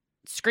is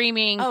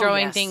screaming,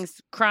 throwing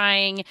things,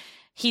 crying.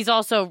 He's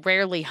also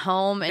rarely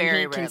home, and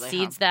he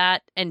concedes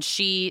that. And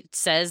she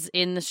says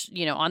in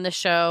the, on the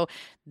show,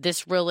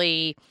 this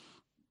really,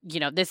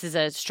 this is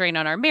a strain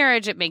on our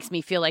marriage. It makes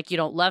me feel like you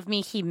don't love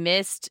me. He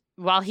missed,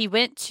 while he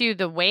went to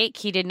the wake,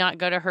 he did not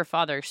go to her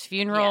father's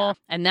funeral,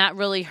 and that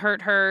really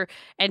hurt her.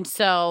 And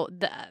so,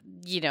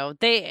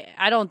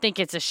 I don't think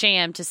it's a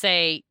sham to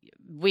say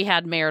we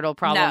had marital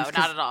problems. No,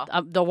 not at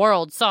all. The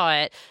world saw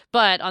it.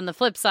 But on the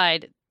flip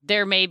side,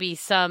 there may be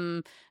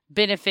some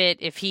benefit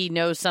if he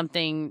knows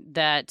something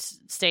that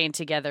staying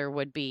together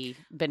would be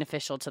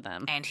beneficial to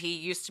them. And he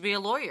used to be a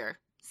lawyer.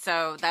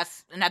 So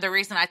that's another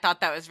reason I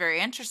thought that was very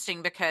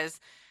interesting, because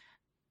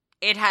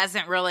it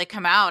hasn't really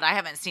come out. I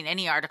haven't seen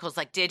any articles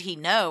like, did he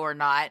know or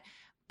not?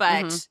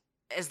 But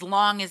as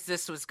long as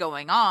this was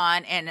going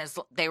on, and as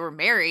they were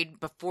married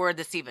before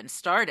this even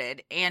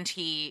started, and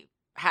he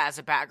has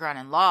a background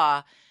in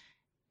law,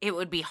 it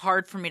would be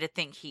hard for me to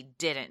think he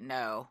didn't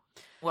know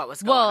what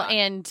was going on. Well,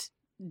 and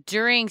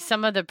during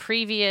some of the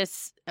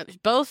previous,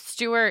 both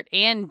Stuart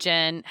and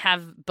Jen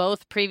have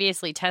both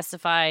previously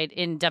testified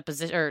in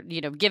deposition, or,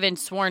 given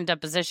sworn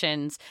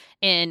depositions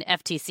in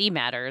FTC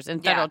matters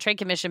and Federal Trade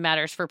Commission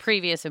matters for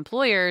previous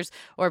employers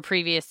or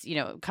previous,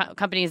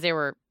 companies they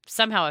were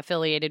somehow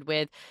affiliated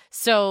with.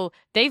 So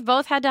they've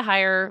both had to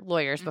hire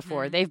lawyers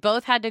before. They've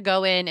both had to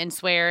go in and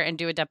swear and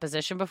do a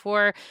deposition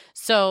before.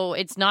 So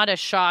it's not a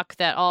shock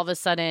that all of a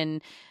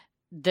sudden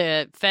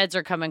the feds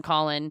are coming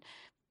calling.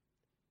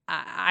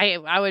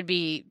 I would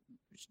be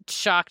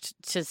shocked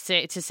to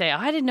say, oh,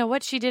 I didn't know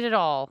what she did at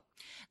all.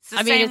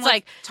 It's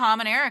like Tom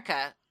and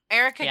Erica.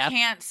 Erica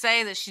can't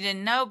say that she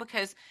didn't know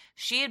because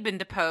she had been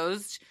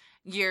deposed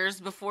years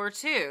before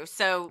too.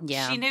 So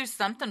she knew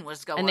something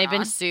was going on. And they've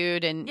been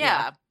sued and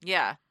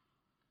yeah.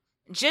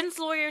 Jen's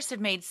lawyers have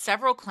made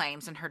several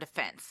claims in her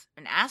defense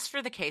and asked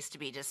for the case to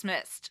be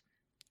dismissed.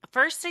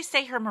 First, they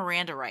say her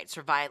Miranda rights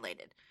were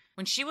violated.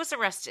 When she was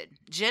arrested,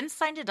 Jen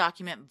signed a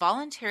document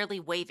voluntarily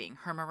waiving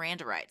her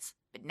Miranda rights,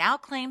 but now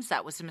claims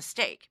that was a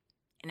mistake.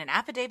 In an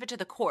affidavit to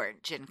the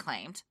court, Jen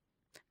claimed,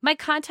 "My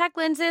contact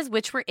lenses,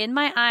 which were in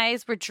my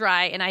eyes, were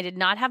dry, and I did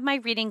not have my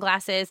reading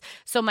glasses,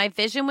 so my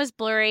vision was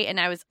blurry, and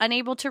I was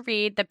unable to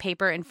read the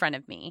paper in front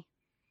of me."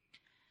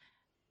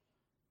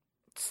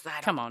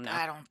 Come on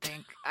now.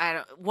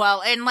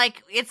 Well, and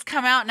it's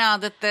come out now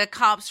that the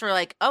cops were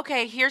like,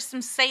 okay, here's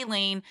some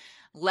saline,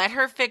 let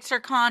her fix her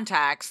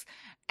contacts,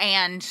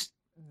 and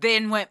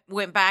then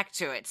went back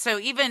to it. So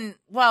even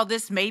while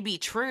this may be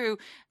true,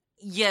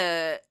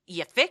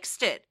 you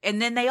fixed it.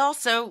 And then they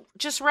also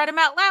just read them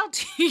out loud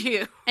to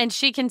you. And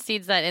she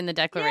concedes that in the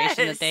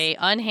declaration that they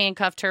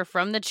unhandcuffed her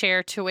from the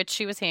chair to which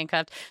she was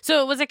handcuffed.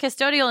 So it was a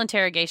custodial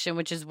interrogation,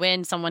 which is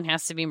when someone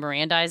has to be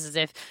Mirandized, as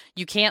if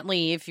you can't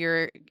leave.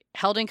 You're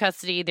held in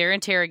custody. They're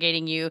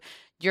interrogating you.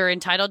 You're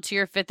entitled to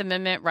your Fifth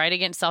Amendment right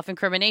against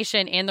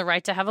self-incrimination and the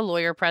right to have a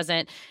lawyer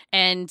present.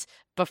 And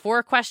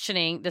before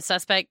questioning the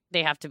suspect,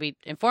 they have to be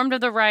informed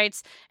of the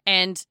rights,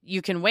 and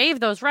you can waive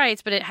those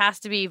rights, but it has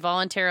to be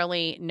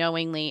voluntarily,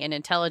 knowingly, and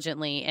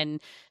intelligently.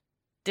 And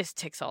this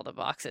ticks all the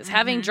boxes.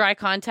 Having dry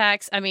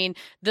contacts,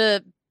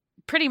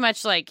 pretty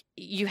much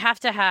you have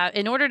to have,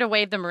 in order to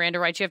waive the Miranda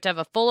rights, you have to have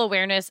a full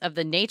awareness of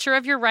the nature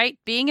of your right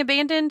being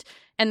abandoned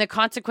and the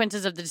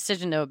consequences of the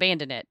decision to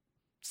abandon it.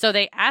 So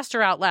they asked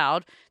her out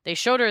loud. They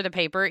showed her the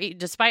paper.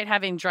 Despite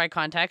having dry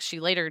contacts, she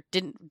later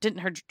didn't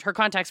her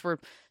contacts were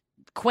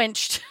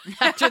quenched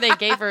after they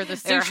gave her the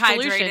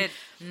solution.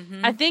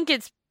 I think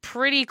it's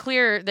pretty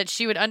clear that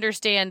she would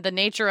understand the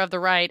nature of the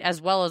right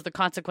as well as the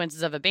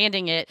consequences of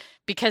abandoning it,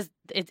 because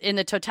in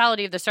the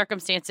totality of the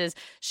circumstances,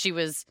 she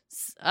was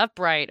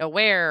upright,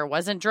 aware,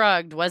 wasn't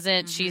drugged,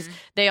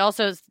 they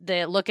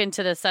look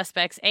into the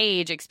suspect's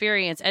age,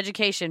 experience,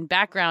 education,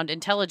 background,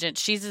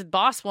 intelligence. She's a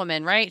boss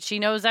woman, right? She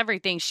knows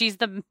everything. She's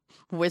the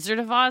Wizard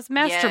of Oz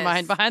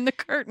mastermind behind the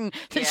curtain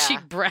that she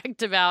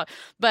bragged about.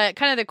 But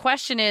kind of the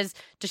question is,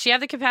 does she have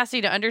the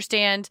capacity to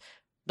understand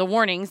the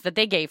warnings that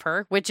they gave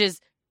her, which is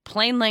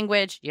plain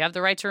language? You have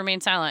the right to remain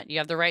silent. You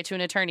have the right to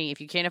an attorney if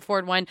you can't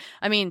afford one.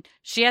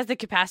 She has the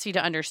capacity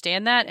to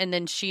understand that. And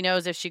then she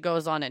knows if she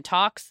goes on and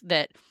talks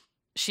that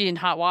she's in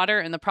hot water.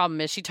 And the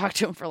problem is she talked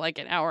to him for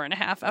an hour and a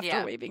half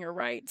after waiving her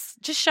rights.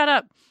 Just shut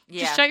up.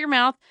 Yeah. Just shut your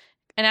mouth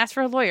and ask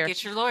for a lawyer.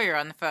 Get your lawyer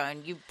on the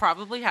phone. You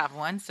probably have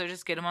one, so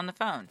just get him on the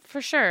phone.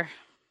 For sure.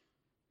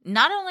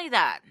 Not only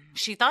that,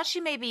 she thought she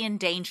may be in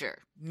danger,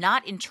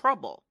 not in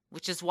trouble,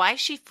 which is why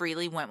she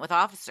freely went with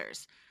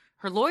officers.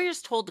 Her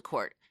lawyers told the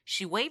court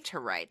she waived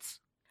her rights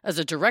as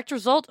a direct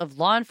result of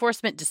law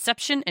enforcement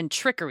deception and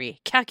trickery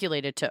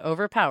calculated to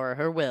overpower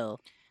her will.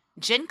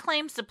 Jen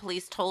claims the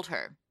police told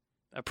her,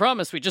 "I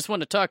promise we just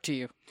want to talk to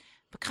you."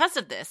 Because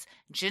of this,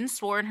 Jen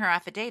swore in her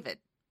affidavit,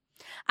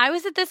 "I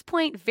was at this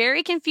point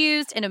very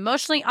confused and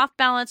emotionally off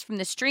balance from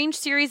the strange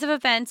series of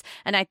events,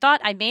 and I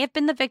thought I may have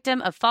been the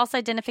victim of false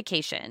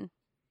identification."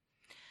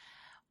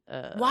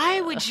 Why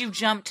would you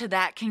jump to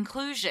that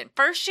conclusion?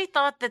 First, she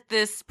thought that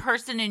this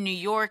person in New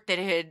York that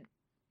had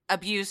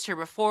abused her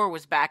before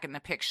was back in the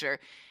picture.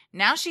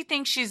 Now she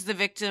thinks she's the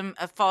victim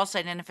of false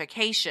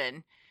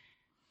identification.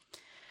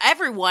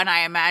 Everyone, I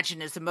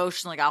imagine, is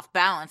emotionally off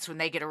balance when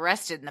they get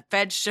arrested and the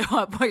feds show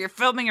up while you're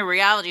filming a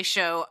reality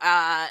show.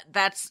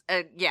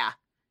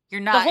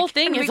 You're not. The whole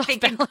thing is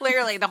thinking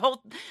clearly. The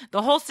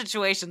whole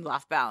situation's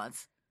off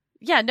balance.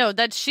 Yeah, no,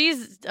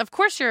 of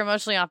course you're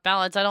emotionally off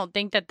balance. I don't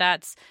think that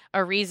that's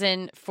a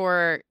reason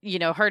for,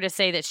 her to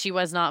say that she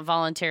was not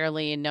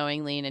voluntarily and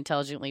knowingly and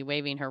intelligently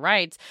waiving her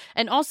rights.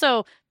 And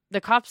also,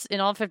 the cops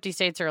in all 50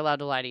 states are allowed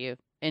to lie to you.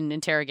 in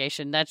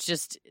interrogation. That's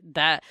just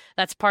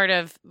that's part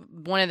of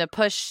one of the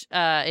push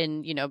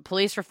in,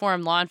 police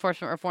reform, law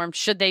enforcement reform,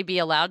 should they be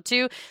allowed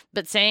to.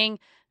 But saying,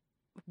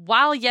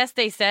 while yes,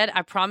 they said,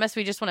 I promise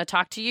we just want to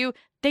talk to you,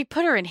 they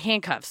put her in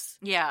handcuffs.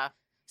 Yeah.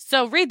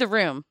 So read the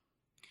room.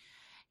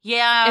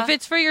 Yeah. If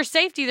it's for your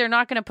safety, they're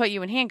not going to put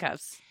you in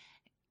handcuffs.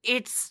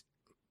 It's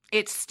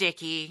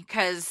sticky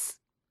because,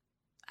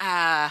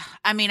 I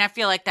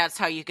feel like that's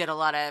how you get a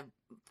lot of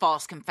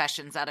false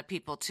confessions out of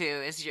people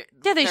too.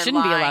 They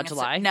shouldn't be allowed to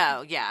lie.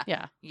 No, yeah.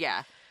 Yeah.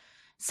 Yeah.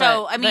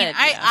 So, But,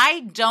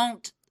 I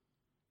don't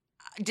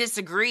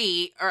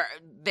disagree or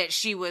that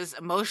she was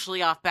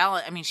emotionally off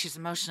balance. She's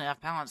emotionally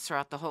off balance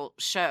throughout the whole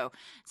show.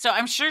 So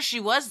I'm sure she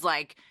was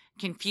like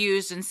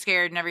confused and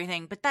scared and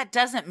everything, but that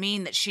doesn't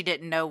mean that she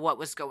didn't know what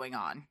was going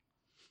on.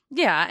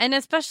 Yeah. And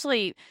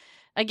especially,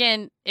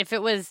 again, if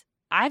it was,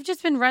 I've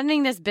just been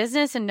running this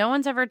business and no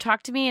one's ever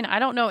talked to me and I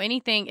don't know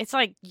anything. It's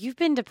like you've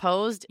been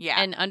deposed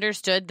and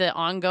understood the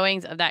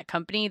ongoings of that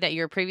company that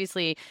you're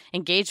previously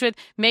engaged with.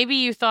 Maybe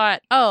you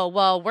thought, oh,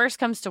 well, worst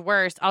comes to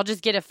worst, I'll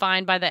just get a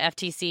fine by the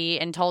FTC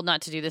and told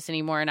not to do this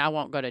anymore and I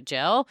won't go to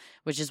jail,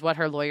 which is what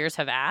her lawyers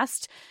have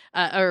asked.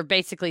 Or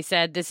basically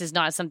said, this is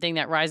not something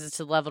that rises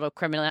to the level of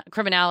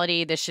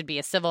criminality. This should be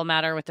a civil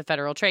matter with the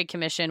Federal Trade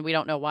Commission. We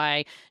don't know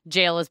why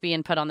jail is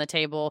being put on the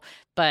table.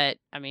 But,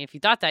 if you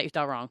thought that, you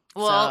thought wrong.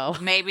 Well,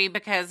 maybe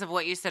because of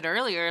what you said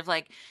earlier, of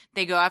like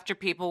they go after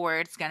people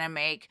where it's going to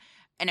make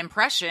an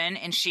impression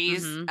and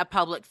she's a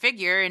public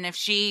figure. And if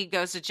she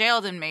goes to jail,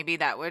 then maybe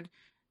that would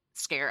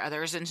scare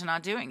others into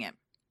not doing it.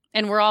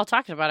 And we're all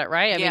talking about it,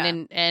 right? Yeah.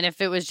 And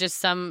if it was just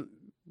some,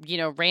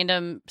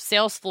 random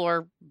sales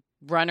floor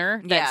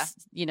runner that's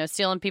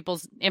stealing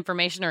people's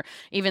information or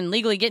even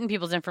legally getting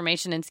people's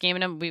information and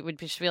scamming them, we would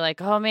just be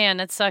like, oh man,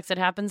 that sucks, it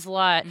happens a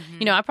lot.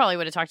 I probably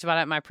would have talked about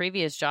it at my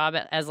previous job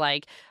as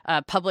like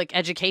a public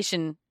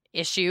education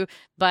issue,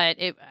 but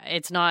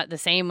it's not the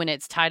same when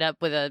it's tied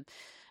up with a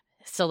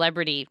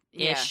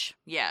celebrity-ish.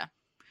 Yeah.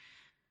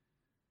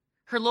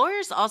 Her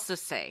lawyers also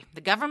say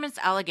the government's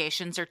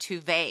allegations are too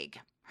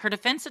vague. Her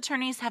defense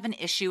attorneys have an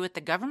issue with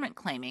the government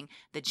claiming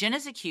that Jen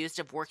is accused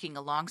of working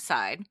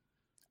alongside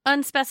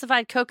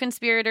unspecified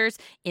co-conspirators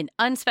in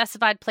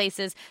unspecified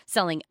places,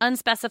 selling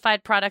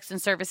unspecified products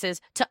and services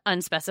to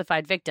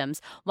unspecified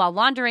victims, while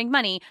laundering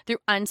money through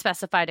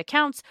unspecified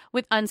accounts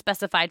with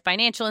unspecified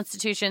financial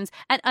institutions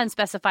at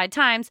unspecified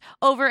times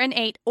over an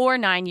 8 or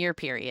 9 year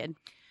period.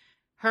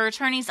 Her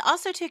attorneys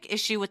also took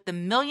issue with the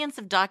millions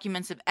of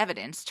documents of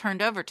evidence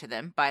turned over to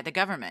them by the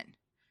government.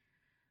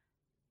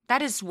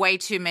 That is way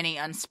too many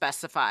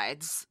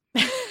unspecifieds.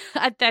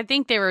 I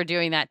think they were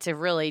doing that to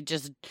really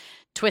just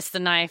twist the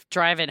knife,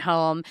 drive it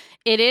home.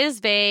 It is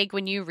vague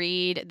when you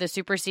read the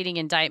superseding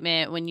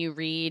indictment, when you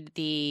read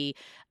the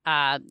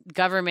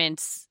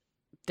government's,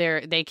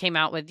 they came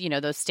out with,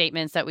 those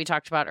statements that we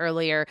talked about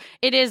earlier.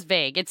 It is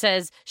vague. It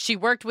says she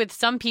worked with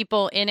some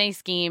people in a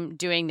scheme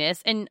doing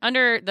this. And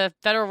under the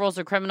Federal Rules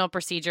of Criminal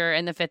Procedure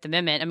and the Fifth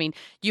Amendment,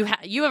 you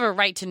have a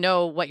right to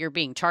know what you're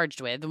being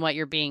charged with and what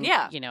you're being,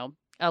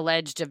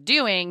 alleged of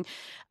doing.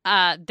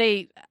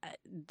 They've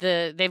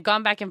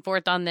gone back and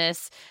forth on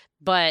this,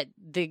 but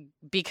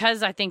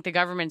because I think the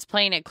government's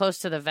playing it close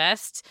to the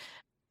vest,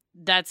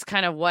 that's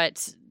kind of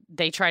what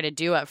they try to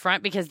do up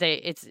front, because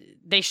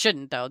they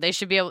shouldn't, though. They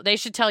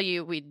should tell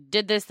you, we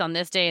did this on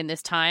this day and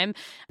this time.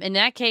 In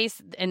that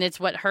case, and it's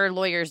what her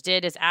lawyers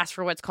did, is ask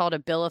for what's called a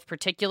bill of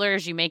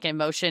particulars. You make a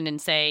motion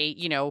and say,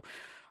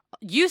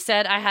 you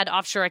said I had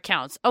offshore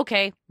accounts.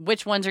 Okay,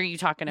 which ones are you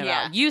talking about?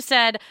 Yeah. You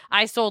said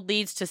I sold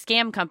leads to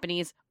scam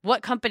companies.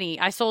 What company?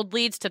 I sold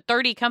leads to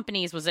 30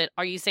 companies.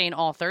 Are you saying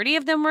all 30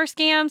 of them were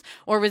scams,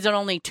 or was it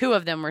only 2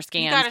 of them were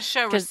scams? You got to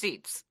show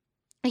receipts.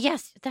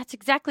 Yes, that's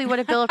exactly what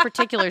a bill of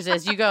particulars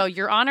is. You go,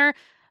 Your Honor,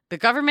 the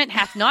government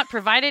hath not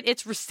provided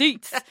its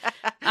receipts. Do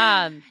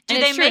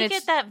they make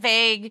it that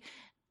vague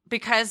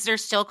because they're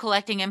still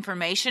collecting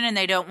information and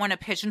they don't want to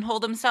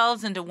pigeonhole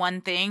themselves into one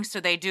thing, so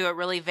they do it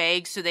really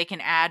vague so they can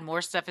add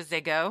more stuff as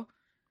they go?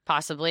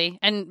 Possibly.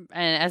 And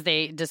as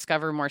they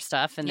discover more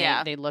stuff and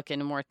they look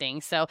into more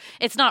things. So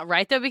it's not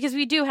right, though, because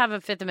we do have a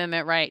Fifth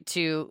Amendment right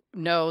to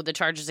know the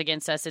charges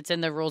against us. It's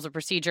in the rules of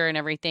procedure and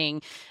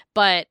everything.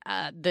 But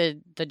the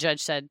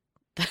judge said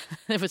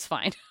it was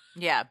fine.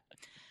 Yeah.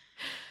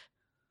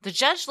 The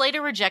judge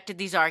later rejected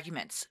these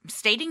arguments,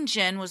 stating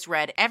Jen was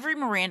read every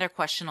Miranda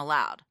question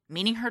aloud,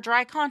 meaning her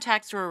dry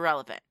contacts were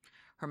irrelevant.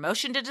 Her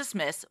motion to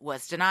dismiss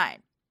was denied.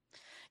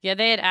 Yeah,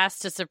 they had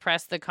asked to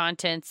suppress the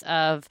contents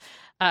of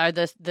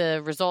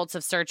the results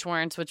of search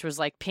warrants, which was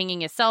like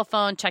pinging a cell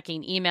phone,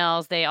 checking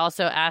emails. They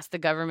also asked the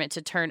government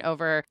to turn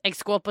over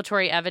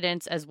exculpatory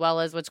evidence as well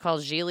as what's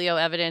called Giglio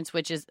evidence,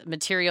 which is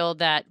material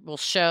that will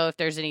show if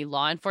there's any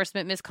law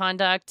enforcement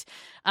misconduct.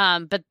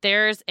 But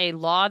there's a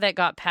law that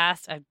got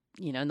passed,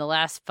 in the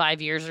last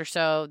 5 years or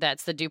so.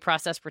 That's the Due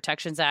Process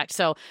Protections Act.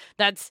 So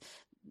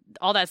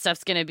all that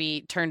stuff's going to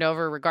be turned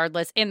over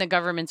regardless. And the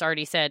government's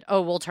already said,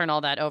 oh, we'll turn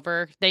all that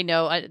over. They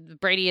know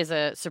Brady is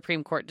a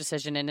Supreme Court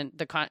decision. And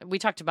we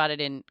talked about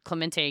it in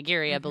Clemente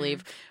Aguirre, I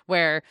believe,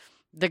 where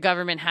the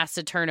government has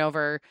to turn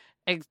over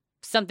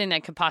something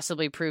that could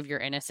possibly prove your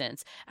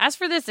innocence. As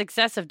for this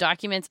excessive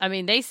documents, I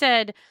mean, they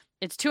said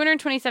it's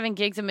 227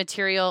 gigs of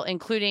material,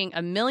 including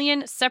 1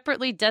 million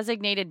separately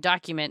designated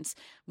documents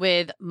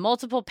with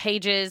multiple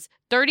pages,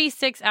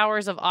 36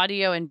 hours of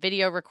audio and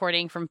video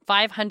recording from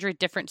 500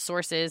 different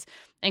sources,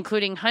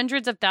 including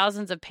hundreds of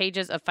thousands of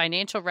pages of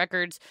financial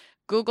records,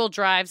 Google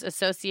Drives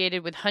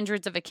associated with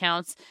hundreds of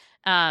accounts,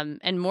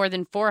 and more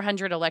than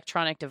 400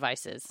 electronic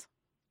devices.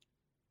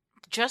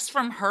 Just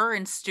from her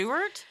and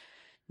Stewart?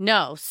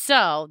 No.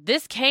 So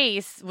this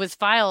case was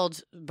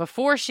filed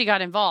before she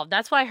got involved.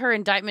 That's why her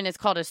indictment is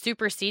called a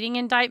superseding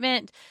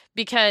indictment,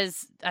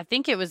 because I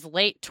think it was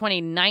late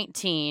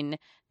 2019.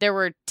 There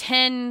were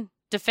 10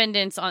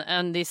 defendants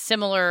on these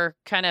similar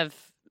kind of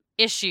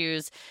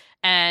issues,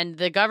 and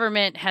the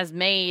government has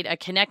made a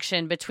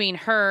connection between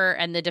her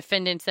and the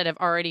defendants that have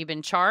already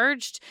been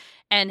charged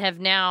and have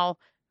now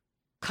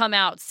come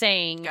out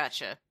saying,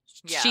 gotcha.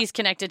 Yeah. She's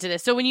connected to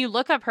this. So when you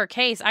look up her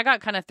case, I got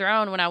kind of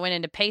thrown when I went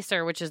into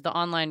Pacer, which is the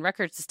online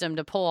record system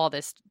to pull all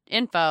this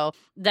info,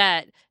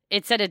 that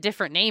it said a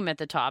different name at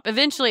the top.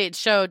 Eventually it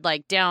showed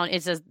like down,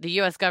 it says the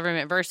U.S.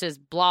 government versus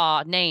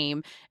blah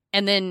name.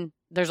 And then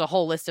there's a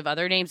whole list of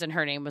other names and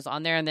her name was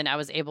on there. And then I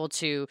was able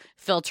to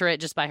filter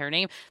it just by her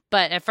name.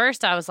 But at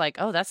first I was like,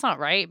 oh, that's not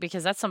right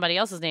because that's somebody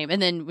else's name.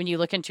 And then when you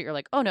look into it, you're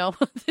like, oh no,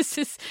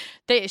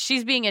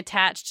 she's being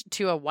attached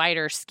to a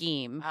wider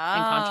scheme and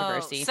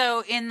controversy.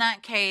 So in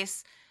that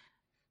case,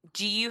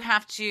 do you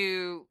have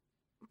to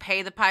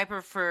pay the piper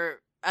for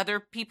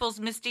other people's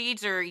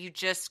misdeeds, or are you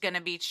just going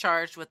to be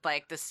charged with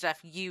like the stuff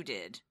you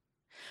did?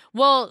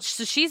 Well,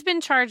 so she's been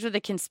charged with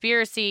a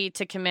conspiracy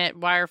to commit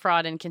wire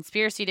fraud and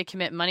conspiracy to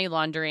commit money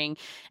laundering.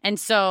 And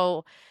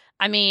so,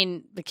 I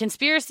mean, the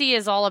conspiracy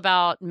is all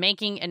about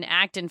making an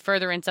act in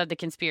furtherance of the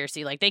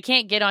conspiracy. Like, they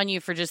can't get on you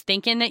for just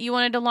thinking that you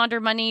wanted to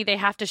launder money. They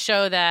have to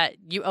show that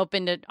you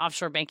opened an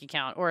offshore bank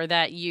account, or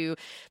that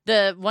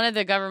one of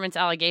the government's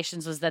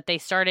allegations was that they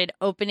started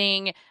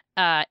opening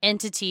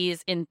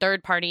entities in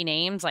third-party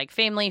names, like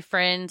family,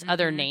 friends,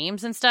 other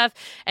names and stuff.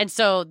 And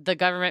so the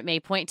government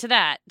may point to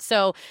that.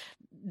 So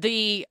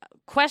the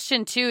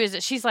question, too, is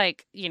that she's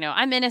like,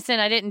 I'm innocent.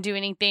 I didn't do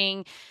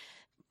anything.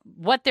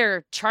 What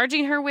they're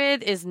charging her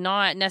with is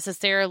not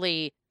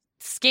necessarily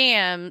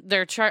scam.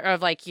 They're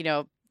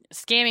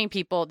scamming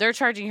people. They're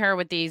charging her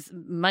with these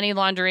money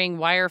laundering,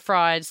 wire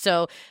fraud.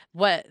 So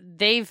what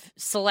they've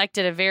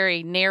selected a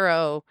very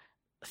narrow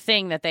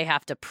thing that they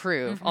have to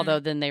prove, although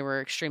then they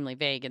were extremely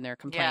vague in their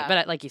complaint. Yeah.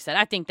 But like you said,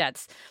 I think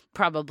that's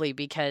probably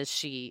because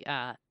she,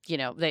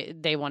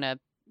 they want to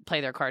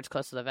play their cards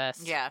close to the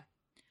vest. Yeah.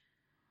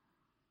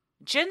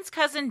 Jen's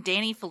cousin,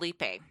 Danny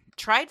Felipe,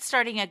 tried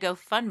starting a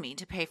GoFundMe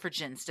to pay for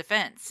Jen's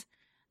defense.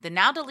 The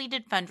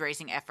now-deleted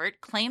fundraising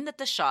effort claimed that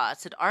the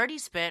Shahs had already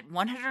spent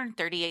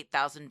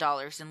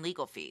 $138,000 in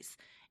legal fees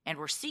and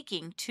were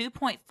seeking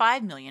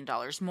 $2.5 million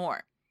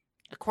more.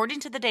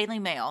 According to the Daily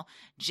Mail,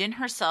 Jen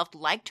herself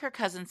liked her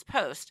cousin's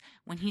post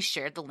when he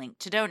shared the link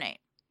to donate.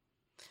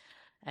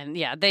 And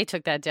yeah, they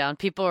took that down.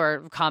 People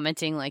are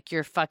commenting like,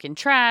 you're fucking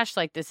trash.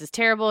 Like, this is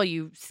terrible.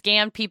 You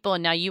scammed people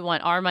and now you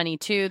want our money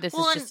too. This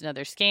is just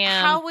another scam.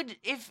 How would,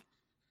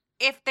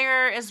 if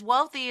they're as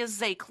wealthy as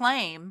they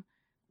claim,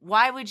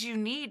 why would you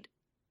need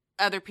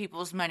other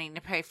people's money to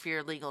pay for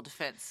your legal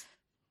defense?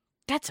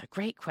 That's a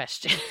great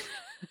question.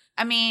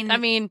 I mean,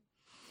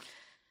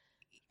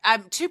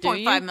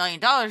 $2.5 million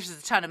is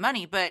a ton of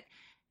money, but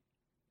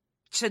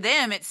to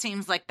them, it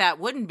seems like that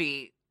wouldn't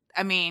be.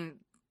 I mean,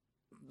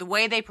 the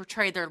way they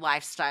portray their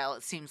lifestyle,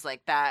 it seems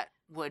like that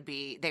would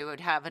be, they would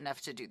have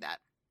enough to do that.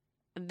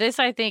 This,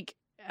 I think,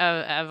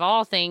 of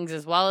all things,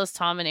 as well as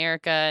Tom and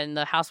Erica and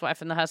the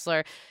Housewife and the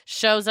Hustler,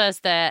 shows us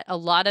that a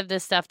lot of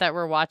this stuff that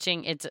we're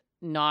watching, it's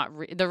not,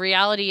 the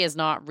reality is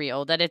not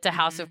real, that it's a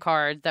house of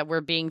cards, that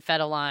we're being fed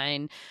a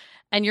line.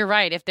 And you're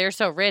right. If they're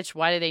so rich,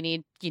 why do they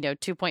need,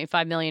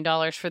 $2.5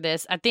 million for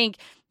this? I think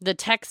the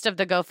text of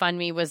the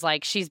GoFundMe was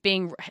like,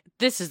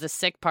 this is the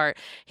sick part.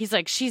 He's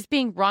like, she's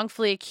being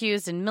wrongfully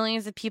accused and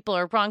millions of people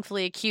are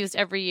wrongfully accused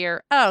every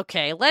year.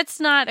 Okay,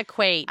 let's not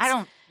equate.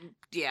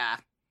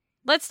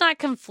 Let's not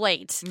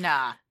conflate.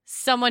 Nah.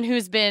 Someone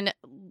who's been,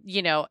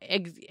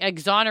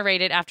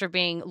 exonerated after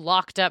being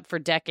locked up for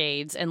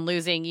decades and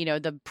losing,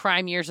 the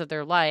prime years of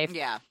their life.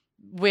 Yeah.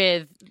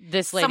 With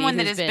this lady someone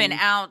that has been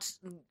out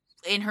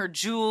in her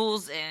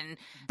jewels and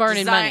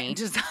burning money,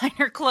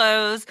 designer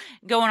clothes,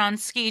 going on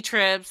ski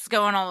trips,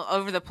 going all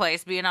over the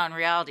place, being on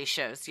reality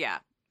shows. Yeah.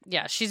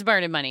 Yeah, she's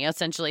burning money,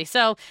 essentially.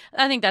 So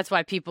I think that's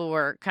why people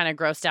were kind of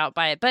grossed out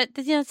by it. But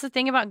it's the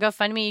thing about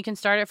GoFundMe. You can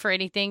start it for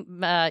anything.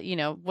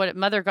 What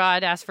Mother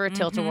God asked for a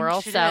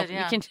tilt-a-whirl. She so did,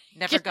 yeah. you can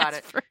never got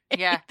it.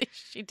 Yeah.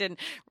 She didn't.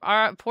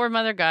 Our poor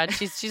Mother God.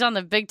 She's on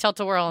the big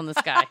tilt-a-whirl in the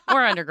sky.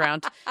 Or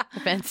underground.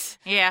 Depends.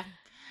 Yeah.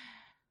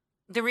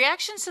 The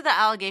reactions to the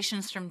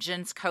allegations from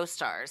Jen's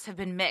co-stars have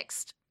been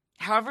mixed.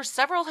 However,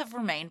 several have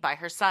remained by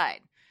her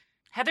side.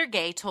 Heather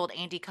Gay told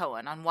Andy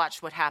Cohen on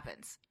Watch What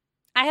Happens,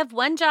 "I have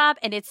one job,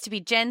 and it's to be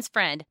Jen's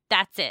friend.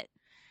 That's it."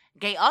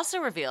 Gay also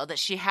revealed that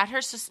she had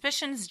her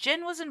suspicions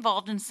Jen was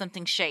involved in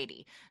something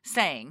shady,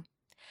 saying,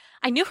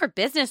 I knew her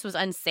business was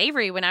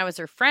unsavory when I was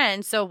her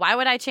friend, so why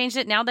would I change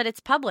it now that it's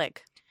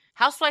public?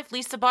 Housewife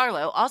Lisa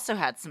Barlow also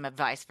had some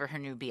advice for her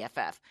new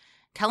BFF,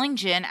 telling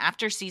Jen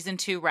after season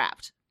 2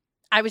 wrapped.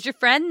 I was your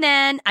friend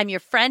then. I'm your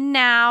friend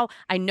now.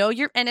 I know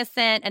you're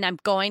innocent, and I'm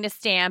going to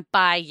stand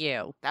by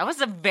you. That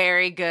was a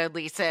very good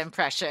Lisa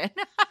impression.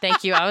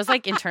 Thank you. I was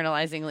like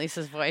internalizing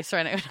Lisa's voice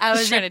right now. I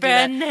was your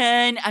friend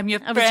then. I'm your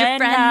friend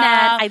now.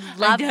 now. I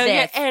love I know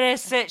this. You're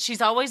innocent. She's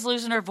always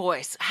losing her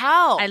voice.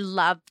 How? I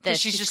love this.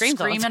 She's just screams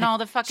screaming all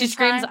the fucking She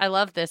screams, time. I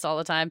love this all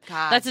the time.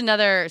 God. That's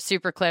another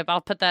super clip.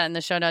 I'll put that in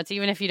the show notes.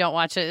 Even if you don't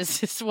watch it, it's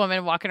this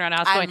woman walking around a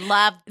house I going,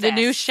 love this. the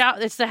new Shah.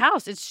 It's the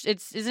house. It's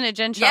isn't it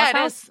Jen Shah's Yeah, it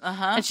house? is.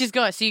 Uh-huh. And she's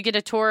going. So you get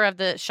a tour of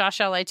the Shah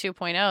Chalet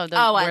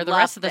 2.0, where the love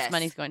rest of this this.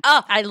 money's going.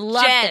 Oh, I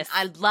love Jen, this.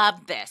 I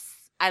love this.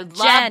 I love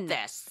Jen.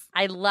 this.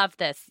 I love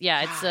this.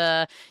 Yeah,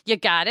 it's you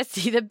gotta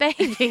see the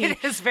baby.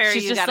 It is very.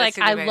 She's you just gotta like,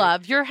 see the I baby.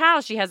 love your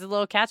house. She has a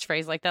little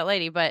catchphrase like that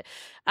lady, but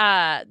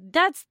that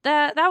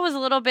was a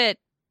little bit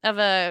of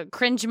a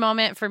cringe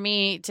moment for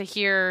me to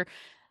hear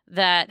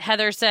that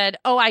Heather said,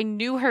 "Oh, I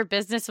knew her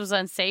business was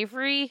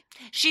unsavory."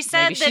 She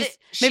said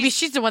maybe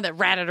she's the one that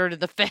ratted her to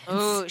the fence.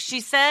 Ooh,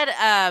 she said,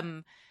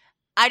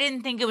 I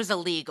didn't think it was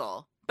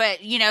illegal,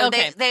 but you know,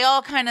 Okay. they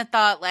all kind of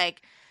thought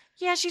like,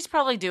 yeah, she's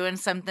probably doing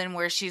something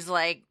where she's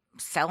like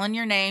selling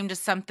your name to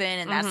something,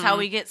 and that's how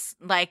we get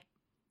like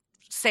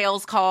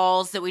sales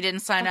calls that we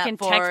didn't sign Fucking up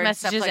for. text and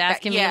stuff messages like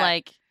asking that. me Yeah.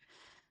 like,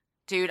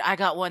 Dude, I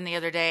got one the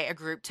other day, a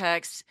group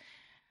text,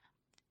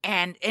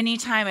 and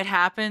anytime it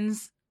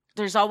happens,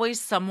 there's always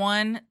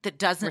someone that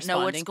doesn't know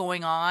what's Responding.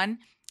 going on,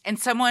 and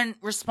someone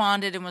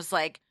responded and was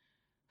like,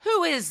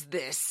 who is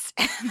this?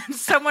 And then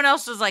someone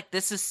else was like,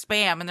 this is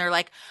spam, and they're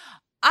like,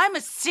 I'm a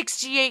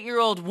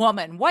 68-year-old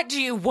woman. What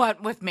do you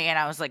want with me? And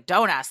I was like,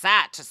 don't ask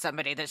that to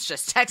somebody that's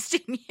just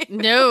texting you.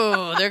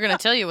 no, they're gonna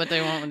tell you what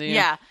they want with you.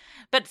 Yeah.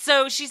 But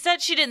so she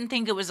said she didn't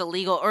think it was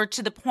illegal or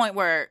to the point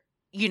where,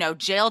 you know,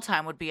 jail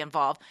time would be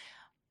involved.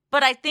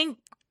 But I think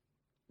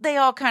they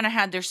all kind of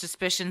had their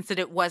suspicions that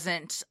it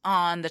wasn't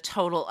on the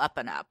total up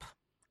and up.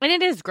 And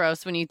it is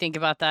gross when you think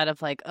about that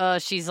of like, oh,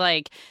 she's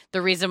like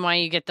the reason why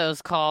you get those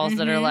calls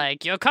that are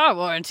like, your car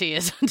warranty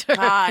is under.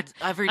 God,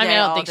 every day, I mean, I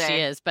don't all think day. she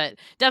is, but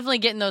definitely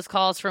getting those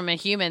calls from a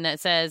human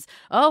that says,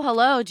 oh,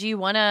 hello, do you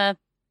want to,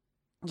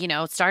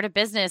 start a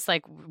business?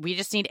 Like, we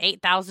just need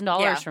 $8,000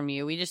 Yeah. from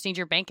you. We just need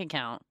your bank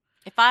account.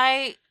 If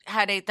I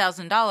had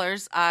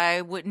 $8,000,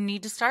 I wouldn't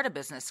need to start a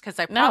business because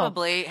I No.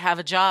 probably have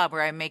a job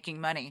where I'm making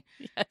money.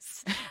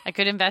 Yes. I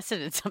could invest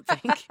it in something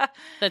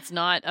that's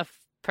not a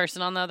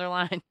person on the other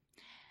line.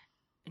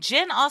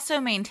 Jen also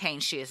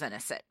maintains she is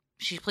innocent.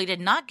 She pleaded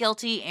not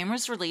guilty and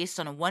was released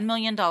on a $1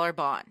 million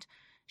bond.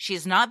 She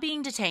is not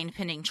being detained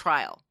pending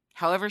trial.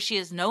 However, she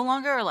is no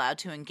longer allowed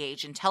to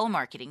engage in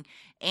telemarketing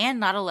and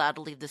not allowed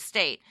to leave the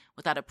state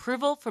without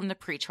approval from the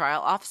pretrial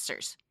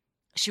officers.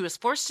 She was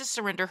forced to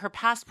surrender her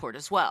passport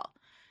as well.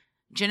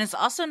 Jen is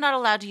also not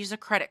allowed to use a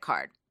credit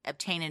card,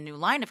 obtain a new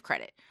line of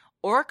credit,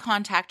 or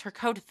contact her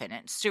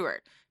co-defendant,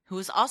 Stewart, who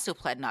was also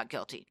pled not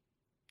guilty.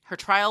 Her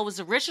trial was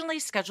originally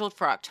scheduled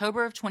for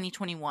October of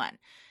 2021,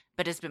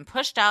 but has been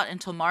pushed out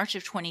until March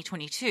of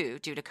 2022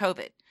 due to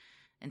COVID.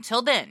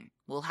 Until then,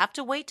 we'll have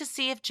to wait to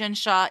see if Jen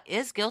Shah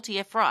is guilty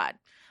of fraud,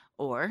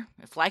 or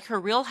if, like her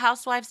Real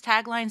Housewives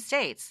tagline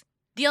states,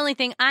 The only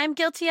thing I'm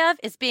guilty of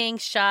is being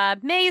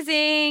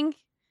amazing.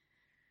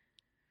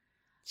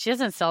 She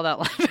doesn't sell that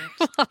line very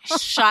well.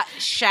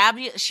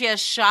 she has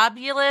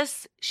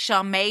shabulous,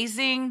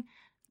 shamazing,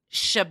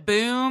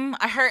 shaboom.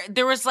 I heard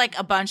there was like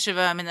a bunch of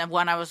them in the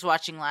one I was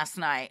watching last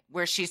night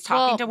where she's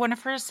talking to one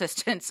of her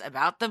assistants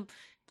about the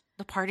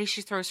party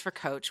she throws for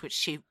Coach, which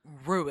she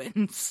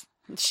ruins.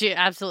 She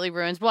absolutely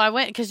ruins. Well, I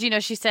went because,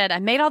 she said, I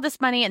made all this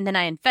money and then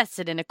I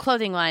invested in a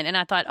clothing line. And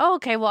I thought, oh,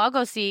 okay, well, I'll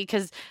go see.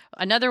 Because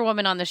another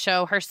woman on the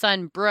show, her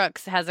son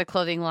Brooks, has a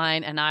clothing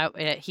line and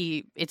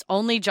it's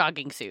only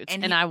jogging suits.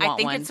 And I want one. I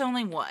think it's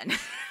only one.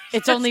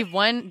 It's only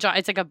one.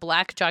 It's like a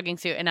black jogging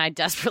suit. And I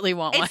desperately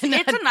want one.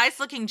 It's a nice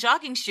looking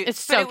jogging suit.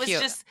 It's but so it was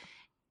cute. just,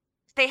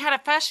 they had a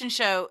fashion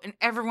show and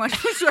everyone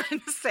was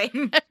wearing the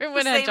same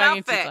Everyone the had same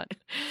jogging outfit.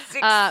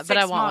 suits on. Six But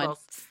I want models.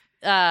 one.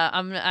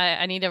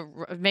 I need to.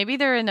 Maybe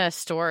they're in a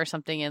store or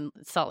something in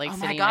Salt Lake Oh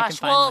City. my And I can gosh.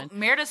 find Well, one.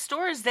 Meredith's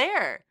store is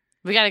there.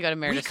 We got to go to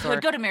We Meredith's could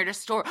store. go to Meredith's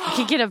store. We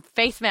could get a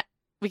face mask.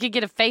 We could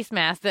get a face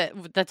mask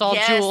that's all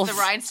yes, jewels. the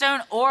rhinestone.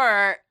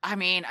 Or, I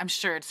mean, I'm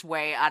sure it's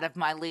way out of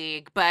my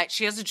league, but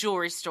she has a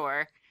jewelry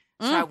store.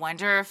 So I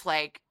wonder if,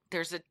 like,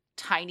 there's a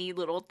tiny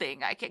little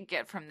thing I can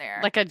get from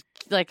there.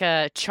 like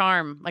a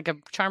charm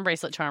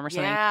bracelet charm or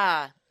something.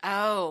 Yeah.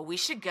 Oh, we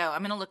should go. I'm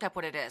going to look up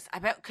what it is. I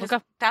bet, because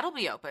Okay. that'll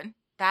be open.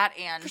 That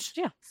and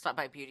Yeah. stop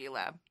by Beauty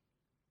Lab.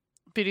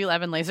 Beauty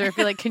Lab and laser. I'd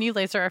be like, can you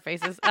laser our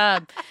faces?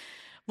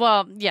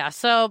 Well, yeah.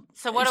 So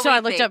what do we I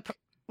looked think? up.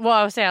 Well,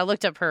 I would say I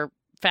looked up her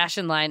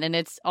fashion line, and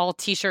it's all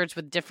T-shirts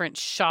with different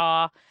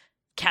Shaw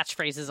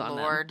catchphrases on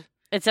them. Lord.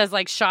 it says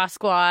like Shah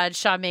Squad,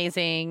 Shah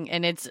Amazing,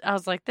 and I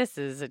was like, this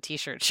is a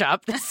t-shirt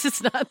shop. This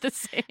is not the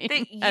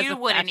same. You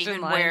wouldn't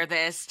even wear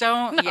this.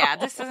 Don't. No. Yeah,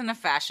 this isn't a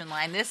fashion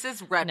line. This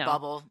is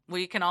Redbubble.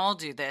 We can all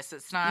do this.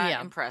 It's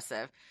not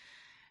impressive.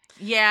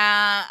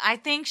 Yeah, I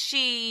think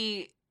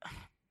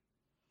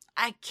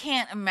I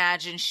can't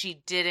imagine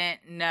she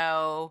didn't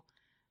know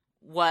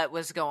what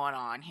was going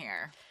on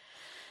here.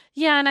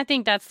 Yeah, and I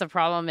think that's the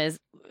problem is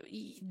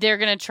they're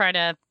going to try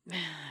to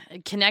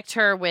connect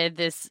her with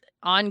this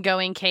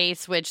ongoing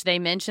case, which they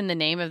mentioned the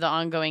name of the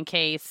ongoing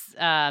case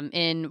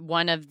in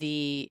one of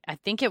I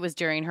think it was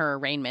during her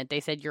arraignment.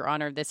 They said, Your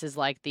Honor, this is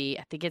like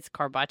I think it's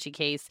Carbachi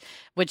case,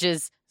 which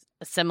is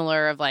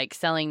similar of like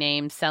selling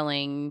names,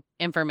 selling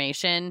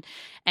information.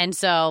 And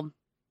so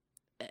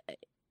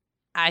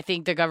I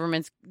think the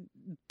government's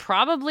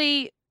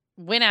probably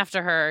went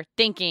after her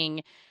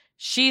thinking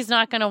she's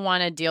not going to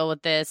want to deal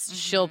with this. Mm-hmm.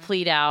 She'll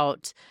plead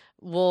out.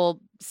 We'll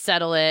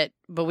settle it,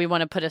 but we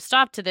want to put a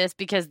stop to this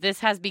because this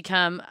has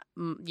become,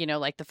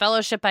 like the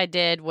fellowship I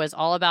did was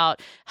all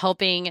about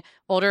helping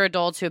older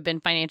adults who have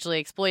been financially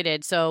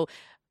exploited. So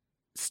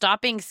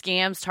stopping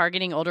scams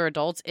targeting older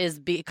adults is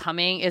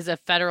a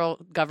federal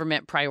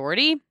government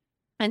priority.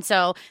 And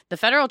so the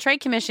Federal Trade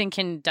Commission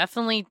can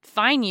definitely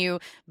fine you,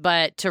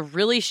 but to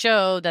really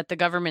show that the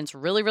government's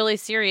really, really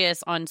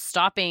serious on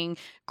stopping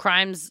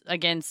crimes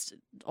against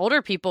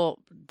older people,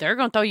 they're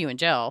going to throw you in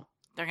jail.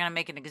 They're going to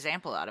make an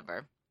example out of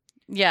her.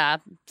 Yeah.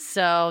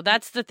 So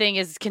that's the thing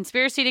is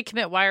conspiracy to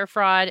commit wire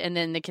fraud and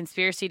then the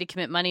conspiracy to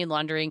commit money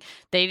laundering.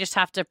 They just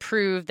have to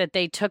prove that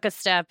they took a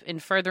step in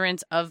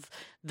furtherance of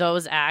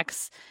those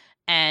acts.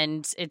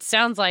 And it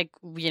sounds like,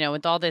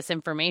 with all this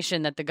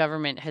information that the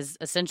government has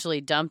essentially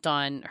dumped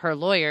on her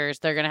lawyers,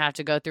 they're going to have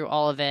to go through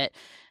all of it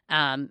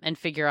and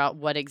figure out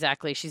what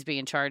exactly she's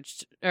being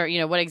charged or,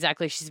 what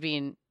exactly she's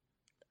being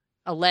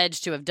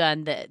alleged to have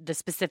done, the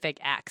specific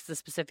acts, the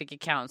specific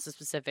accounts, the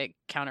specific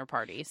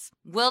counterparties.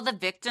 Will the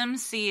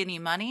victims see any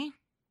money?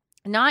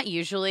 Not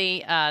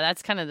usually.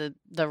 That's kind of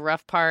the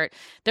rough part.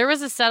 There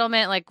was a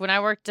settlement, like when I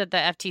worked at the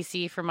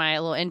FTC for my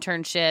little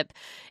internship,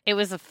 it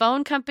was a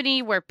phone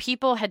company where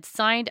people had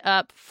signed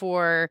up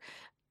for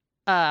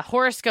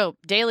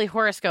daily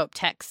horoscope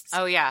texts.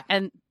 Oh, yeah.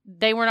 And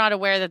they were not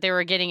aware that they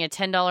were getting a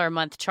 $10 a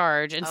month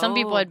charge. And some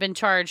people had been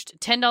charged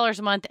 $10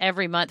 a month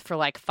every month for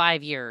like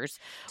 5 years.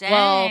 Dang.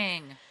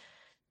 Well,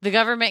 the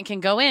government can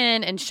go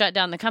in and shut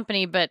down the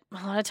company, but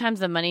a lot of times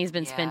the money's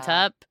been spent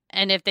up.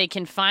 And if they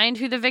can find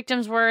who the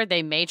victims were,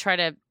 they may try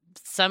to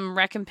some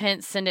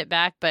recompense, send it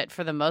back. But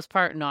for the most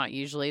part, not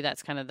usually.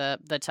 That's kind of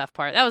the tough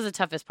part. That was the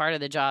toughest part of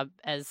the job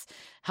as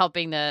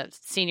helping the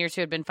seniors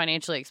who had been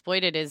financially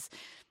exploited is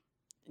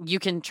you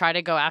can try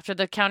to go after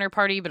the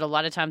counterparty, but a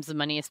lot of times the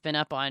money is spent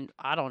up on,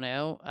 I don't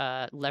know,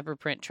 leopard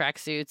print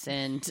tracksuits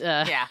and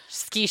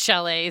ski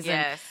chalets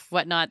and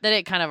whatnot, that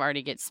it kind of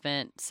already gets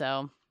spent.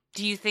 So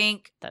do you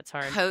think that's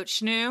hard?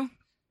 Coach knew?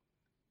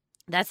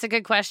 That's a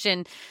good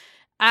question.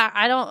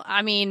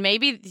 I mean,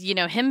 maybe,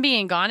 him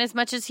being gone as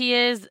much as he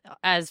is,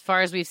 as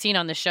far as we've seen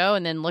on the show,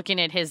 and then looking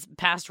at his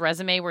past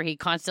resume where he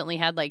constantly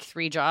had like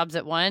 3 jobs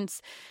at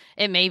once,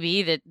 it may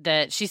be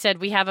that she said,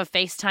 we have a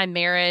FaceTime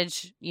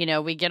marriage,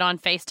 we get on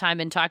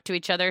FaceTime and talk to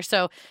each other.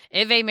 So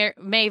it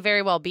may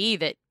very well be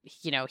that,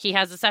 he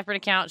has a separate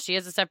account, she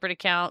has a separate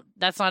account.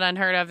 That's not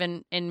unheard of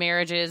in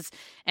marriages.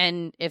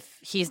 And if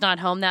he's not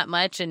home that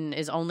much and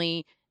is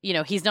only...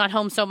 he's not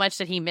home so much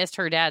that he missed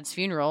her dad's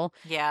funeral.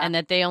 Yeah. And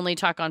that they only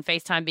talk on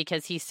FaceTime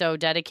because he's so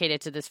dedicated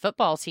to this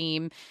football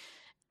team.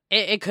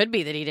 It could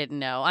be that he didn't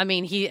know. I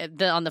mean,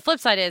 on the flip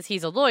side is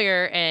he's a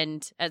lawyer.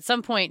 And at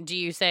some point, do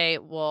you say,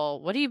 well,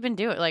 what have you been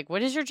doing? Like,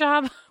 what is your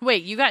job?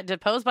 Wait, you got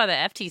deposed by the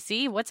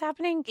FTC? What's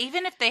happening?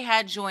 Even if they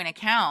had joint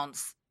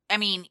accounts, I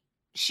mean,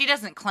 she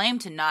doesn't claim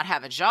to not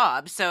have a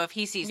job. So if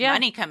he sees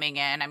money coming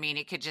in, I mean,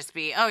 it could just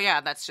be, oh, yeah,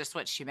 that's just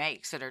what she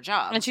makes at her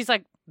job. And she's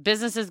like,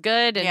 business is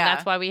good, and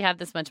that's why we have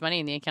this much money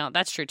in the account.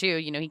 That's true, too.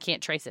 He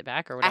can't trace it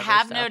back or whatever. I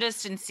have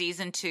noticed in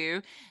season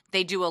 2,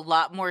 they do a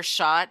lot more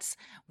shots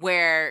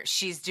where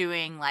she's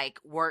doing, like,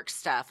 work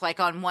stuff. Like,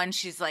 on one,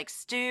 she's like,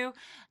 Stu,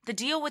 the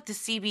deal with the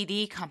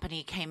CBD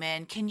company came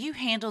in. Can you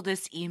handle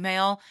this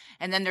email?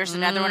 And then there's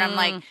another one. I'm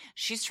like,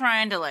 she's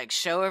trying to, like,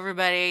 show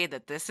everybody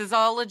that this is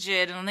all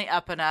legit and on the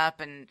up and up.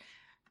 And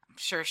I'm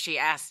sure she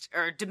asked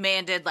or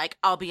demanded, like,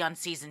 I'll be on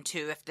season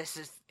 2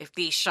 if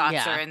these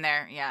shots are in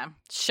there. Yeah.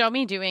 Show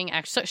me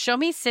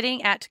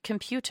sitting at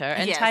computer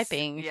and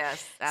typing.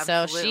 Yes,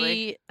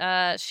 absolutely.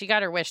 So she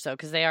got her wish, though,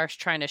 because they are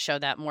trying to show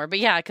that more. But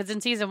yeah, because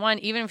in season 1,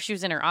 even if she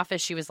was in her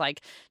office, she was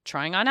like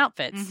trying on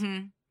outfits.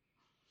 Mm-hmm.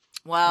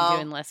 Well,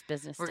 doing less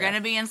business. We're going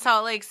to be in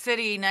Salt Lake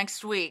City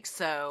next week,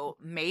 so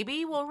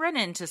maybe we'll run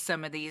into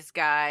some of these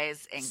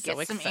guys and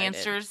get some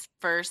answers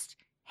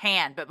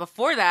firsthand. But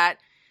before that,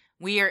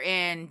 we are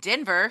in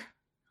Denver.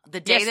 The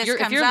day this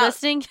comes out,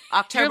 listening,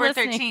 October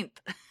 13th.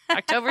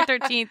 October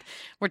 13th.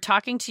 We're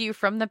talking to you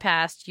from the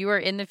past. You are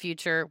in the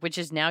future, which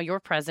is now your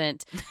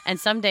present. And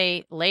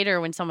someday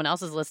later, when someone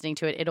else is listening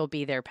to it, it'll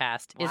be their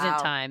past. Wow. Isn't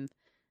time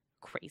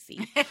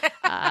crazy.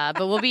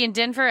 But we'll be in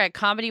Denver at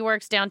Comedy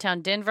Works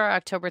downtown Denver,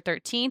 October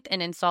 13th.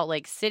 And in Salt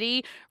Lake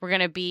City, we're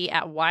going to be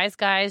at Wise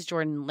Guys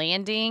Jordan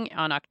Landing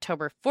on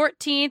October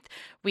 14th.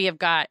 We have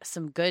got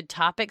some good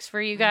topics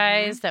for you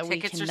guys that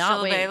Tickets we are cannot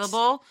still wait.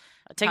 available.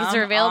 Tickets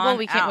are available.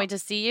 We can't wait to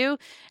see you.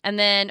 And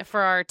then for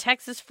our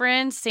Texas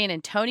friends, San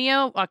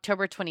Antonio,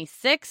 October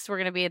 26th, we're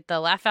going to be at the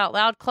Laugh Out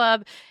Loud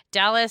Club.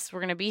 Dallas, we're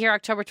going to be here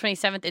October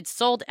 27th. It's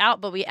sold out,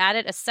 but we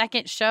added a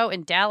second show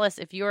in Dallas.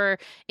 If you're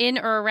in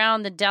or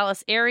around the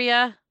Dallas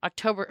area,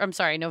 November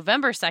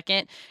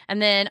 2nd.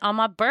 And then on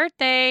my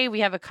birthday,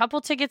 we have a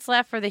couple tickets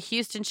left for the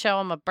Houston show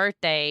on my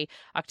birthday,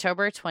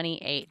 October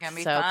 28th. Gonna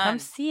be so fun. come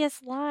see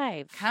us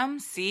live. Come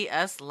see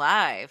us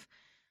live.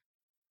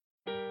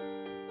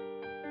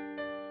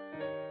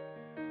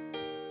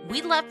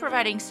 We love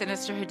providing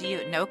Sinisterhood to you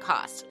at no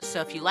cost, so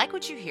if you like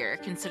what you hear,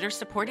 consider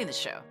supporting the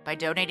show by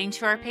donating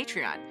to our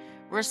Patreon.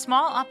 We're a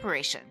small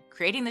operation,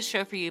 creating the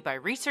show for you by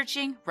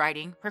researching,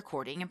 writing,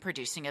 recording, and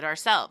producing it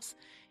ourselves.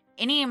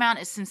 Any amount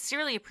is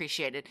sincerely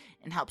appreciated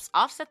and helps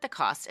offset the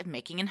cost of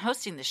making and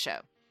hosting the show.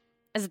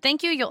 As a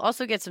thank you, you'll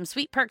also get some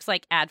sweet perks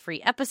like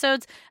ad-free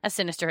episodes, a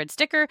Sinisterhood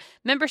sticker,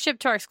 membership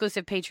to our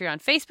exclusive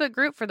Patreon Facebook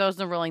group for those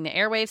enrolling the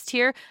Airwaves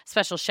tier,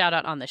 special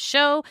shout-out on the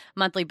show,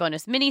 monthly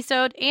bonus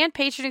mini-sode, and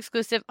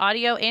patron-exclusive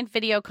audio and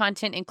video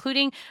content,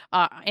 including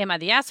Am I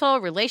the Asshole,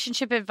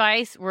 relationship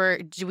advice, where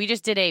we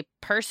just did a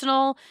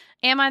personal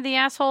Am I the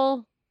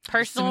Asshole?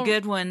 Some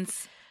good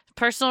ones.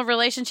 Personal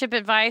relationship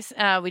advice.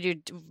 We do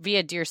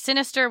via Dear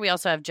Sinister. We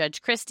also have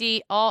Judge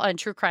Christie, all on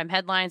true crime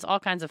headlines, all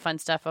kinds of fun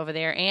stuff over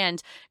there.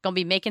 And going to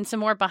be making some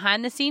more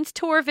behind the scenes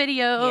tour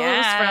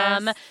videos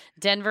from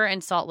Denver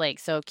and Salt Lake.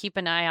 So keep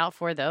an eye out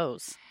for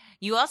those.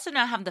 You also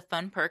now have the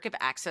fun perk of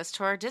access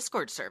to our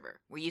Discord server,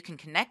 where you can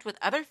connect with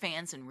other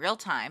fans in real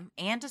time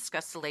and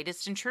discuss the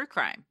latest in true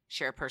crime,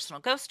 share personal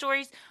ghost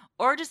stories,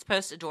 or just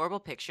post adorable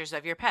pictures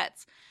of your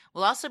pets.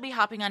 We'll also be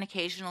hopping on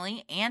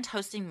occasionally and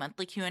hosting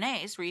monthly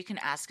Q&As where you can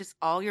ask us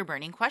all your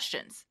burning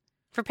questions.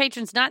 For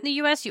patrons not in the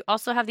U.S., you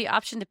also have the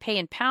option to pay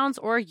in pounds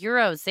or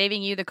euros,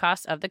 saving you the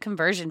cost of the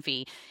conversion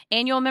fee.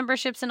 Annual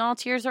memberships in all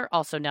tiers are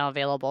also now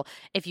available.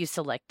 If you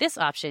select this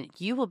option,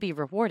 you will be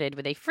rewarded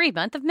with a free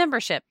month of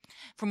membership.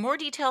 For more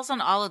details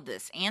on all of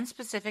this and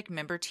specific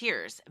member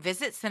tiers,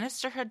 visit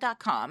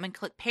Sinisterhood.com and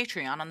click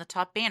Patreon on the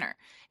top banner.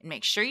 And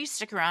make sure you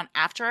stick around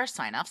after our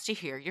sign-offs to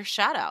hear your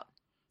shout-out.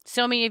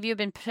 So many of you have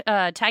been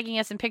tagging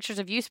us in pictures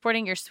of you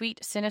sporting your sweet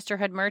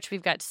Sinisterhood merch.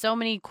 We've got so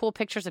many cool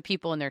pictures of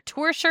people in their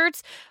tour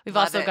shirts. We've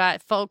also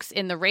got folks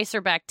in the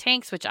Racerback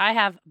tanks, which I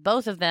have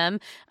both of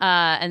them.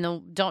 And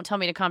the Don't Tell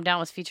Me to Calm Down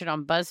was featured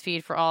on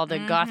BuzzFeed for all the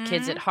goth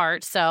kids at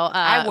heart. So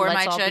I wore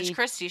my Judge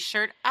Christie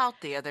shirt out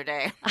the other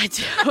day. I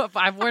do.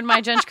 I've worn my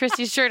Judge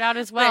Christie shirt out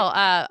as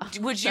well.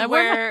 Would you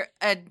wear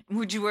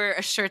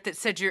a shirt that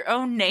said your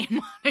own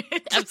name on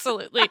it?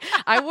 Absolutely.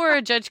 I wore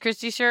a Judge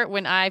Christie shirt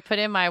when I put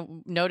in my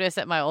notice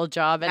at my old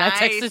job, and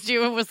nice. I texted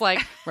you and was like,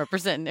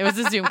 representing. It was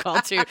a Zoom call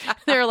too.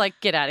 They were like,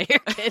 get out of here,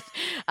 kid.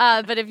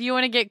 But if you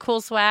want to get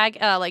cool swag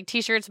like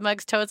t-shirts,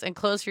 mugs, totes, and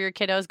clothes for your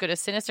kiddos, go to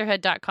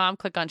Sinisterhood.com,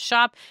 click on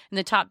shop in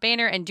the top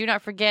banner, and do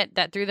not forget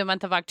that through the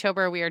month of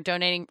October, we are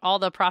donating all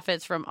the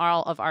profits from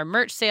all of our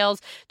merch sales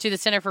to the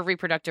Center for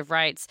Reproductive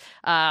Rights,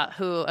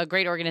 a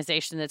great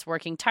organization that's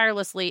working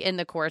tirelessly in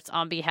the courts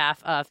on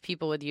behalf of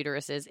people with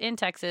uteruses in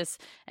Texas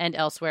and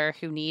elsewhere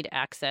who need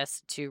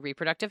access to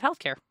reproductive health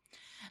care.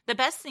 The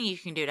best thing you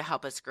can do to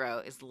help us grow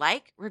is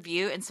like,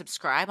 review, and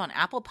subscribe on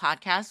Apple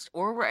Podcasts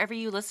or wherever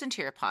you listen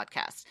to your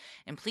podcast.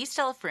 And please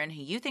tell a friend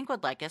who you think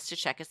would like us to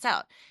check us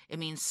out. It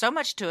means so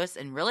much to us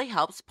and really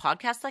helps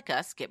podcasts like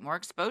us get more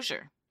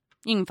exposure.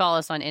 You can follow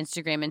us on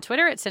Instagram and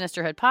Twitter at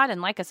SinisterhoodPod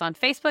and like us on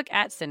Facebook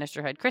at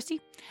Sinisterhood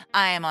Christy.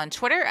 I am on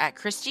Twitter at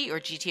Christy or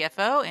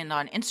GTFO and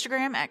on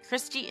Instagram at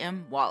Christy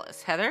M.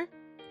 Wallace. Heather?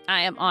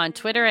 I am on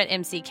Twitter at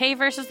MCK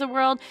versus the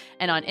world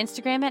and on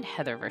Instagram at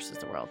Heather versus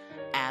the world.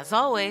 As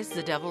always,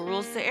 the devil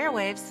rules the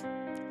airwaves.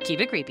 Keep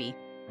it creepy.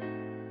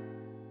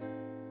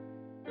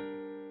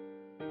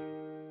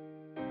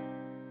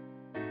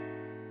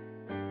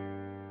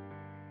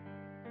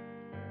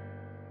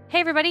 Hey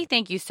everybody,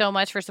 thank you so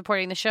much for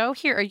supporting the show.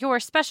 Here are your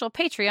special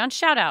Patreon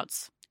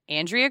shoutouts.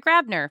 Andrea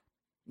Grabner,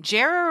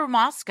 Jera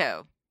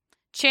Ramosco,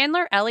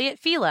 Chandler Elliott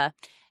Fila,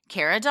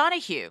 Kara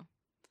Donahue,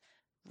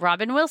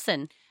 Robin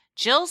Wilson,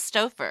 Jill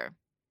Stouffer,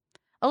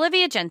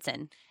 Olivia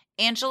Jensen,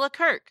 Angela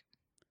Kirk,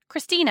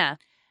 Christina,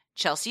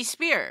 Chelsea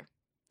Spear,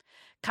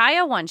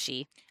 Kaya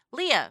Wunshi,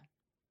 Leah,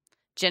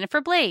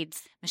 Jennifer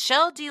Blades,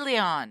 Michelle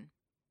DeLeon,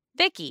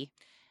 Vicky,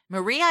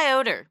 Marie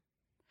Ioder,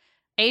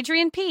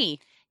 Adrian P.,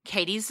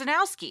 Katie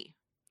Zanowski,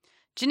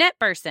 Jeanette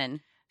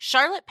Burson,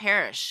 Charlotte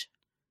Parrish,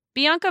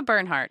 Bianca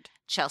Bernhardt,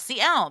 Chelsea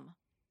Elm,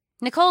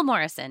 Nicole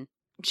Morrison,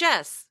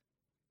 Jess,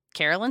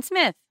 Carolyn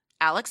Smith,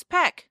 Alex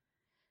Peck,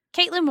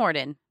 Caitlin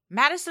Morden,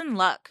 Madison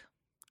Luck,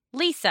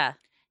 Lisa,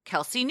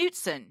 Kelsey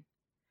Knutson,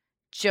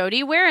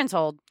 Jody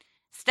Warenshold,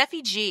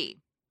 Steffi G,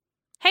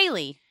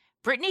 Haley,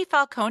 Brittany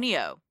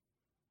Falconio,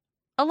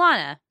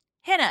 Alana,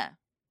 Henna,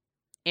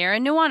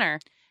 Aaron Neuwanner,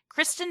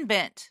 Kristen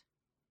Bent,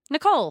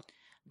 Nicole,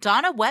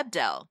 Donna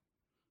Webdell,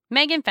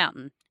 Megan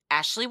Fountain,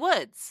 Ashley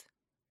Woods,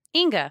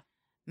 Inga,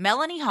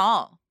 Melanie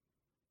Hall,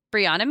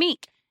 Brianna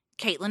Meek,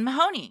 Caitlin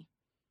Mahoney,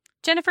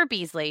 Jennifer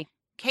Beasley,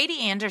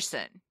 Katie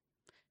Anderson,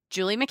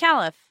 Julie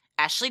McAuliffe,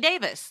 Ashley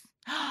Davis.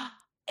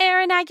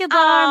 Aaron Aguilar,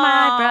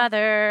 my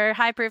brother.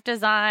 High Proof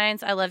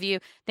Designs. I love you.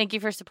 Thank you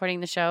for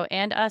supporting the show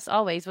and us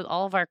always with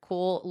all of our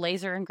cool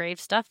laser engraved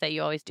stuff that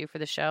you always do for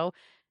the show.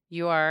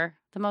 You are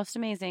the most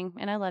amazing,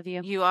 and I love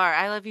you. You are.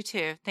 I love you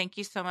too. Thank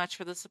you so much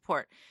for the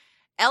support.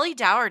 Ellie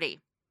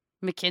Dougherty,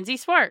 Mackenzie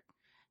Swart,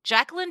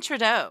 Jacqueline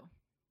Trudeau,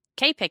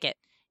 Kay Pickett,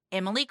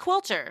 Emily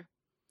Quilter,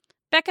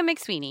 Becca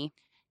McSweeney,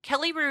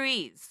 Kelly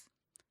Ruiz,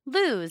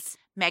 Luz,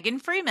 Megan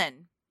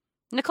Freeman,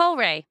 Nicole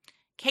Ray,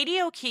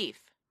 Katie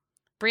O'Keefe,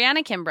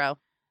 Brianna Kimbrough,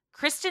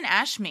 Kristen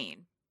Ashmead,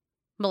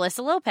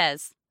 Melissa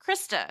Lopez,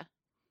 Krista,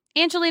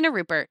 Angelina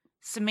Rupert,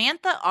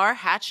 Samantha R.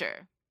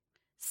 Hatcher,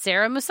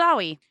 Sarah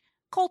Musawi,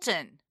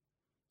 Colton,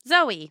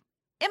 Zoe,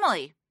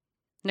 Emily,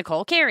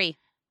 Nicole Carey,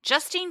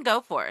 Justine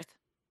Goforth,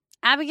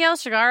 Abigail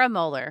Shigara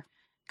Moeller,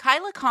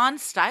 Kyla Khan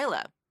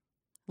Styla,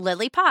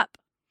 Lily Pop,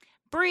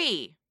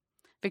 Bree.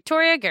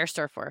 Victoria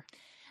Gerstorfer.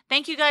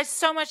 Thank you guys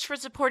so much for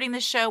supporting the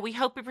show. We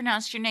hope we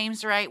pronounced your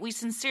names right. We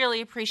sincerely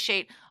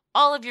appreciate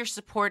all of your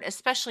support,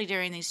 especially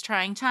during these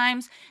trying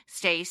times.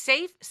 Stay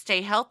safe,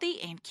 stay healthy,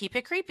 and keep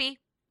it creepy.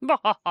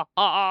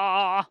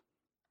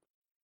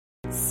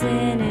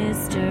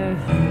 Sinister.